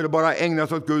 utan han ville bara ägna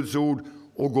sig åt Guds ord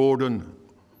och gården.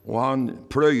 Och han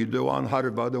plöjde och han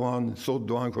harvade och han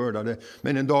sådde och han skördade.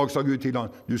 Men en dag sa Gud till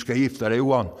honom: du ska gifta dig,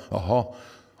 Johan. Jaha,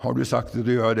 har du sagt det,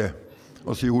 du gör det.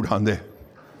 Och så gjorde han det.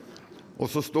 Och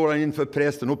så står han inför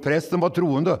prästen, och prästen var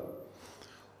troende.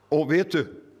 Och vet du,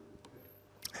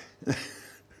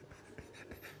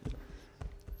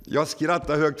 jag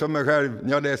skrattade högt för mig själv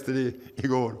när jag läste det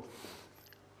igår.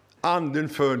 Anden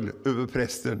föll över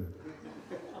prästen.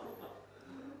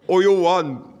 Och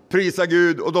Johan prisar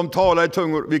Gud, och de talar i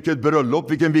tungor. Vilket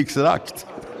bröllop, vilken vigselakt.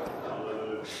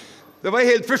 Det var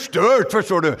helt förstört,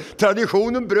 förstår du.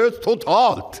 Traditionen bröts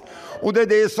totalt. Och det är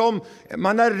det som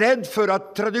man är rädd för,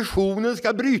 att traditionen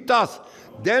ska brytas.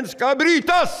 Den ska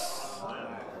brytas!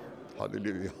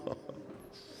 Halleluja.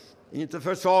 Inte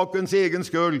för sakens egen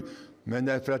skull, men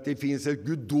därför att det finns ett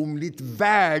gudomligt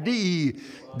värde i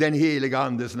den heliga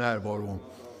Andes närvaro.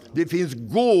 Det finns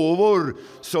gåvor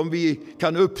som vi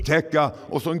kan upptäcka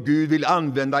och som Gud vill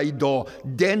använda idag.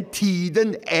 Den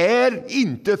tiden är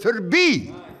inte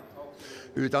förbi,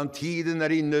 utan tiden är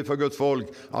inne för Guds folk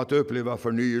att uppleva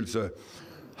förnyelse.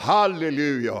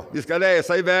 Halleluja! Vi ska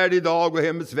läsa i Värld idag och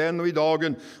Hemmets vän och i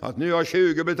dagen att nu har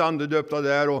 20 blivit andedöpta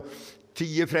där och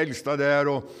 10 frälsta där.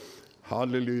 Och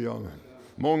halleluja!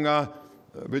 Många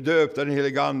Vi döpte den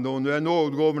helige Ande och nu är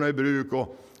nådgåvorna i bruk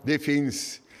och det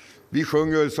finns. Vi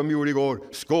sjunger som vi gjorde igår.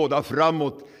 Skåda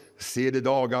framåt, se det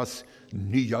dagas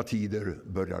nya tider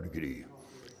börjar gry.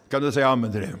 Kan du säga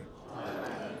amen till det?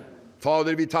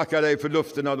 Fader, vi tackar dig för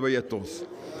lufterna du har gett oss.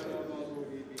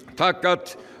 Tack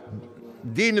att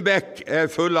din bäck är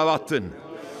full av vatten.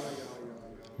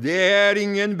 Det är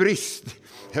ingen brist.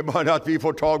 Det är bara att vi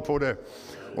får tag på det.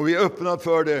 Och vi öppnar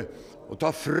för det. Och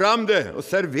tar fram det och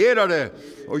serverar det.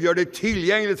 Och gör det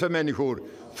tillgängligt för människor.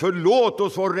 Förlåt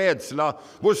oss vår rädsla,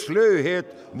 vår slöhet,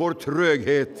 vår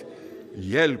tröghet.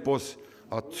 Hjälp oss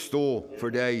att stå för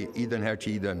dig i den här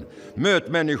tiden. Möt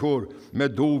människor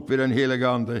med dop i den heliga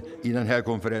Ande i den här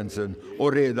konferensen.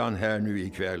 Och redan här nu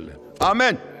ikväll.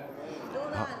 Amen!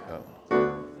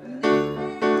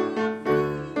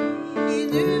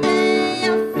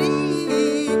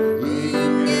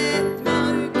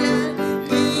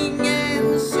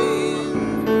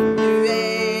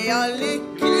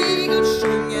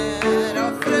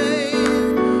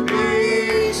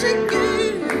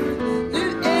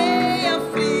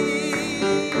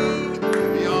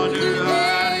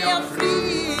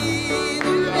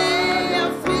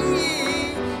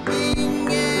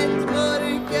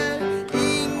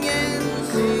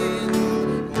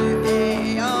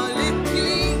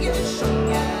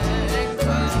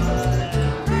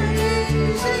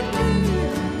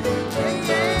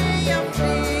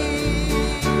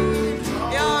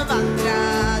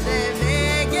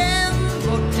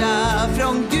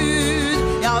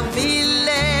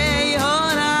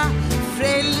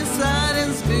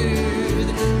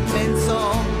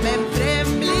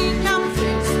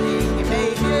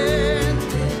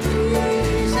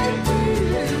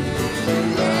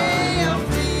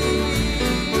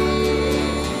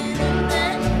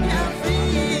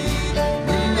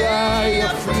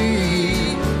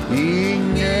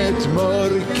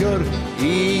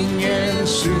 Ingen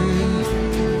synd,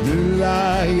 nu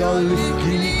är jag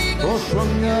lycklig och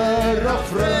sjunger av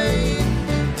fröjd.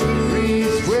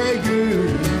 Pris för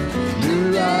Gud,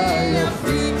 nu är jag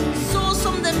fri.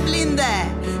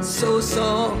 Så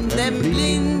som den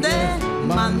blinde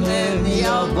mannen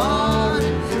jag var.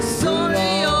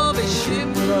 Sorg och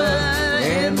bekymmer,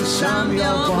 ensam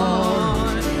jag var.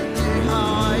 Nu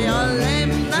har jag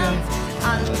lämnat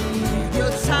allt i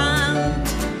Guds hand.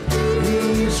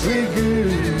 Pris för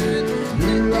Gud,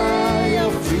 nu är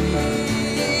jag fri.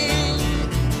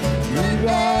 Nu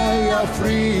är jag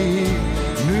fri,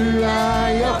 nu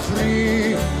är jag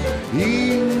fri.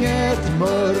 Inget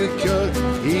mörker,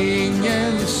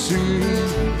 ingen synd.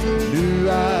 Nu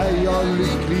är jag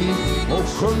lycklig och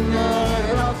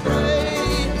sjunger av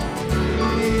fröjd.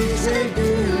 Pris för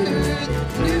Gud,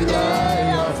 nu är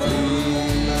jag fri.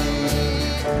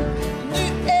 Nu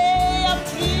är jag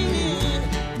fri.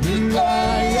 Nu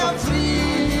är jag fri.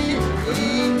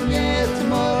 Inget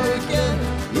mörker,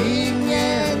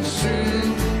 ingen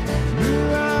synd.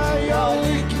 Nu är jag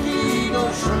lycklig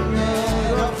och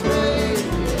sjunger av fröjd.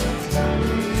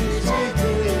 Pris för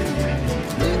Gud,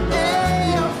 nu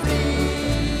är jag fri.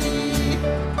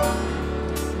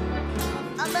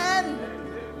 Amen.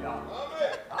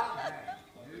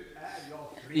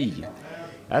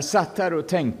 Jag satt här och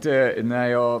tänkte när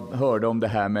jag hörde om det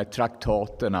här med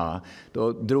traktaterna.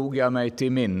 Då drog jag mig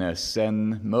till minnes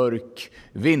en mörk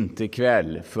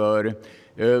vinterkväll för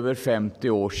över 50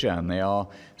 år sedan. När jag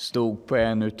stod på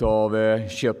en av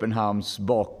Köpenhamns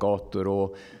bakgator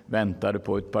och väntade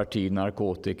på ett parti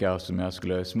narkotika som jag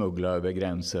skulle smuggla över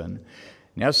gränsen.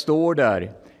 När jag står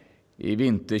där i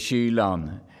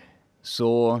vinterkylan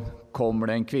så kommer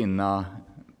det en kvinna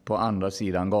på andra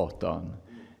sidan gatan.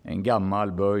 En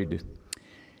gammal böjd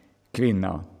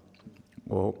kvinna.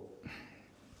 Och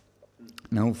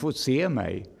när hon får se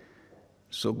mig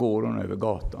så går hon över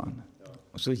gatan.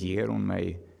 Och så ger hon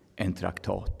mig en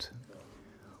traktat.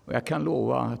 Och jag kan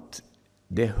lova att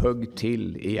det högg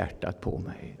till i hjärtat på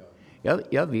mig.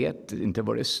 Jag vet inte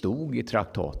vad det stod i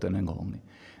traktaten en gång.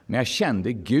 Men jag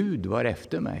kände Gud var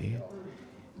efter mig.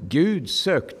 Gud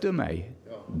sökte mig.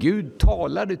 Gud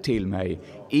talade till mig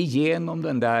igenom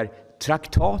den där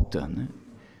traktaten.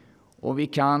 Och vi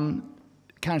kan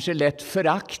kanske lätt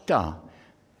förakta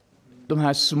de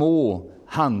här små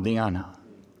handlingarna.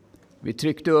 Vi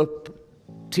tryckte upp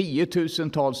 10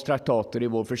 000-tals traktater i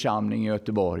vår församling i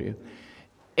Göteborg.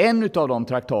 En av de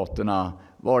traktaterna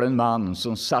var en man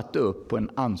som satte upp på en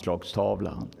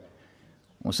anslagstavla.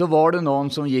 Och så var det någon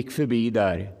som gick förbi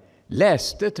där,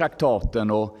 läste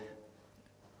traktaten och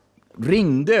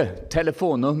ringde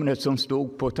telefonnumret som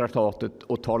stod på traktatet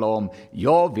och talade om: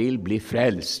 jag vill bli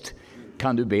frälst,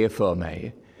 kan du be för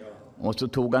mig? Och så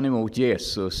tog han emot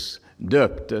Jesus,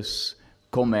 döptes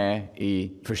kom med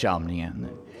i församlingen.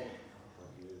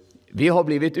 Vi har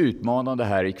blivit utmanade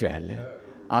här ikväll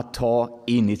att ta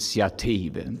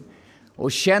initiativ.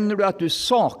 Och känner du att du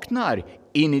saknar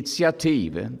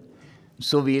initiativ,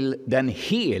 så vill den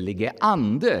helige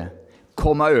ande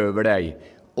komma över dig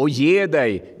och ge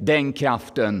dig den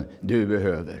kraften du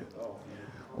behöver.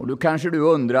 Och då kanske du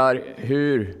undrar,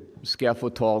 hur ska jag få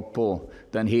tag på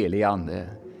den helige ande?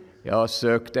 Jag har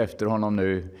sökt efter honom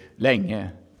nu länge.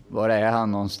 Var är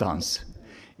han någonstans?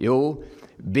 Jo,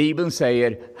 Bibeln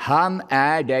säger, han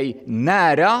är dig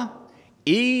nära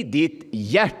i ditt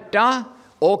hjärta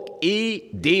och i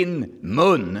din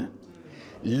mun.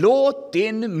 Låt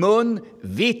din mun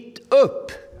vitt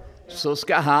upp, så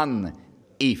ska han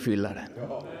ifylla den.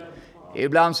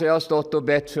 Ibland så har jag stått och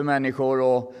bett för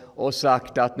människor och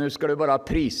sagt att nu ska du bara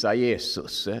prisa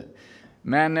Jesus.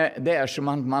 Men det är som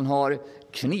att man har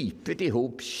knipit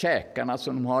ihop käkarna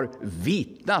som de har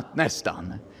vitnat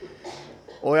nästan.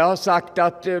 Och jag har sagt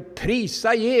att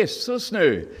prisa Jesus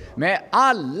nu med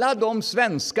alla de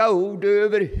svenska ord du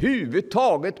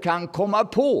överhuvudtaget kan komma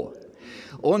på.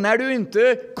 Och när du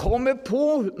inte kommer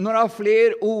på några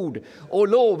fler ord och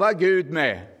lova Gud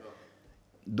med,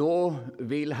 då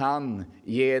vill han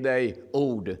ge dig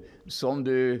ord som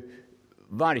du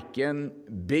varken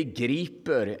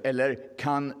begriper eller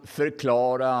kan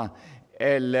förklara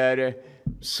eller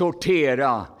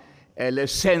sortera eller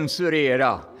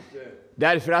censurera.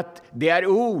 Därför att det är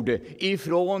ord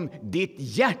ifrån ditt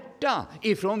hjärta,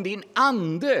 ifrån din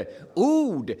ande,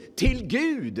 ord till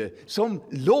Gud som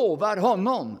lovar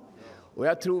honom. Och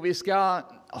jag tror vi ska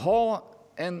ha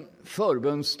en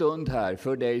förbönstund här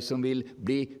för dig som vill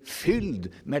bli fylld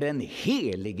med den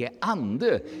helige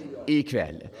ande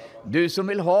ikväll. Du som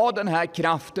vill ha den här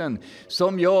kraften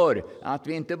som gör att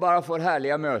vi inte bara får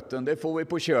härliga möten, det får vi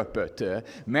på köpet,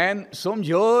 men som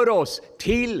gör oss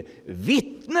till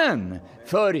vittnen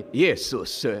för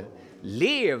Jesus.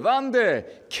 Levande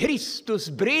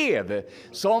Kristusbrev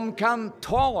som kan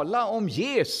tala om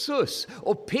Jesus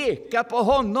och peka på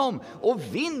honom och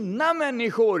vinna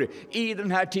människor i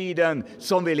den här tiden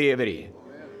som vi lever i.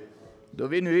 Då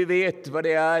vi nu vet vad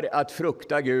det är att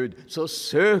frukta Gud, så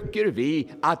söker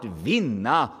vi att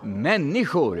vinna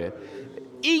människor.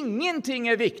 Ingenting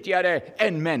är viktigare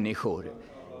än människor.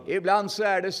 Ibland så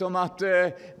är det som att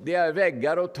det är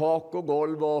väggar och tak och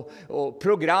golv och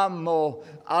program och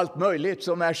allt möjligt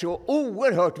som är så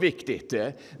oerhört viktigt.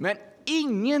 Men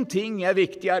ingenting är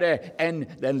viktigare än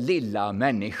den lilla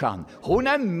människan. Hon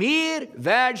är mer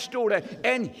värd, står det,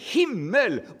 än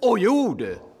himmel och jord.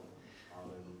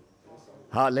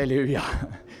 Halleluja!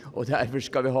 Och därför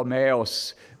ska vi ha med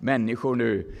oss människor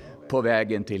nu på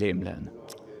vägen till himlen.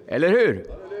 Eller hur?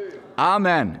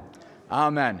 Amen.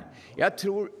 Amen. Jag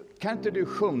tror, kan inte du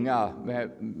sjunga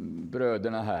med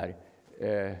bröderna här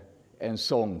en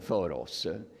sång för oss?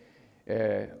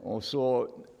 Och så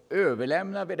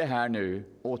överlämnar vi det här nu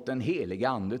åt den heliga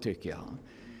ande, tycker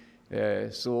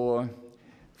jag. Så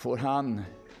får han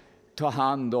ta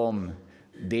hand om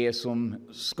det som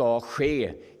ska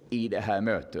ske i det här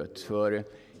mötet. För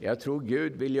jag tror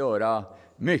Gud vill göra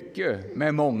mycket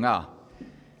med många.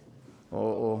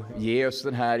 Och ge oss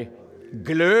den här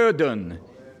glöden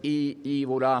i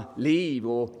våra liv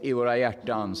och i våra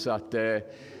hjärtan, så att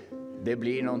det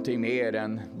blir någonting mer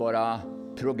än bara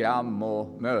program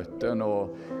och möten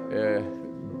och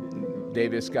det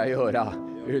vi ska göra,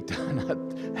 utan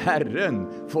att Herren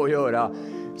får göra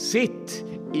sitt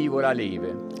i våra liv.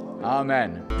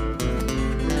 Amen.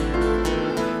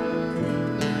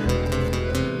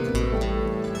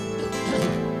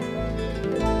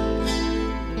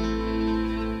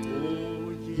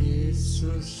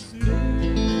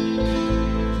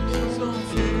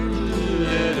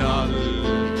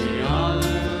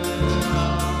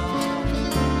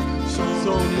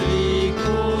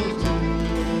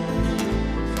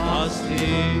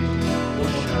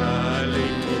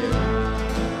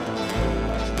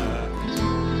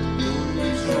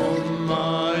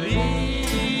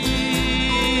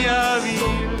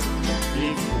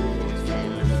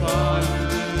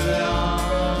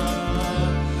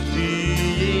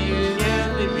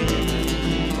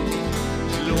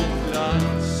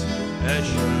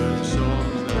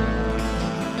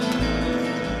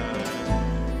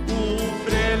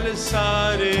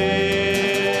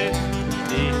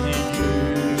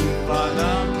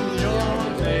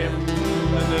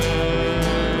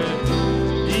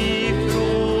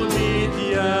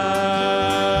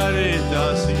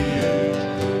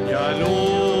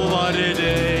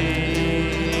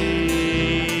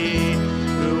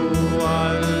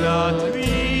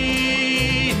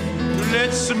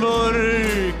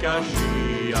 Mörka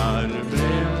skyar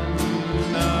bränna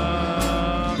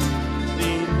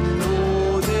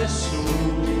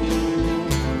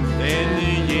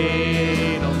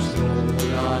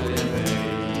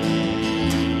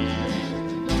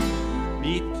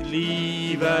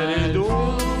är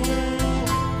då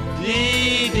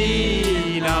i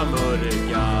dina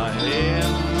mörka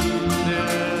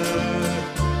händer.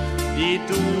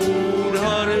 Ditt ord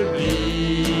har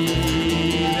blivit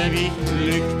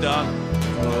lykta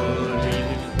för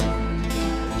min fot.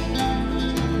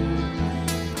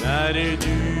 När du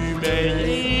mig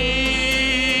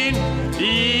in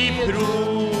i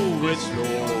provets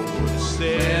lågor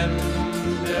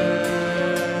sänder,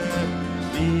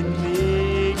 din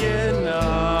egen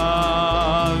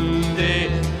ande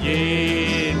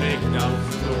ger mig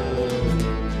kraft och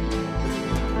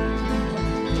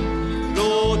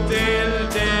låt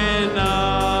elden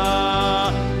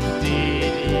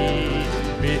alltid i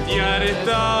mitt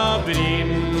hjärta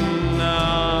brinna.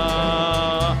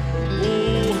 O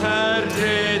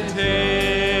Herre,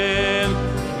 tänd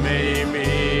mig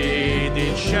med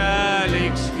din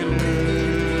kärleksglöd.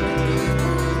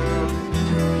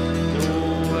 Då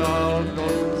av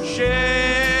någon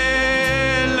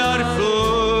källar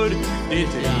för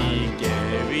ditt rike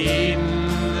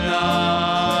vinna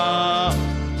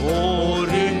och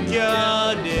rycka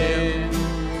den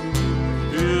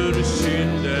ur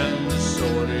syndens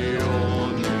sorg och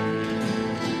nöd.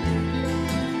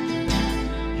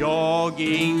 Jag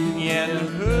ingen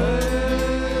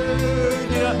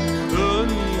högre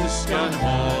önskan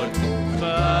har på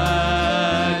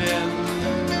färden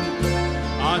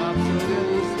att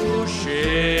få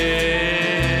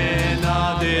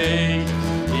tjäna dig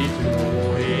i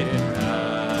trohet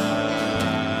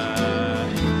här.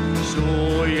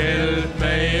 Så hjälp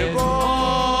mig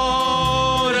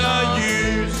vara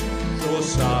ljus och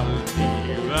salt i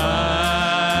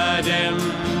världen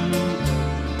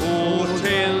och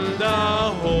tända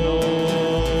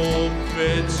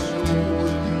hoppets sol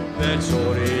där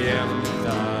sorgen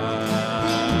där.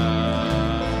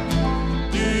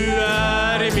 Du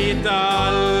är mitt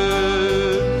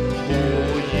allt,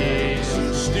 och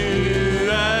Jesus, du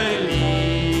är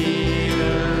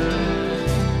livet.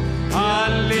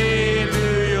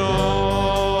 Halleluja,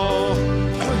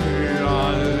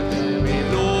 all min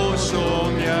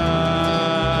lovsång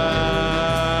är.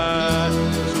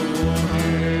 Så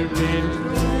nu min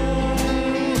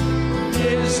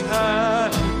trons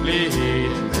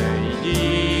härlighet mig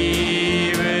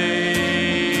give,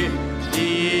 i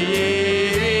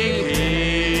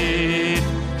evighet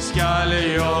skall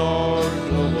jag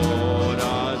få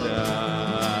vara där.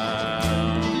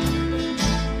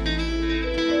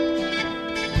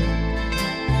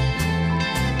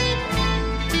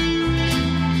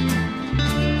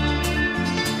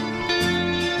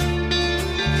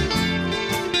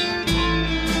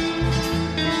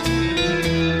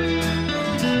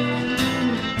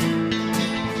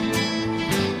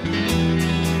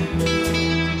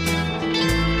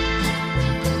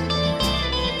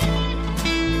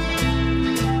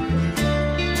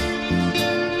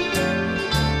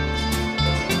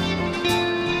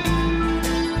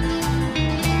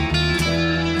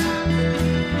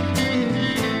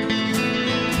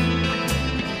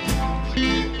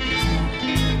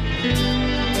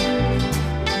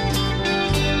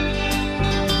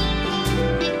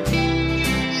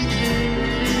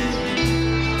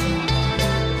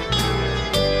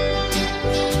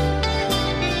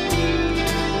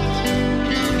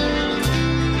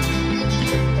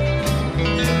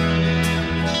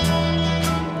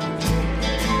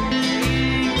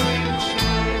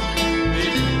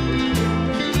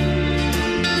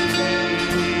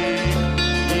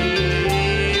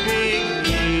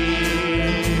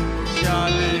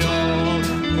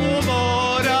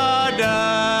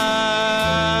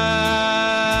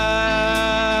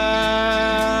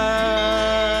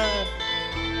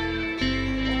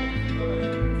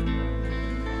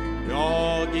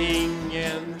 Jag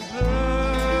ingen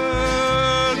högre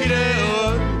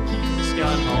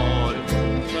önskan har på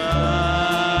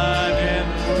världen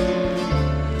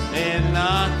än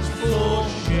att få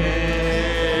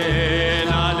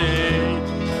tjäna dig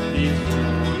i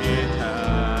trohet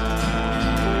här.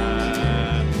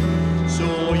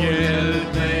 Så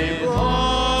hjälp mig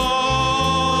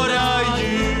vara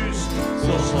ljus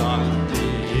så sant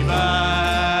i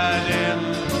världen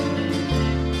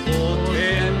och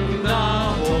tända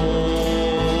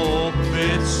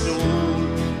hoppets sol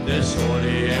där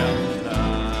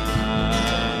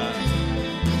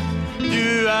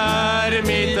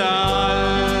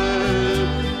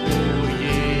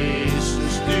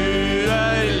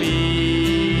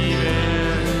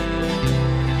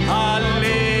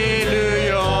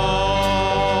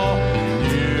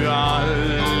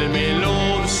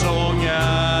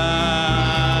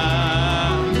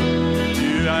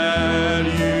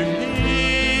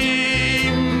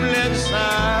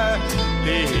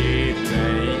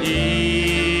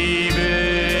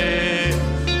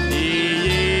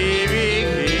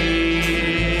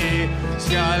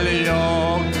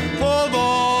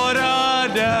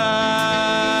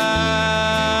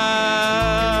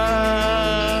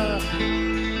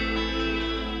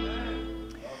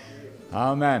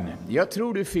Amen. Jag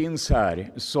tror det finns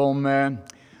här som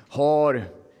har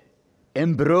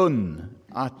en brunn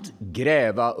att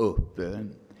gräva upp.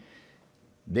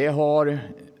 Det har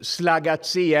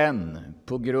slaggats igen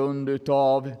på grund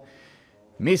av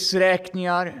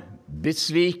missräkningar,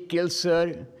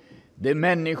 besvikelser, det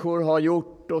människor har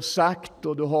gjort och sagt,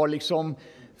 och du har liksom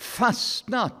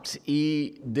fastnat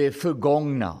i det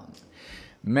förgångna.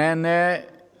 Men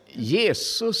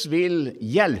Jesus vill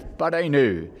hjälpa dig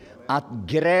nu att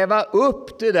gräva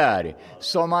upp det där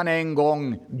som han en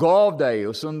gång gav dig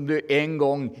och som du en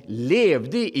gång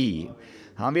levde i.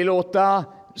 Han vill låta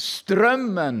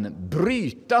strömmen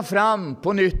bryta fram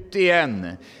på nytt igen,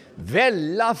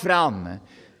 välla fram.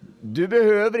 Du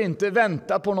behöver inte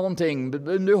vänta på någonting,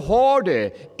 du har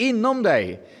det inom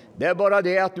dig. Det är bara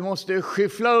det att du måste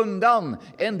skyffla undan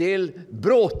en del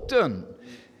bråten,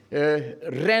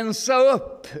 rensa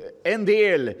upp en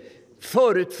del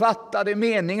förutfattade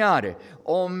meningar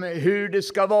om hur det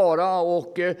ska vara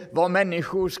och vad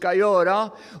människor ska göra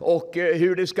och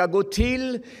hur det ska gå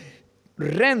till.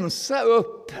 Rensa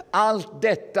upp allt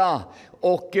detta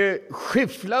och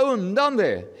skyffla undan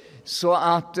det, så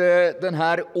att den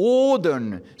här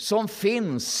ådern som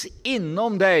finns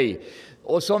inom dig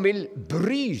och som vill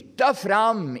bryta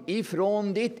fram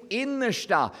ifrån ditt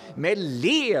innersta med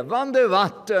levande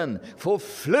vatten får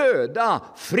flöda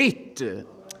fritt.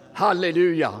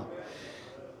 Halleluja!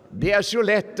 Det är så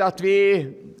lätt att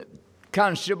vi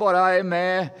kanske bara är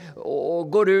med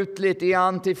och går ut lite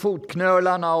grann till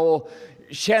fotknölarna och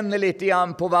känner lite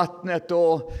grann på vattnet,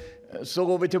 och så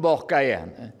går vi tillbaka igen.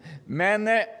 Men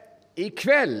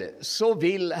ikväll så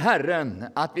vill Herren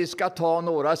att vi ska ta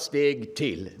några steg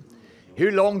till.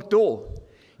 Hur långt då?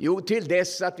 Jo, till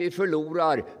dess att vi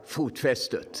förlorar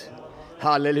fotfästet.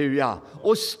 Halleluja!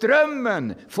 Och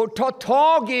strömmen får ta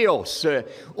tag i oss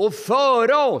och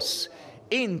föra oss,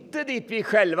 inte dit vi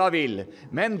själva vill,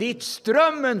 men dit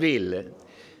strömmen vill.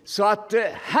 Så att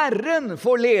Herren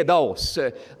får leda oss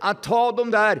att ta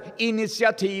de där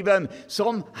initiativen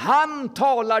som han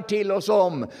talar till oss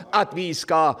om att vi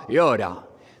ska göra.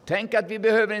 Tänk att vi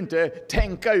behöver inte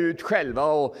tänka ut själva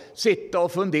och sitta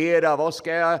och fundera, vad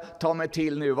ska jag ta mig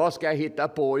till nu, vad ska jag hitta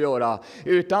på att göra?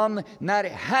 Utan när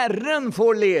Herren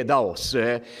får leda oss,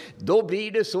 då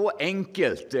blir det så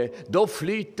enkelt, då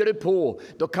flyter det på,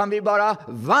 då kan vi bara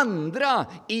vandra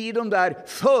i de där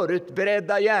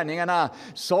förutberedda gärningarna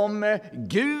som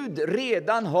Gud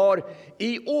redan har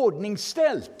i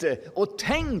ordningställt och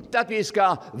tänkt att vi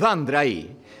ska vandra i.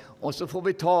 Och så får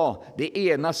vi ta det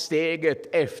ena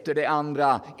steget efter det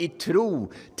andra i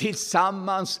tro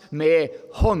tillsammans med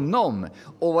honom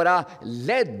och vara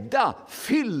ledda,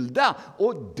 fyllda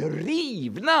och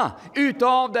drivna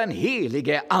utav den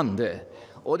helige Ande.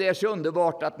 Och det är så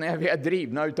underbart att när vi är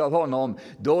drivna utav honom,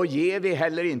 då ger vi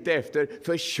heller inte efter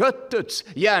för köttets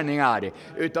gärningar,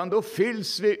 utan då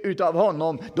fylls vi utav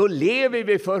honom, då lever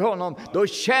vi för honom, då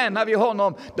tjänar vi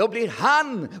honom, då blir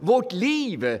han vårt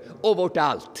liv och vårt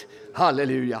allt.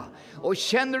 Halleluja! Och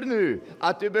känner du nu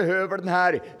att du behöver den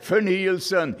här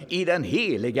förnyelsen i den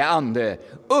heliga Ande,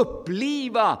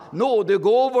 uppliva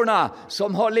nådegåvorna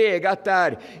som har legat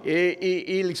där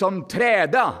i liksom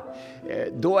träda,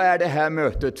 då är det här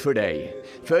mötet för dig.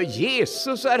 För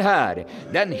Jesus är här,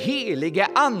 den helige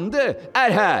Ande är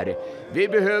här. Vi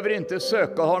behöver inte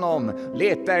söka honom,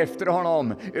 leta efter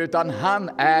honom, utan han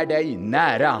är dig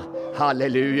nära.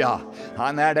 Halleluja!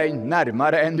 Han är dig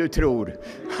närmare än du tror.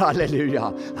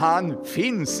 Halleluja! Han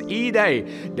finns i dig.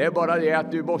 Det är bara det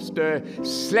att du måste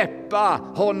släppa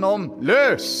honom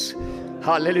lös.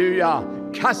 Halleluja!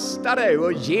 Kasta dig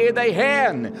och ge dig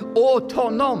hän åt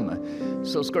honom.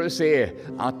 Så ska du se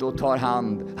att då tar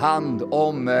hand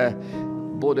om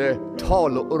både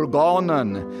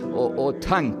talorganen och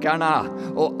tankarna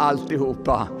och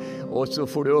alltihopa. Och så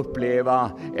får du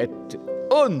uppleva ett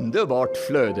underbart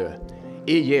flöde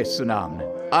i Jesu namn.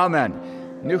 Amen.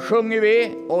 Nu sjunger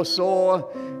vi och så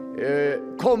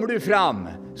kommer du fram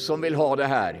som vill ha det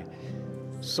här.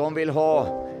 Som vill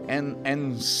ha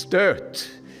en stöt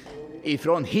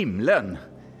ifrån himlen.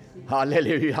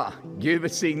 Halleluja. Gud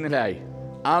välsigne dig.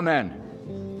 Amen.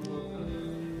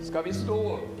 Ska vi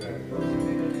stå upp?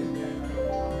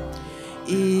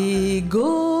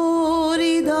 Igår,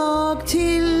 idag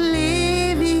till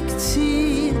evig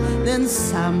tid, den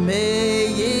samme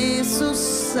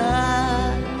Jesus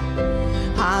är.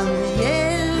 Han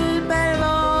hjälper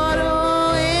var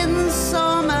och en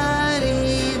som är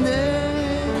i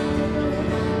nöd.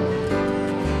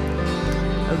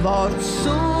 Vart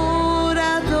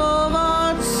sårat och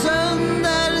vart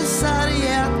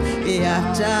söndersargat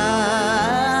hjärta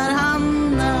är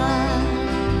han när.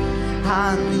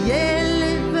 Han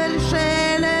hjälper själv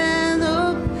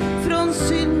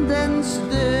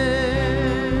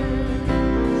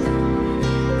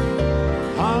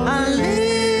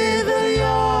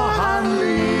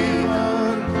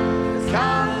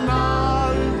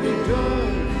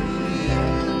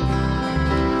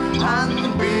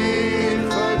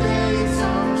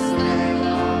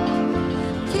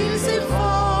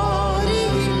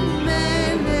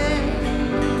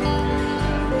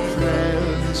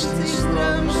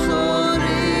frälsningsström så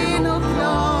ren och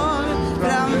klar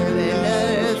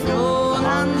framväller från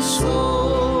hans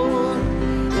sår.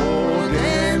 Och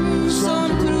den som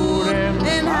tror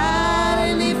en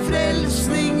härlig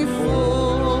frälsning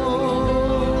får.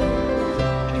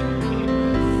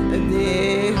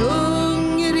 Det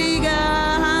hungriga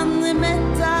han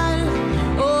mättar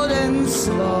och den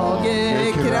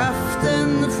svage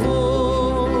kraften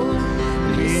får.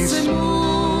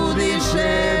 Missmodig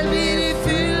själ blir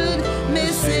fylld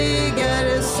med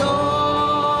segersång.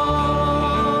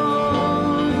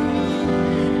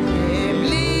 Det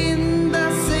blinda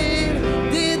ser,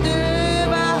 det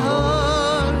döva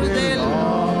hör, det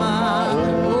lama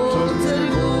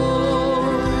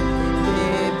återgår.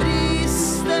 Det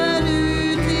brister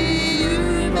ut i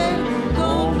jubel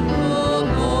gång på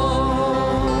gång.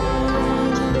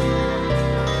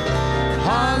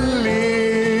 Han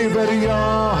lever,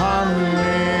 ja han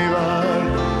lever,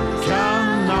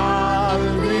 kan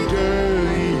aldrig dö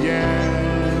igen.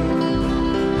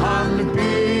 Han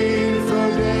ber för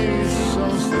dig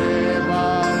som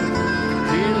strävar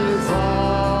till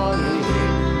far i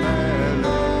himmelen.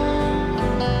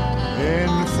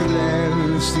 En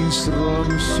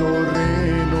frälsningsström så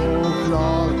ren och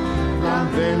klar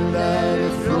framväller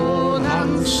från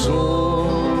hans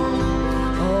sår.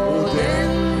 Och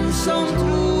den som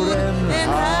tror en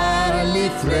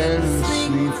härlig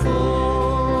frälsning får.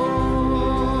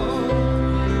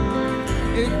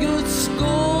 Guds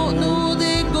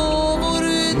nådegåvor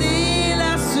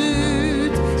delas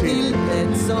ut till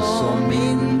den som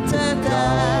inte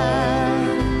är.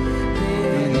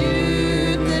 Det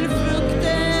njuter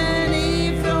frukten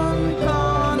ifrån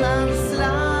Kanans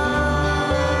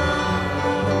land.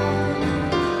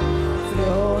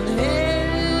 Från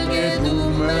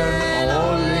helgedomen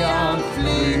oljan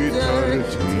flyter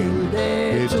till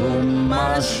det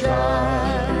tomma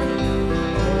kärl.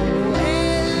 Och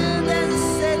elden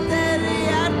sätter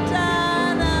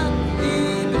hjärtarna i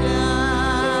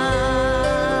brand.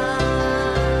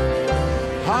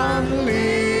 Han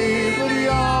lever,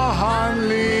 ja han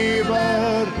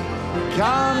lever,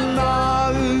 kan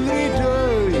aldrig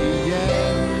dö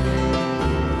igen.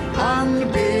 Han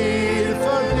ber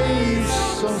för dig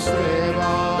som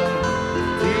strävar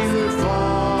till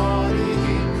far i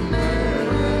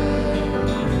himmelen.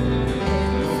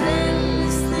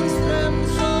 Frälsningsström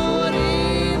så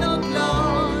ren och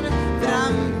klar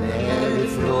framväller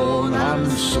från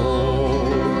hans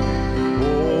sår.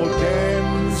 Och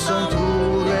den som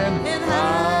tror en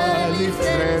härlig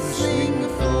frälsning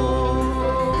får.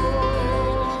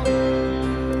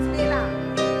 Spela.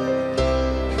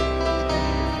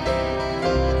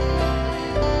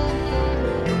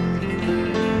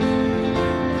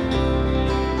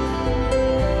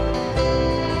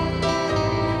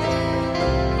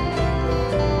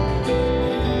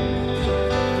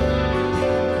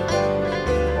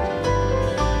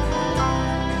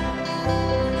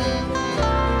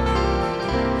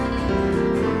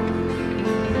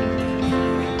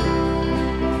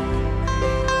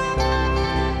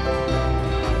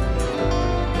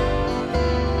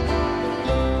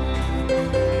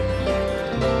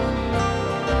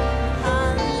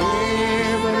 Han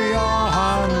lever, ja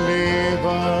han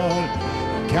lever,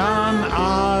 kan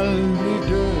aldrig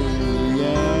dö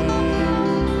igen.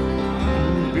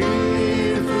 Han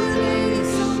ber för dig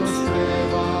som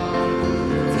strävar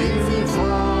till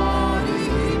far i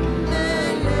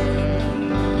himmelen.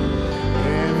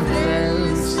 En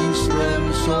frälsningsström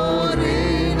så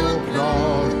ren och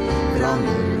klar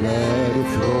framväller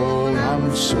från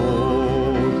hans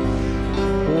sår.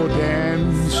 Och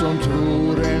den som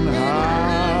tror en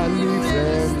härlig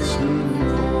frälsning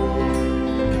får.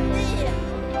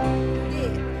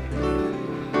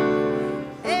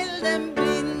 Elden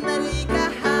brinner lika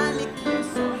härligt nu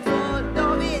som för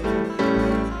David.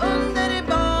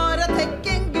 Underbara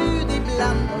tecken Gud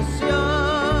ibland oss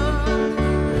gör.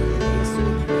 Jesu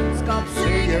budskap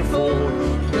seger får,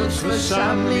 Guds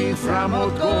församling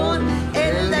framåt går.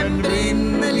 Elden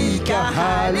brinner lika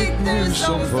härligt nu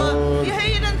som förr. Vi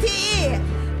höjer den till E.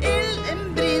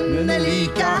 Elden brinner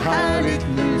lika härligt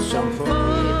nu som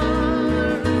förr.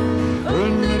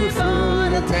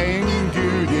 Underbara tecken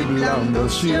Gud ibland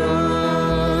oss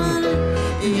gör.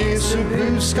 Jesu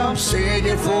budskap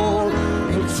seger får,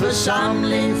 Guds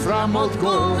församling framåt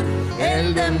går.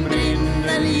 Elden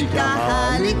brinner lika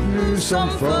härligt nu som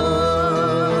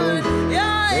förr.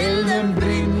 Ja, elden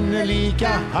brinner lika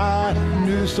här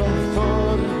nu som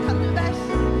förr.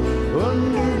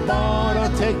 Underbara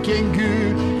tecken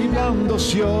Gud ibland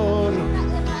oss gör.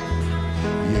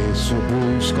 Jesu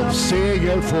budskap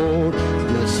seger får,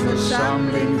 Guds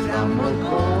församling framåt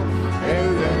går.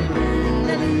 Elden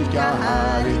brinner lika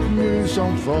härligt nu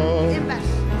som förr.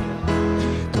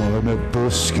 Då med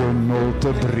busken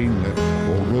åter brinner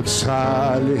och Guds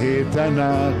härlighet är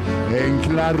när.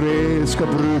 Enkla redskap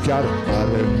brukar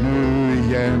Herren nu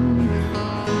igen.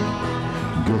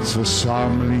 Guds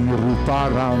församling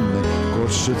ropar han,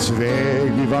 korsets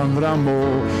väg vi vandrar må.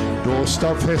 Då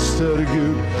stadfäster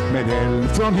Gud med eld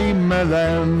från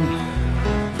himmelen.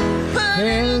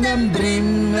 Elden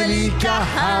brinner lika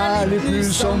härligt nu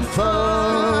som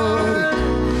förr.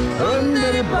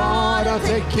 Underbara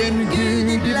tecken Gud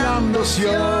ibland oss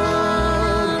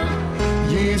gör.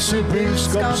 Jesu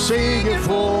budskap seger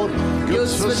får,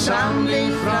 Guds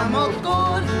församling framåt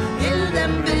går.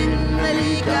 Elden brinner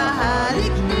lika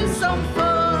härligt nu som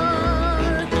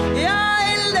förr. Ja,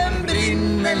 elden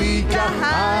brinner lika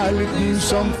härligt nu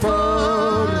som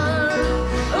förr.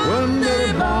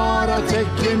 Underbara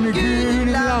tecken Gud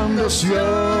ibland oss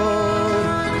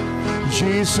gör.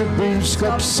 Jesu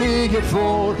budskap seger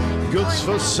får, Guds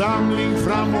församling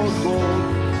framåt går.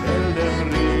 Elden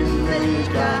brinner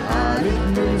lika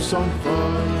härligt nu som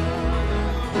förr.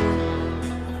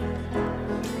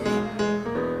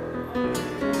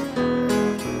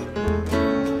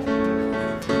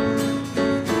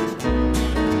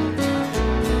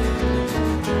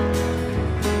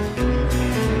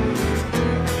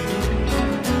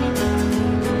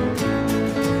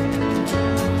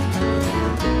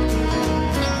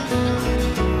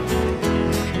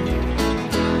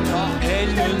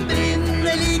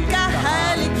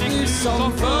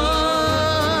 Som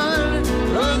förr.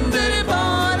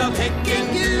 Underbara tecken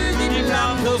Gud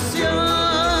ibland oss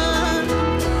gör.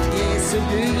 Jesu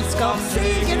budskap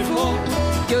seger får,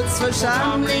 Guds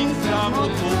församling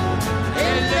framåt går.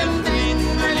 Elden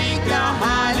brinner lika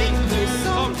härligt nu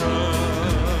som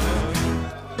förr.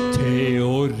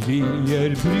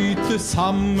 Teorier bryter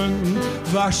samman,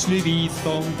 världslig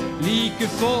visdom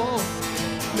likaså.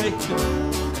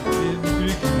 Släkten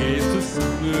brukar Jesus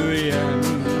nu igen.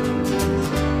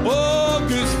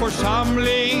 Guds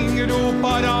församling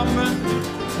ropar amen,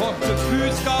 korsets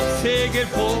budskap seger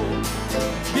på.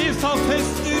 Vi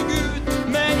stadfäster Gud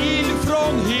med ild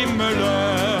från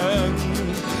himmelen.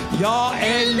 Ja,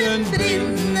 elden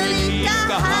brinner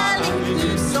lika härligt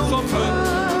nu som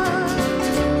förr.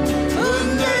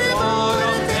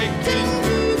 Underbara tecken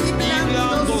Gud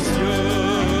ibland oss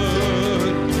gör.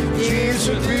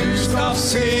 Jesu budskap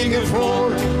seger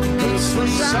får, Guds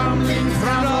församling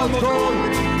framåt går.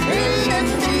 Elden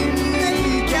brinner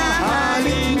lika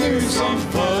härligt nu som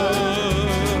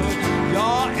förr.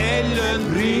 Ja,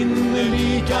 elden brinner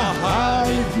lika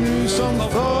härligt nu som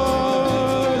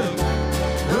förr.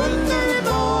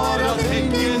 Underbara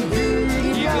tecken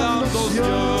Gud ibland oss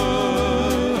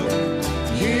gör.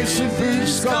 Jesu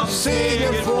budskap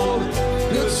seger får,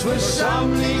 Guds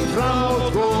församling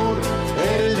framåt går.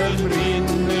 Elden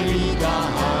brinner lika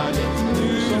härligt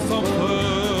nu som förr.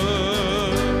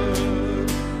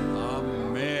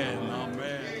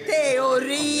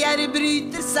 Teorier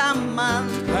bryter samman,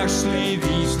 världslig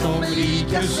visdom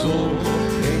likaså.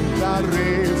 Enkla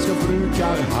redskap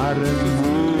brukar Herren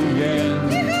nu igen.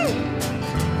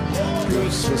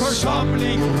 Guds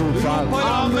församling ropar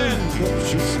amen,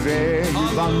 korsets väg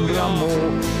vandra må.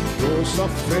 Då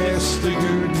stadfäster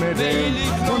Gud med eld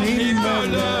från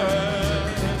himmelen.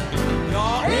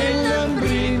 Ja, elden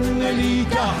brinner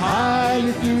lika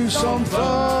härligt nu som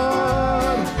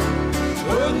förr.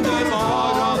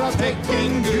 Underbara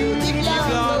tecken Gud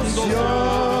ibland oss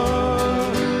gör.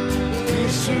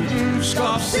 Jesu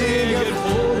budskap seger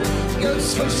får,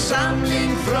 Guds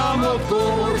församling framåt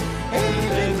går.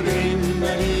 Elden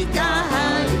brinner lika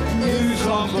härligt nu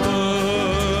som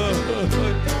förr.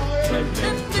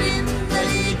 elden brinner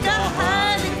lika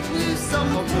härligt nu som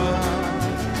förr.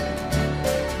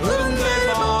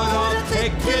 Underbara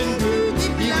tecken Gud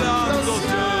ibland oss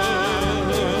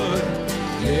gör.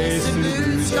 Jesu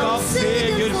budskap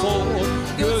seger får,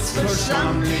 Guds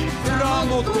församling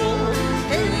framåt går.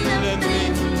 Elden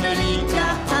brinner lika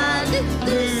härligt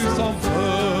Nu som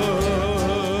förr.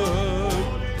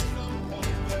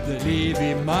 Det liv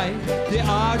i mig, det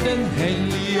är den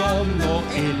helion och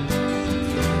eld.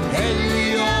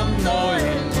 Helion och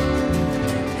eld.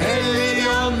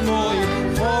 Helion och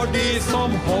eld. För det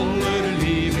som håller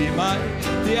liv i mig,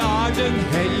 det är den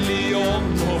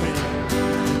helion och eld.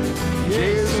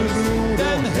 Jesus blod,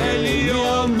 den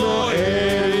helion och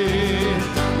eld.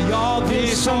 Ja, det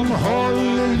som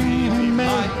håller liv i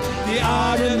mig, det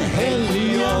är den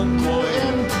helion och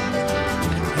eld.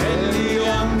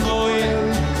 Helion och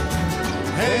eld.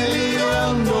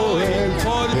 Helion och eld.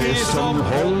 För det som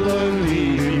håller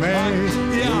liv i mig,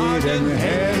 det är den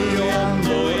helion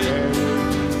och eld.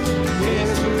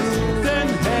 Jesus, den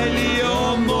helion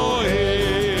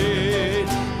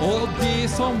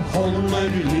håller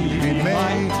liv i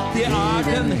mig, det är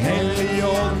den helige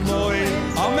Ande och eld.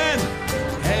 Amen!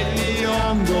 Helige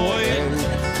Ande och eld,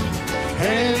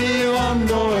 helige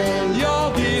Ande och eld.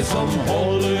 Ja, det som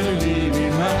håller liv i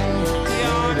mig, det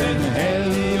är den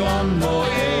helige Ande och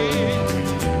eld.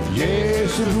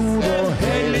 Jesu blod och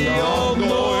helige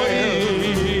Ande och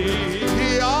eld.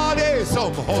 Ja, det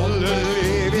som håller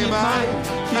liv i mig,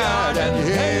 det är den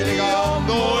heliga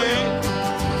Ande och eld.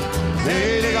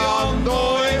 Heliga Ande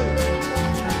och eld.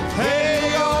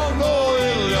 Heliga Ande och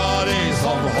eld. Ja, det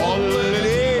som håller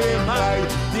liv i mig,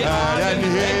 det är den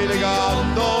heliga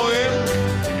Ande och eld.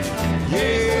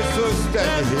 Jesus,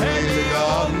 den heliga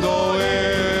Ande och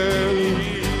eld.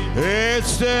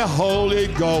 It's the Holy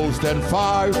Ghost and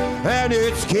fire, and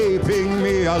it's keeping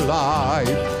me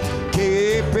alive.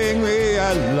 Keeping me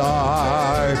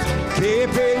alive,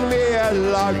 keeping me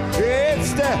alive.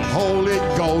 It's the Holy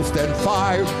Ghost and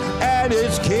fire, and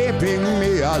it's keeping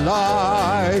me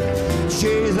alive.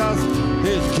 Jesus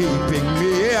is keeping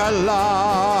me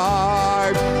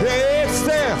alive. It's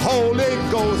the Holy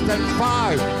Ghost and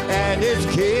fire, and it's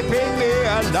keeping me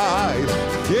alive.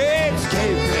 It's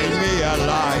keeping me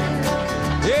alive.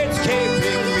 It's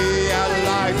keeping me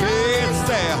alive. It's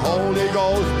the Holy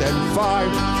Ghost and fire,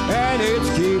 and it's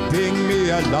keeping me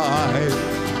alive.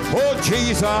 Oh,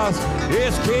 Jesus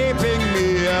is keeping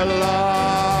me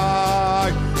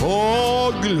alive.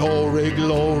 Oh, glory,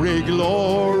 glory,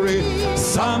 glory.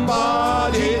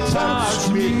 Somebody touch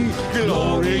me.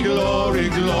 Glory, glory,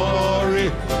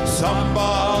 glory.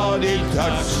 Somebody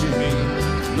touch me.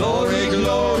 Glory,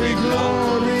 glory,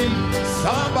 glory.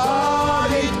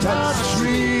 Somebody touch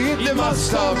me. It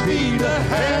must have been the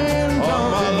hand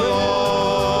of my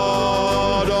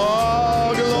Lord.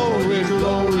 Oh, glory,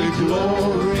 glory,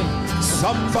 glory.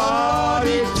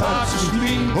 Somebody touch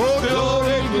me. Oh,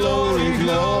 glory, glory,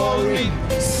 glory.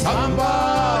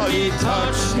 Somebody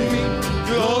touch me.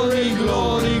 Glory,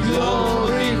 glory,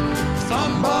 glory.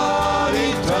 Somebody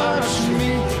touch me.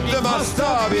 It must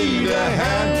have been the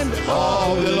hand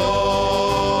of the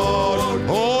Lord.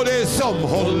 Oh, det som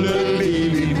håller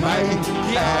liv i mig,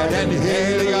 det är den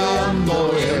heliga Ande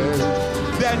och eld.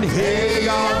 Den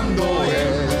heliga Ande och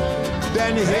eld.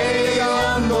 Den heliga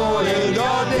Ande och eld.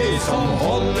 Ja, det som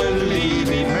håller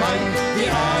liv i mig, det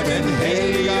är den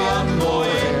heliga Ande och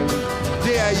eld.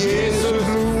 Det är Jesu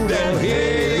blod, den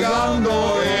heliga Ande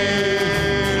och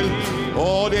eld.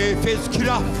 Och det finns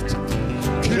kraft,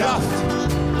 kraft,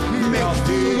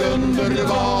 mäktig,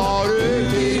 underbar,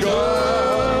 i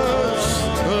Guds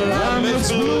Lammets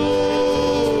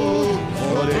blod.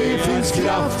 Och det finns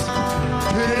kraft,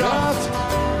 kraft,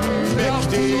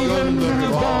 mäktig,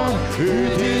 underbar,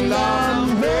 ut i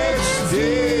Lammets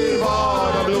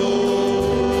dyrbara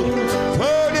blod.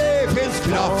 För det finns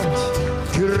kraft,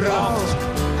 kraft,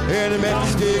 en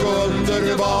mäktig,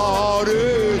 underbar,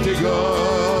 ut i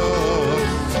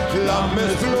Guds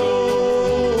Lammets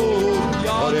blod.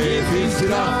 Ja, det finns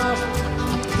kraft,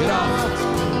 kraft,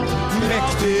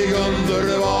 mäktig,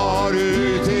 underbar,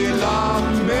 ut i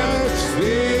Lammets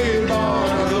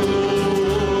dyrbara blod.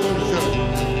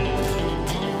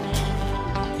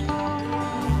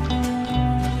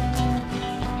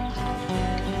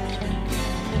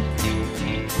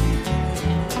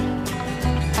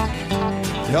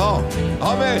 Ja,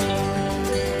 amen.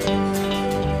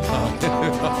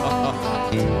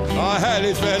 Ja,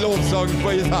 härligt med lovsång på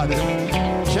gitarren.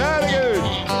 Kära Gud.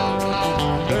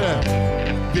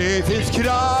 Det finns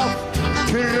kraft,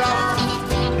 kraft,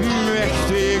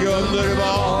 mäktig,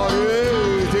 underbar,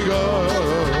 ut i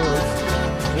Guds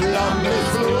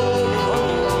Lammets blod.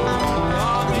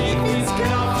 Ja, det finns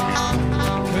kraft,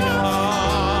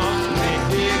 kraft,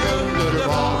 mäktig,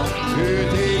 underbar,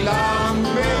 ut i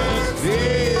Lammets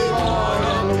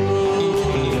dyrbara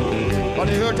blod. Har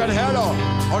ni hört den här då?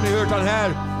 Har ni hört den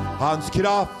här? Hans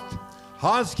kraft,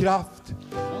 hans kraft,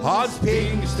 hans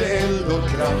pingsteld och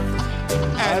kraft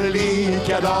är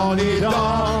likadan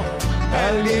idag,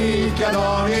 är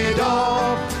likadan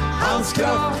idag. Hans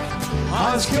kraft,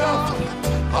 hans kraft,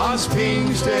 hans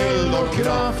pingsteld och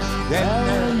kraft, den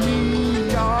är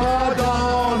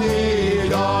likadan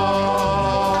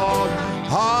idag.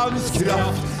 Hans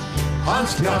kraft,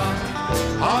 hans kraft,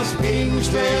 hans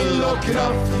pingsteld och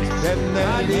kraft, den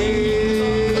är likadan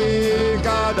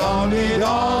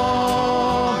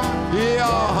idag.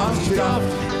 Ja, hans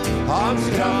kraft, hans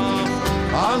kraft,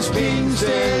 hans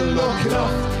pingsteld och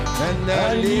kraft, den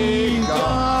är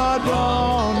likadan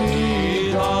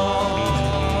idag.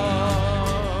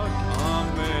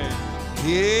 Amen.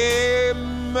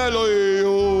 Himmel och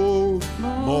jord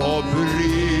må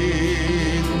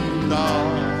brinna,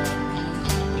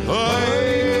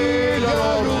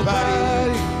 höjder och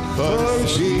berg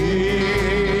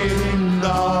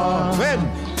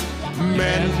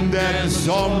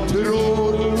som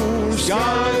tror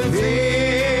skall finna.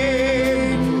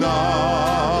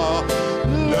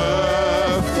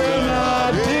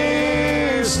 Löftena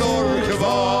de står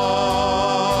kvar.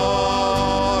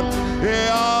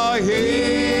 Ja,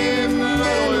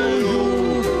 himmel och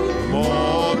jord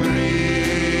må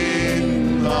brinna.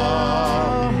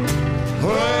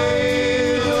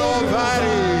 Höjd och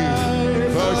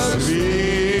berg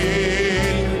försvinna.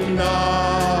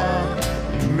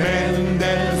 Men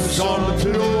den som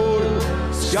tror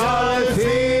skall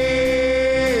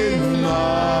finna.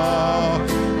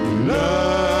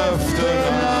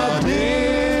 Löftena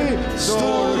de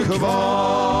står kvar.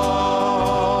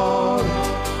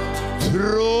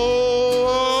 Tro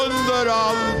under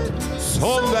allt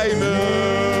som dig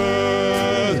möter.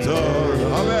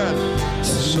 Amen.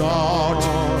 Snart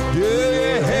du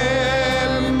är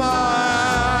hemma.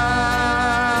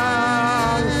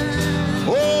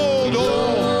 Och då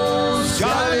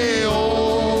skall i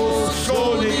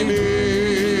åskådning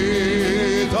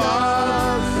mötas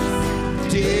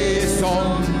det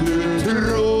som du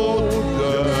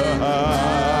trodde här.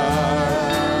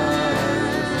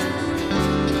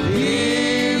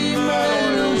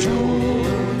 Himmel och jord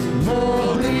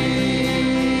må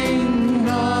brinna.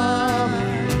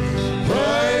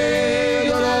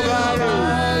 Höjder och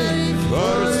berg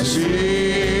försvinna.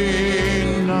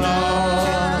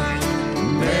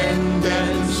 Men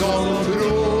den som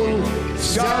tror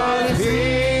skall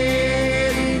finna.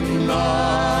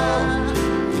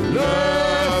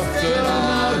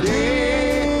 Löftena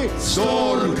de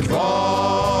står kvar.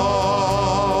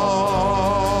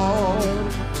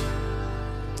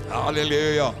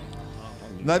 Halleluja.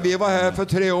 När vi var här för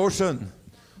 3 år sedan,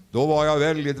 då var jag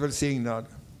väldigt välsignad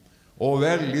och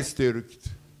väldigt styrkt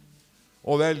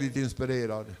och väldigt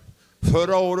inspirerad.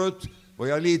 Förra året var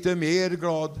jag lite mer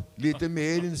glad, lite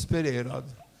mer inspirerad,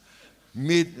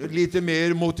 lite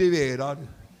mer motiverad.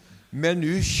 Men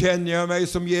nu känner jag mig,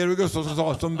 som Georg Gustafsson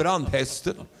sa, som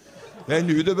brandhästen. Det är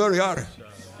nu det börjar.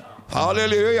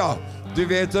 Halleluja. Du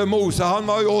vet, Mose, han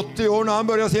var ju 80 år när han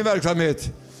började sin verksamhet.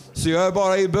 Så jag är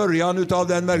bara i början av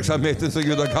den verksamheten som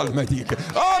Gud har kallat mig till.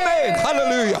 Amen!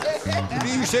 Halleluja!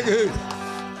 Pris Gud.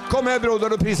 Kom här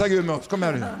broder och prisa Gud med oss. Kom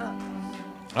här.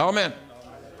 Amen.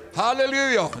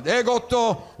 Halleluja! Det är gott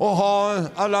att ha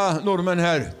alla norrmän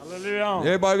här. Halleluja.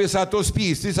 Det är bara vi satt och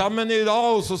spiste tillsammans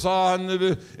idag och så sa han,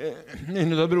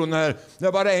 en av brorna här, det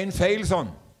är bara en fel, sån.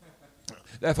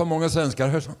 Det är för många svenskar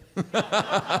här, så.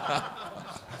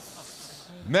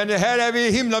 Men här är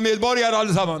vi himlamedborgare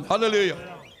allesammans. Halleluja.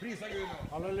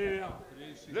 Halleluja.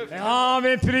 Ja,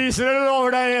 vi prisar och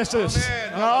lovar dig, Jesus.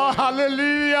 Ja,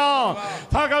 halleluja.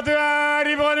 Tack att du är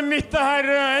i vår mitt,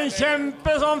 Herre. En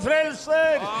kämpe som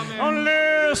frälser. Som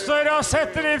löser och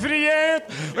sätter dig i frihet.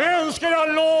 Och jag önskar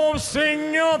att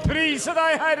lovsynga och prisa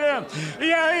dig, Herre.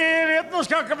 I evigheten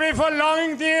ska inte bli för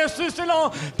långt, Jesus, till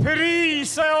att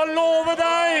prisa och lova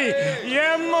dig.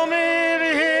 Genom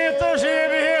evigheters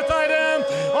evighet, Herre.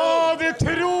 Och det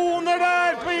troner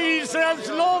där på Israels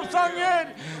lovsånger.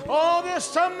 Och det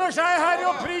stämmer sig, Herre,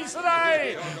 och prisar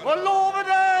dig och lovar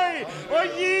dig och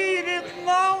ger ditt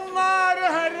namn,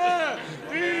 Herre.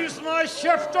 Du som har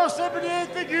köpt oss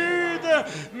till Gud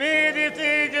med ditt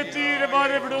eget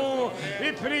dyrbara blod.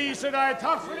 Vi prisar dig.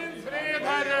 Tack för din fred,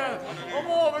 Herre, om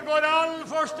övergår all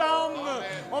förstånd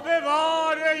och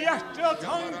bevarar hjärta och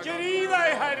tankar i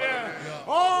dig, Herre.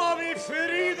 Åh, vi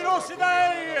fryder oss i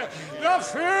dig. Du har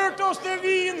fört oss till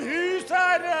vinhus,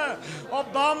 Herre, och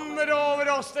banner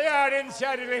över oss. Det är din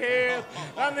kärlighet,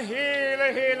 den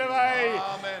hela väg.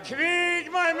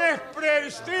 Kvig mig med äppler,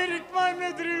 styrk mig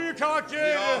med druvkakor.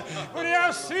 För jag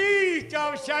är syk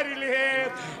av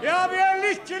kärlighet. Ja, vi är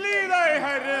lyckliga i dig,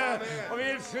 Herre, och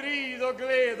vill frid och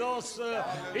glädje oss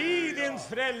i din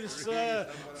frälse.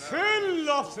 Full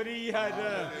och fri,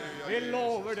 Herre. Vi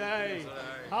lovar dig.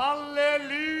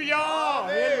 Halleluja!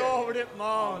 Vi lovar ditt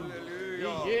namn. I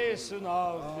Jesu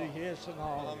namn, i Jesu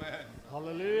namn. Amen.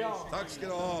 Halleluja. Tack ska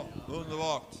du ha.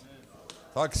 Underbart.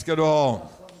 Tack ska du ha.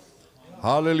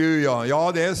 Halleluja.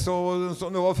 Ja, det är så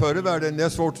som det var förr i världen. Det är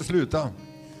svårt att sluta.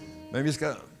 Men vi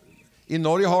ska... I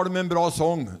Norge har de en bra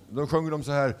sång. Då sjunger de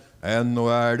så här: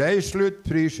 ännu är det slut,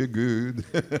 prise Gud.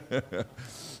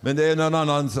 Men det är någon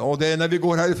annan. Och det är när vi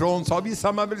går härifrån så har vi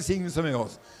samma välsignelse med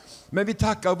oss. Men vi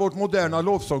tackar vårt moderna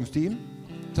lovsångsteam.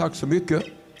 Tack så mycket.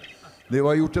 Det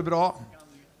har gjort det bra.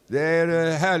 Det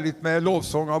är härligt med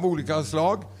lovsång av olika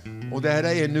slag. Och det här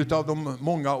är en av de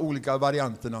många olika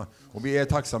varianterna. Och vi är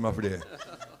tacksamma för det.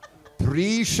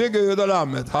 Prise Gud och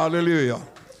lammet. Halleluja.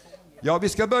 Ja, vi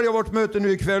ska börja vårt möte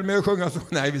nu ikväll med att sjunga så.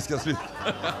 Nej, vi ska sluta.